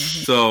don't know.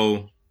 Mm-hmm.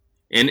 So,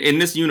 in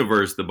this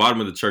universe, the bottom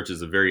of the church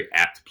is a very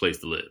apt place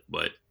to live.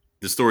 But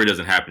the story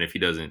doesn't happen if he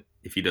doesn't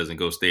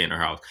go stay in her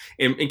house.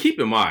 And keep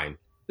in mind,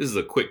 this is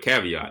a quick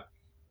caveat.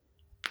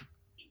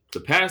 The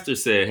pastor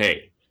said,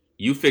 "Hey,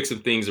 you fix some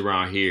things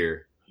around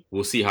here.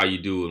 We'll see how you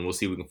do, and we'll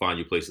see if we can find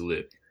you a place to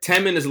live."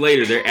 10 minutes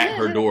later, they're at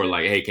her door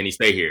like, "Hey, can he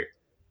stay here?"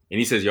 And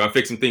he says, "Yo, I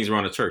fix some things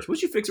around the church."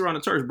 What you fix around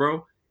the church,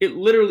 bro? It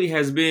literally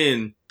has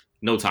been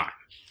no time.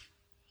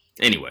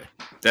 Anyway,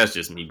 that's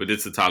just me, but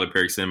it's the Tyler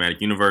Perry cinematic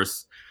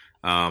universe.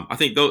 I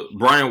think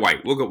Brian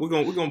White. We're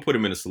gonna put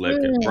him in a select.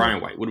 Brian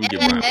White. What do we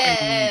give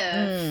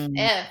Brian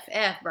White?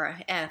 F, bro.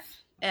 F.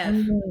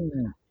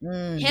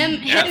 Mm. Him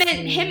How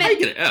you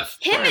get an F?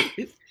 He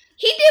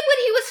did what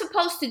he was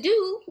supposed to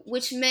do,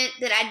 which meant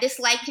that I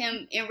dislike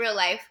him in real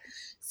life.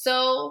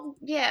 So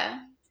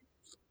yeah,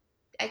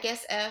 I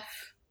guess F.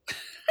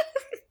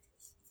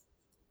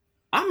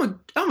 I'm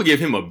gonna give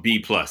him a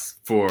B+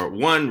 for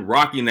one,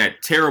 rocking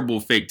that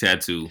terrible fake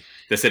tattoo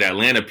that said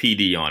Atlanta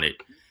PD on it.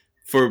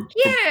 For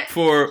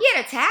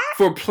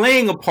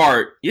playing a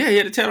part. Yeah, he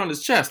had a tat on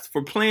his chest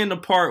for playing the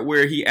part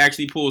where he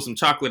actually pulls some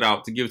chocolate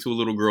out to give to a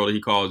little girl that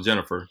he calls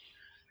Jennifer.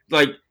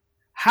 Like,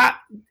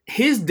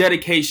 his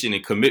dedication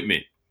and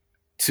commitment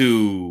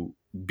to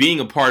being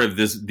a part of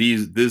this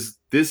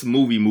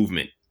movie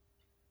movement.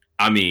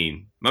 I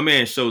mean, my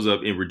man shows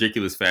up in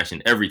ridiculous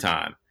fashion every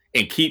time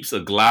and keeps a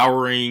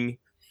glowering,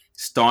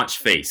 staunch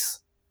face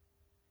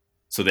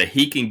so that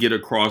he can get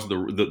across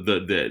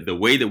the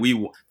way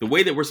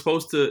that we're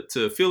supposed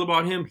to feel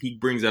about him. He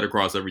brings that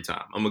across every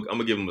time. I'm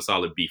gonna give him a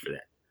solid B for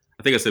that.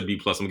 I think I said B+.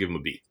 I'm gonna give him a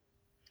B.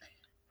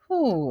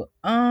 Ooh,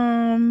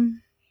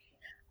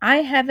 I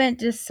haven't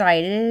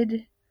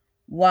decided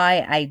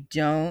why I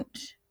don't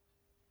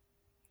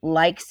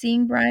like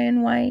seeing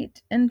Brian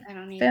White in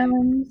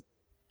films.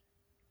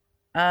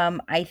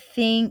 I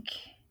think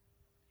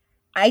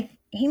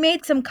he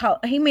made some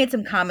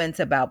comments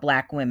about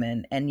Black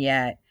women, and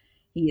yet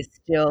he is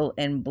still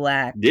in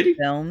Black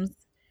films.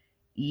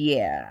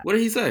 Yeah. What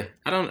did he say?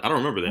 I don't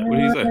remember that. What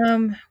did he say?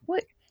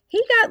 What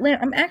he got?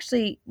 I'm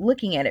actually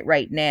looking at it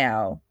right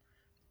now.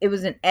 It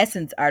was an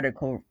Essence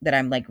article that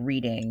I'm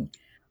reading,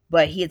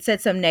 but he had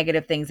said some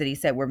negative things that he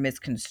said were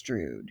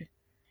misconstrued.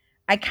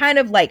 I kind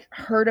of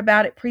heard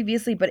about it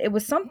previously, but it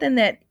was something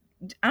that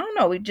I don't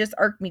know. It just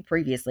irked me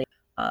previously.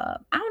 I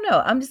don't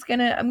know. I'm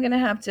gonna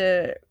have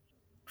to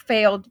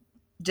fail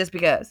just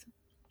because.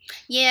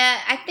 Yeah,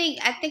 I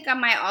think I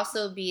might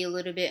also be a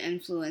little bit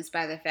influenced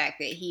by the fact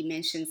that he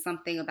mentioned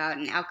something about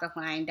an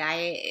alkaline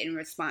diet in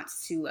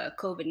response to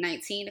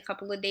COVID-19 a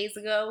couple of days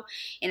ago.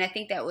 And I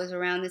think that was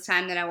around the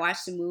time that I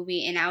watched the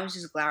movie, and I was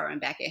just glowering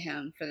back at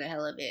him for the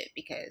hell of it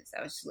because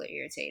I was just a little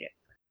irritated.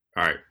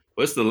 All right.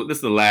 This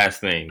is the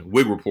last thing.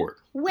 Wig report.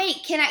 Wait,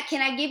 can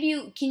I give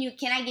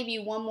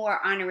you one more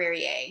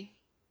honorary A?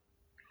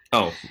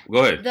 Oh,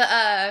 go ahead.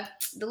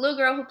 The little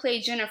girl who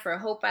played Jennifer,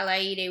 Hope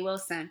Alaide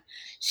Wilson,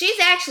 she's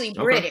actually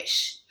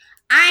British.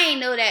 I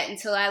ain't know that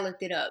until I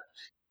looked it up.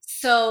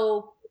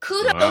 So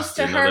kudos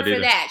to her for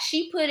that.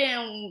 She put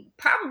in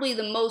probably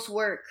the most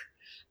work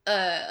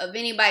of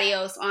anybody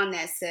else on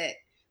that set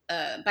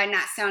by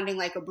not sounding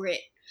like a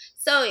Brit.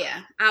 So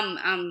yeah,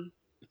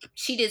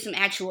 she did some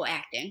actual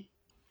acting.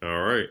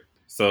 All right.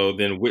 So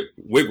then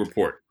wig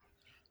report.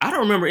 I don't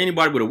remember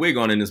anybody with a wig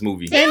on in this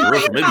movie. They all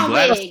had on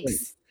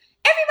wigs.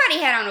 Everybody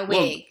everybody had on a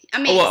wig.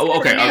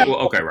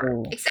 Okay,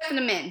 right. Except for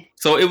the men.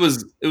 So it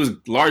was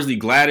largely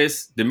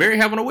Gladys. Did Mary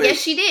have on a wig?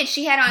 Yes, she did.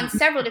 She had on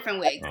several different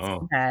wigs.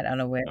 Had on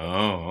a wig.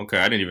 Oh, okay.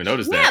 I didn't even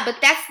notice that. Yeah,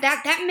 but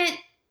that meant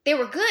they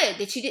were good,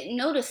 that you didn't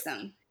notice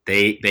them.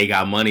 They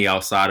got money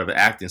outside of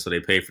acting, so they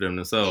paid for them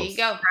themselves.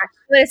 There you go.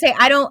 I say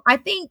I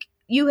think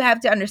you have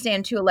to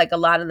understand too, like a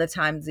lot of the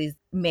times these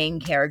main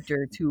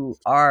characters who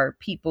are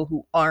people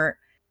who aren't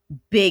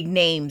big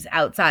names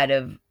outside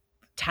of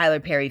Tyler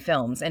Perry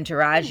films, and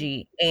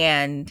Taraji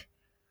and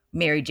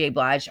Mary J.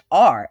 Blige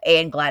are,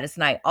 and Gladys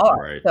Knight are.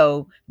 Right.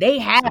 So they're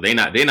not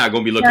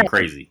gonna be looking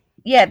crazy.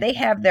 Yeah, they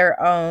have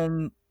their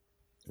own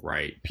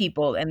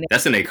people, and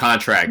that's in a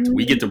contract.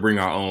 We get to bring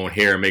our own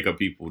hair and makeup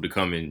people to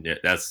come in.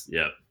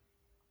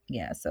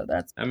 Yeah, so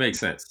that makes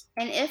sense.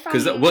 And if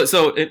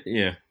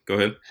go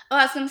ahead. Oh,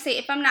 I was gonna say,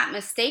 if I'm not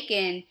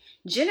mistaken,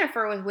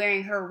 Jennifer was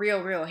wearing her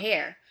real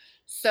hair.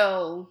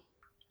 So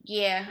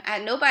yeah,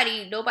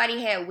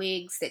 nobody had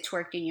wigs that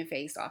twerked in your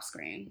face off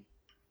screen.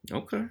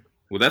 Okay,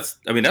 well that's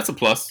a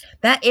plus.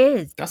 That's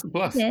a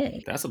plus.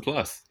 That's a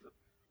plus.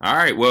 All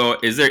right. Well,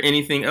 is there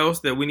anything else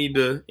that we need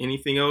to?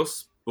 Anything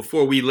else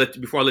before I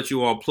let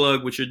you all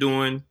plug what you're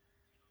doing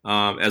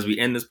as we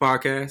end this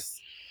podcast?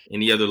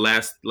 Any other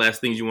last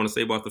things you want to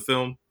say about the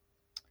film?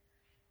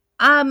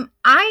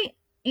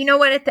 You know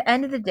what? At the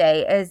end of the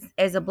day,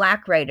 as a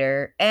Black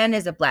writer and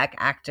as a Black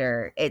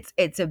actor,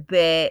 it's a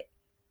bit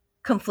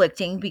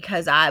conflicting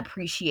because I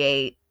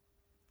appreciate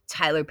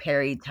Tyler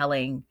Perry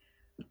telling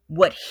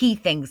what he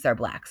thinks are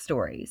Black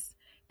stories,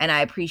 and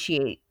I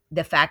appreciate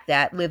the fact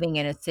that living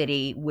in a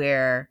city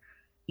where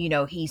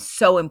he's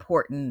so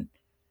important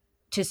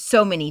to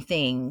so many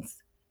things,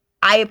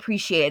 I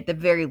appreciate at the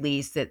very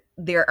least that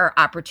there are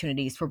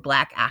opportunities for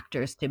Black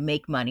actors to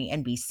make money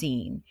and be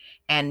seen.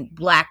 And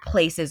Black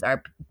places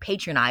are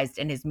patronized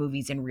in his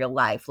movies in real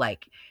life.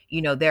 Like,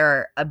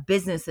 there are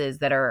businesses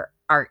that are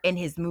in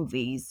his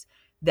movies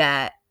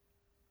that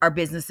are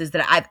businesses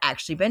that I've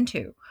actually been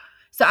to.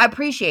 So I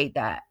appreciate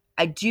that.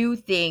 I do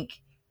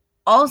think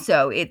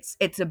also it's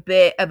a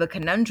bit of a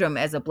conundrum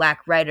as a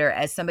Black writer,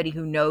 as somebody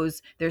who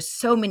knows there's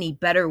so many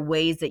better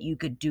ways that you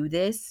could do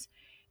this,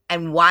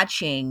 and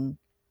watching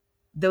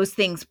those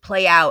things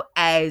play out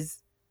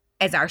as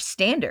our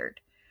standard,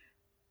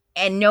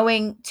 and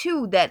knowing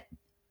too that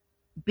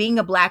being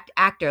a Black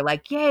actor,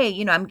 like,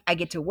 yay, I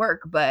get to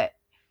work, but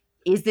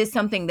is this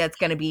something that's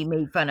going to be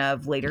made fun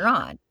of later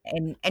on?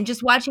 And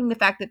just watching the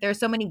fact that there are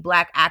so many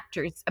Black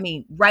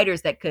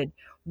writers that could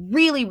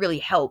really, really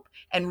help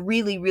and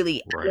really,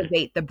 really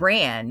elevate the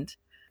brand,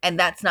 and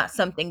that's not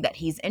something that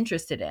he's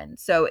interested in.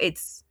 So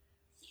it's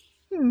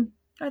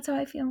that's how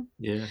I feel.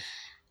 Yeah.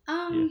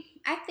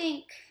 I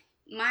think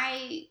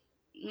my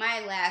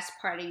last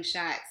parting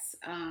shots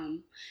are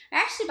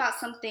actually about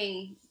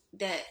something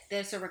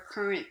that's a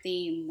recurrent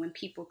theme when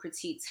people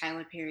critique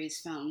Tyler Perry's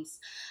films.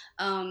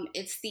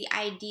 It's the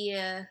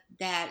idea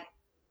that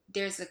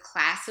there's a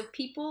class of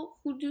people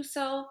who do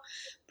so: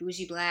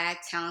 bougie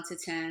Black, talented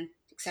 10,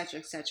 etc.,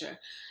 etc.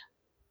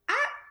 I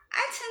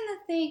tend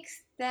to think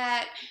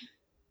that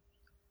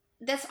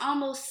that's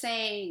almost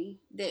saying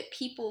that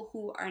people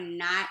who are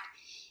not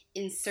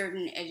in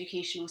certain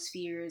educational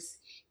spheres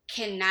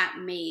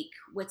cannot make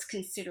what's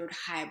considered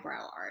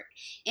highbrow art.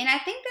 And I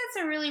think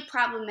that's a really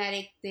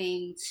problematic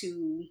thing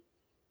to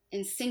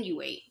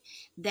insinuate,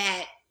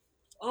 that,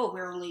 oh,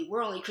 we're only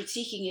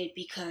critiquing it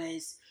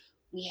because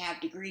we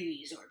have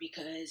degrees, or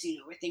because,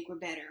 we think we're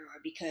better, or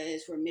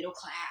because we're middle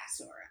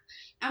class,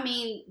 or,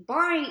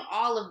 barring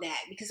all of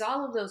that, because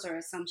all of those are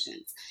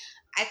assumptions.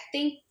 I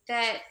think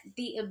that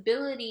the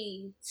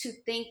ability to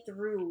think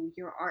through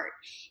your art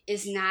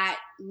is not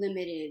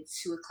limited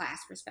to a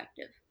class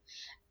perspective.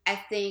 I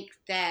think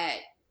that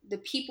the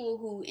people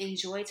who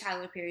enjoy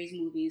Tyler Perry's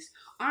movies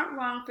aren't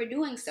wrong for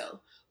doing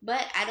so,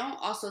 but I don't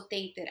also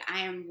think that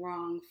I am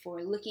wrong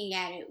for looking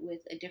at it with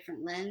a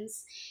different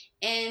lens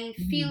and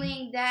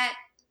feeling that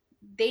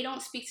they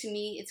don't speak to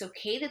me. It's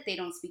okay that they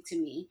don't speak to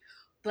me,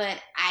 but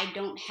I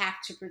don't have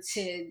to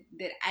pretend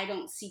that I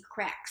don't see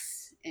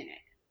cracks in it.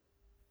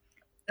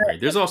 Right.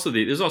 There's also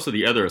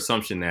the other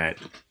assumption that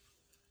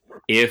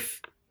if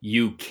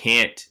you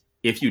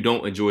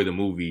don't enjoy the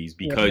movies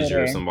because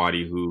you're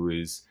somebody who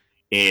is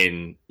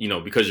in,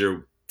 because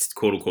you're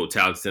quote unquote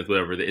talented,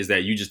 whatever, is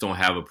that you just don't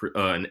have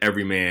an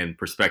everyman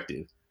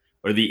perspective,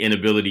 or the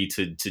inability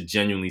to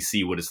genuinely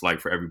see what it's like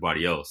for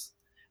everybody else.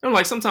 And I'm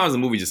like, sometimes the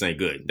movie just ain't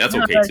good. That's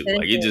okay too.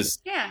 Like, it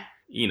just,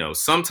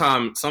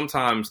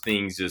 sometimes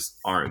things just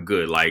aren't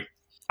good. Like,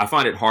 I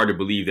find it hard to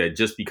believe that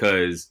just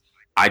because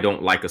I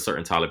don't like a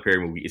certain Tyler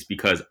Perry movie, it's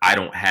because I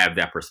don't have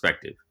that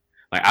perspective.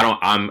 Like,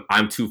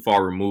 I'm too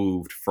far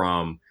removed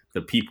from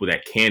the people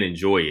that can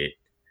enjoy it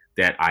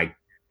that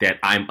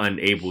I'm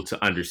unable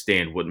to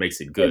understand what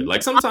makes it good.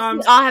 Like,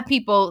 sometimes we all have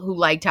people who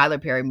like Tyler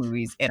Perry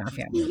movies in our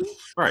family.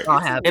 Right.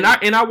 And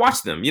I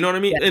watch them, you know what I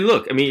mean? Yeah. And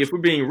look, if we're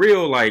being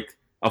real, like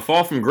A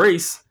Fall from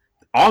Grace,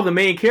 all the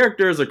main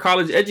characters are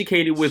college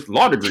educated with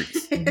law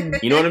degrees.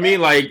 You know what I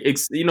mean? Like,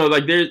 it's,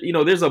 like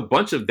there's a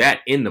bunch of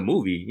that in the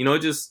movie,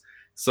 just,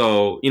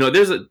 so,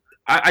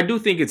 I do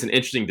think it's an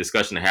interesting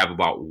discussion to have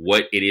about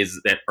what it is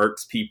that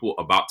irks people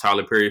about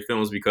Tyler Perry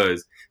films,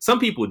 because some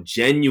people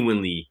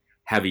genuinely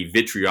have a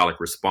vitriolic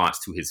response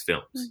to his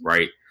films,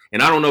 right?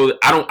 And I don't know,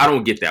 I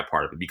don't get that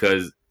part of it,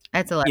 because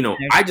That's a lot.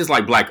 I just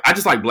like black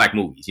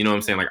movies. You know what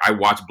I'm saying? Like, I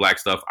watch black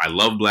stuff. I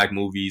love black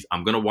movies.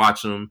 I'm gonna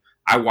watch them.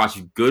 I watch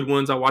good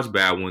ones. I watch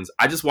bad ones.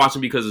 I just watch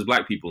them because there's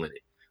black people in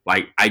it.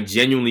 Like, I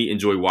genuinely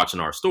enjoy watching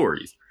our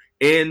stories,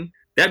 and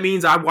that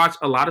means I watch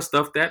a lot of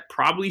stuff that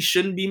probably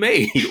shouldn't be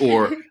made,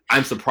 or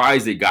I'm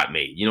surprised it got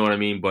made. You know what I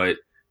mean? But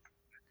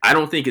I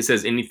don't think it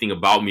says anything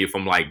about me if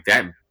I'm like,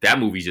 that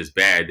movie's just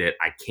bad that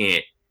I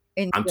can't.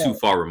 I'm too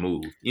far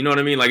removed. You know what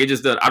I mean? Like, it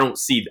just does. I don't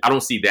see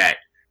that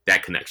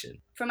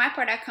connection. For my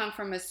part, I come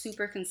from a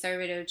super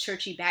conservative,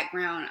 churchy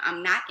background.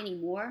 I'm not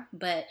anymore,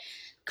 but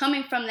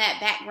coming from that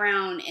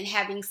background and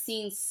having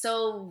seen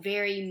so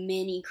very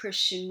many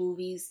Christian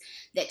movies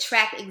that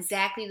track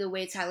exactly the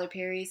way Tyler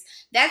Perry's,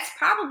 that's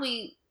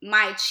probably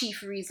my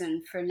chief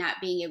reason for not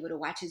being able to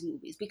watch his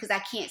movies, because I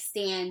can't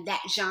stand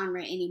that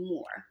genre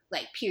anymore.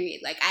 Like,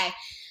 period. Like, I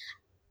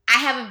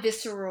have a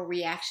visceral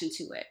reaction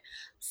to it.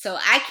 So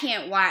I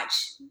can't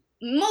watch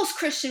most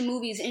Christian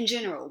movies in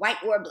general,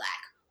 white or black,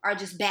 are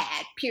just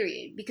bad,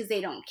 period, because they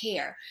don't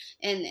care.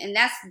 And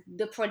that's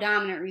the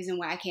predominant reason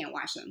why I can't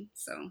watch them.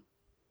 So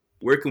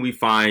where can we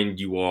find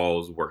you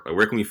all's work? Like,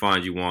 where can we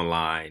find you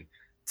online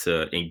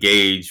to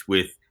engage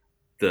with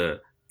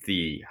the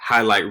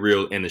highlight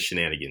reel and the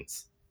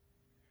shenanigans?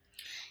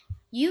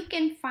 you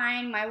can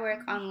find my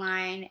work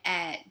online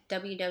at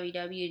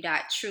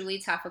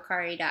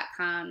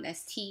www.trulytafakari.com.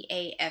 That's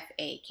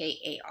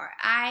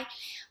TAFAKARI.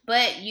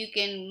 But you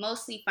can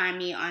mostly find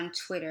me on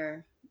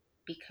Twitter,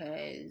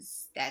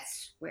 because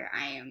that's where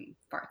I am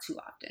far too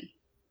often.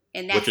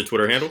 And that's, what's your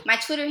Twitter handle? My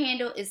Twitter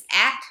handle is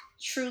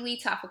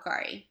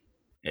 @trulytafakari.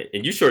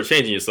 And you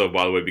shortchanging yourself,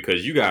 by the way,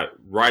 because you got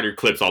writer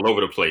clips all over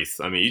the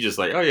place. I mean, you just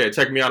like, oh yeah,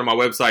 check me out on my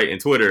website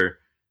and Twitter.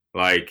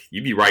 Like,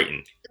 you be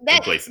writing in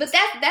places. But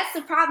that's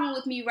the problem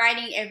with me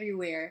writing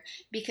everywhere,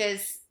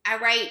 because I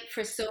write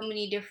for so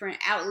many different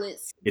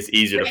outlets. It's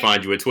easier to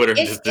find you at Twitter,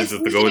 just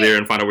to go there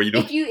and find out what you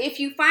do. If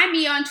you find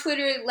me on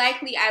Twitter,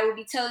 likely I will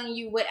be telling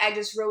you what I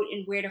just wrote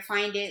and where to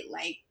find it.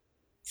 Like,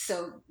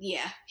 so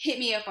yeah, hit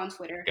me up on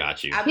Twitter.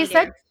 Got you. She's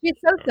so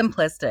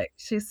simplistic.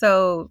 She's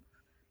so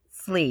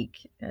sleek.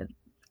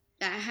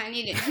 I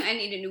need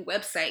a new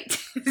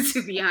website,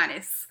 to be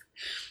honest.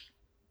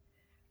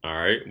 All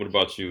right. What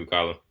about you,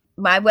 Kyla?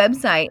 My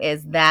website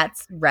is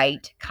That's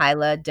Right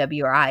Kyla,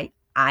 WRITE,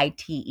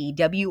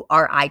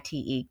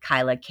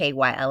 Kyla,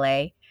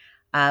 KYLA.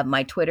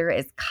 My Twitter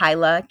is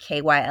Kyla,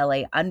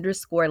 KYLA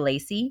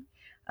 _Lacey.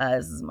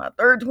 This is my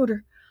third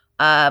Twitter.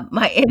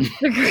 My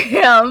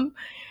Instagram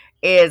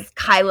is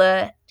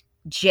Kyla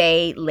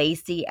J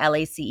Lacey,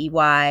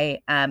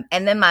 LACEY.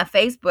 And then my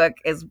Facebook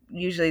is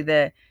usually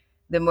the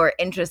more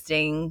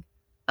interesting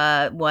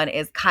one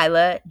is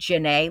Kyla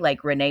Jenée,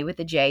 like Renee with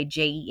a J,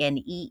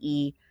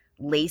 JENEE,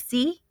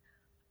 Lacey.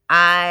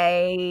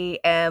 I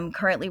am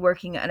currently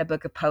working on a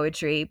book of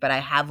poetry, but I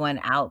have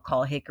one out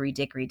called Hickory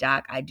Dickory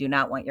Dock, I Do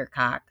Not Want Your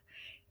Cock.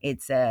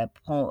 It's a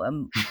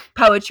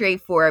poetry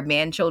for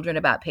man children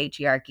about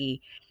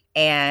patriarchy.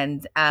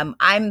 And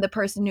I'm the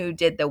person who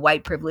did the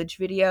white privilege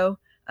video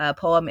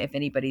poem, if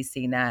anybody's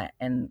seen that.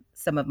 And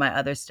some of my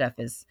other stuff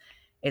is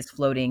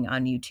floating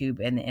on YouTube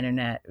and the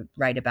internet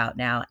right about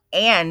now.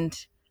 And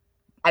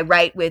I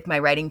write with my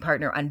writing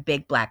partner on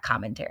Big Black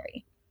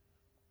Commentary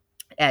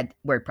at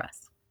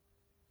WordPress.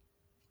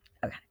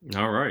 Okay.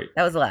 All right.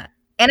 That was a lot.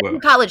 And I do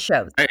college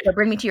shows. So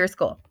bring me to your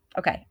school.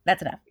 Okay.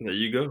 That's enough. There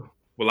you go.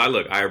 Well,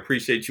 I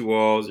appreciate you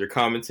all, your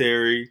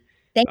commentary.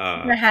 Thank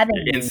you for having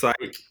me.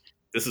 Insight.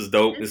 This is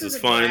dope. This is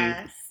fun.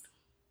 Blast.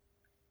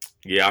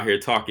 Yeah, out here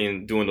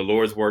talking, doing the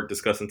Lord's work,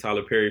 discussing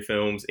Tyler Perry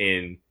films.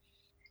 And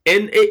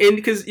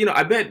because,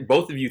 I bet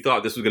both of you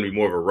thought this was going to be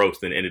more of a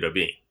roast than it ended up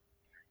being.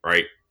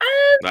 Right?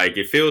 Like,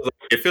 it feels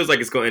like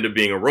it's going to end up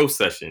being a roast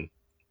session.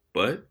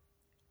 But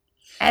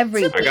I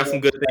got some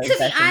good things.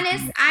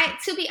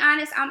 To be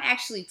honest, I'm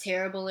actually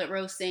terrible at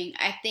roasting.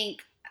 I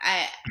think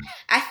I'm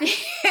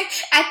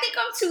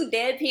too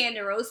deadpan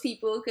to roast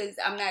people, because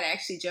I'm not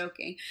actually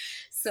joking.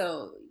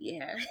 So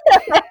yeah.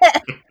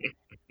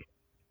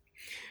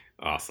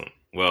 Awesome.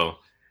 Well,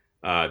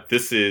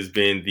 this has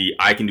been the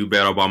I Can Do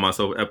Bad All By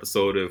Myself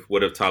episode of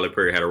What If Tyler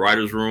Perry Had a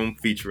Writer's Room,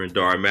 featuring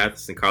Dara,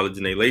 Mathis, and Kyla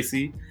Jenée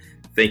Lacey.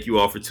 Thank you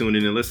all for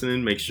tuning in and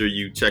listening. Make sure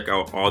you check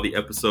out all the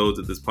episodes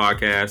of this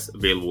podcast,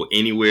 available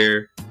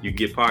anywhere you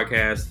get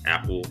podcasts: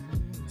 Apple,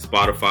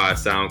 Spotify,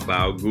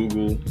 SoundCloud,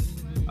 Google.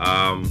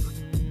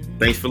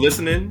 Thanks for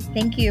listening.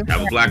 Thank you.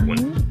 Have a black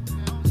one.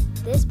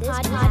 This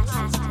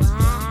podcast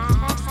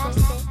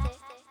is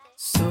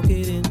soak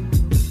it in.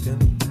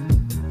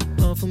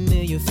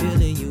 Unfamiliar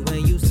feeling, you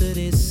ain't used to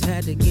this.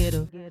 Had to get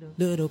a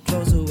little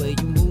closer where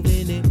you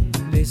moving it.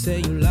 They say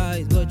you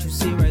lies, but you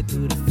see right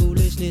through the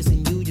foolishness,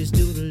 and you just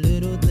do the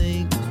little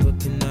things. What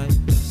can I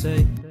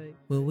say?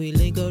 When we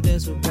link up,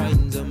 that's what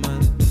brightens up my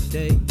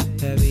day.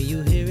 Having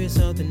you here is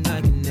something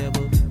I can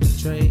never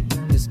trade.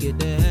 Let's get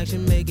the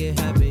action, make it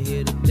happen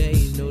here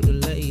today. No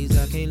delays.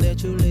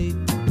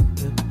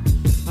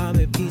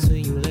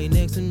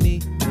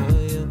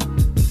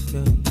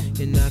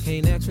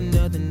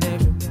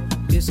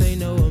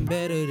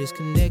 this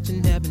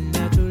connection happen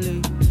naturally.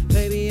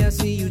 Baby, I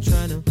see you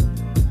tryna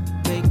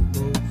make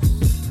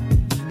moves.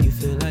 You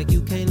feel like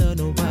you can't love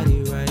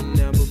nobody right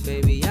now, but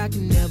baby, I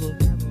can never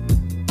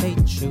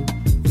hate you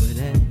for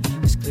that.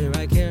 It's clear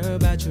I care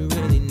about you,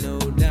 really, no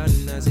doubt.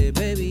 And I said,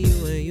 baby,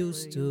 you ain't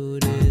used to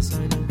this,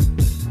 I know.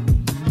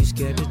 You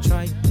scared to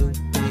try new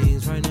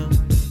things right now,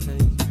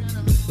 okay?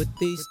 But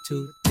these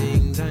two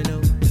things I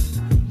know.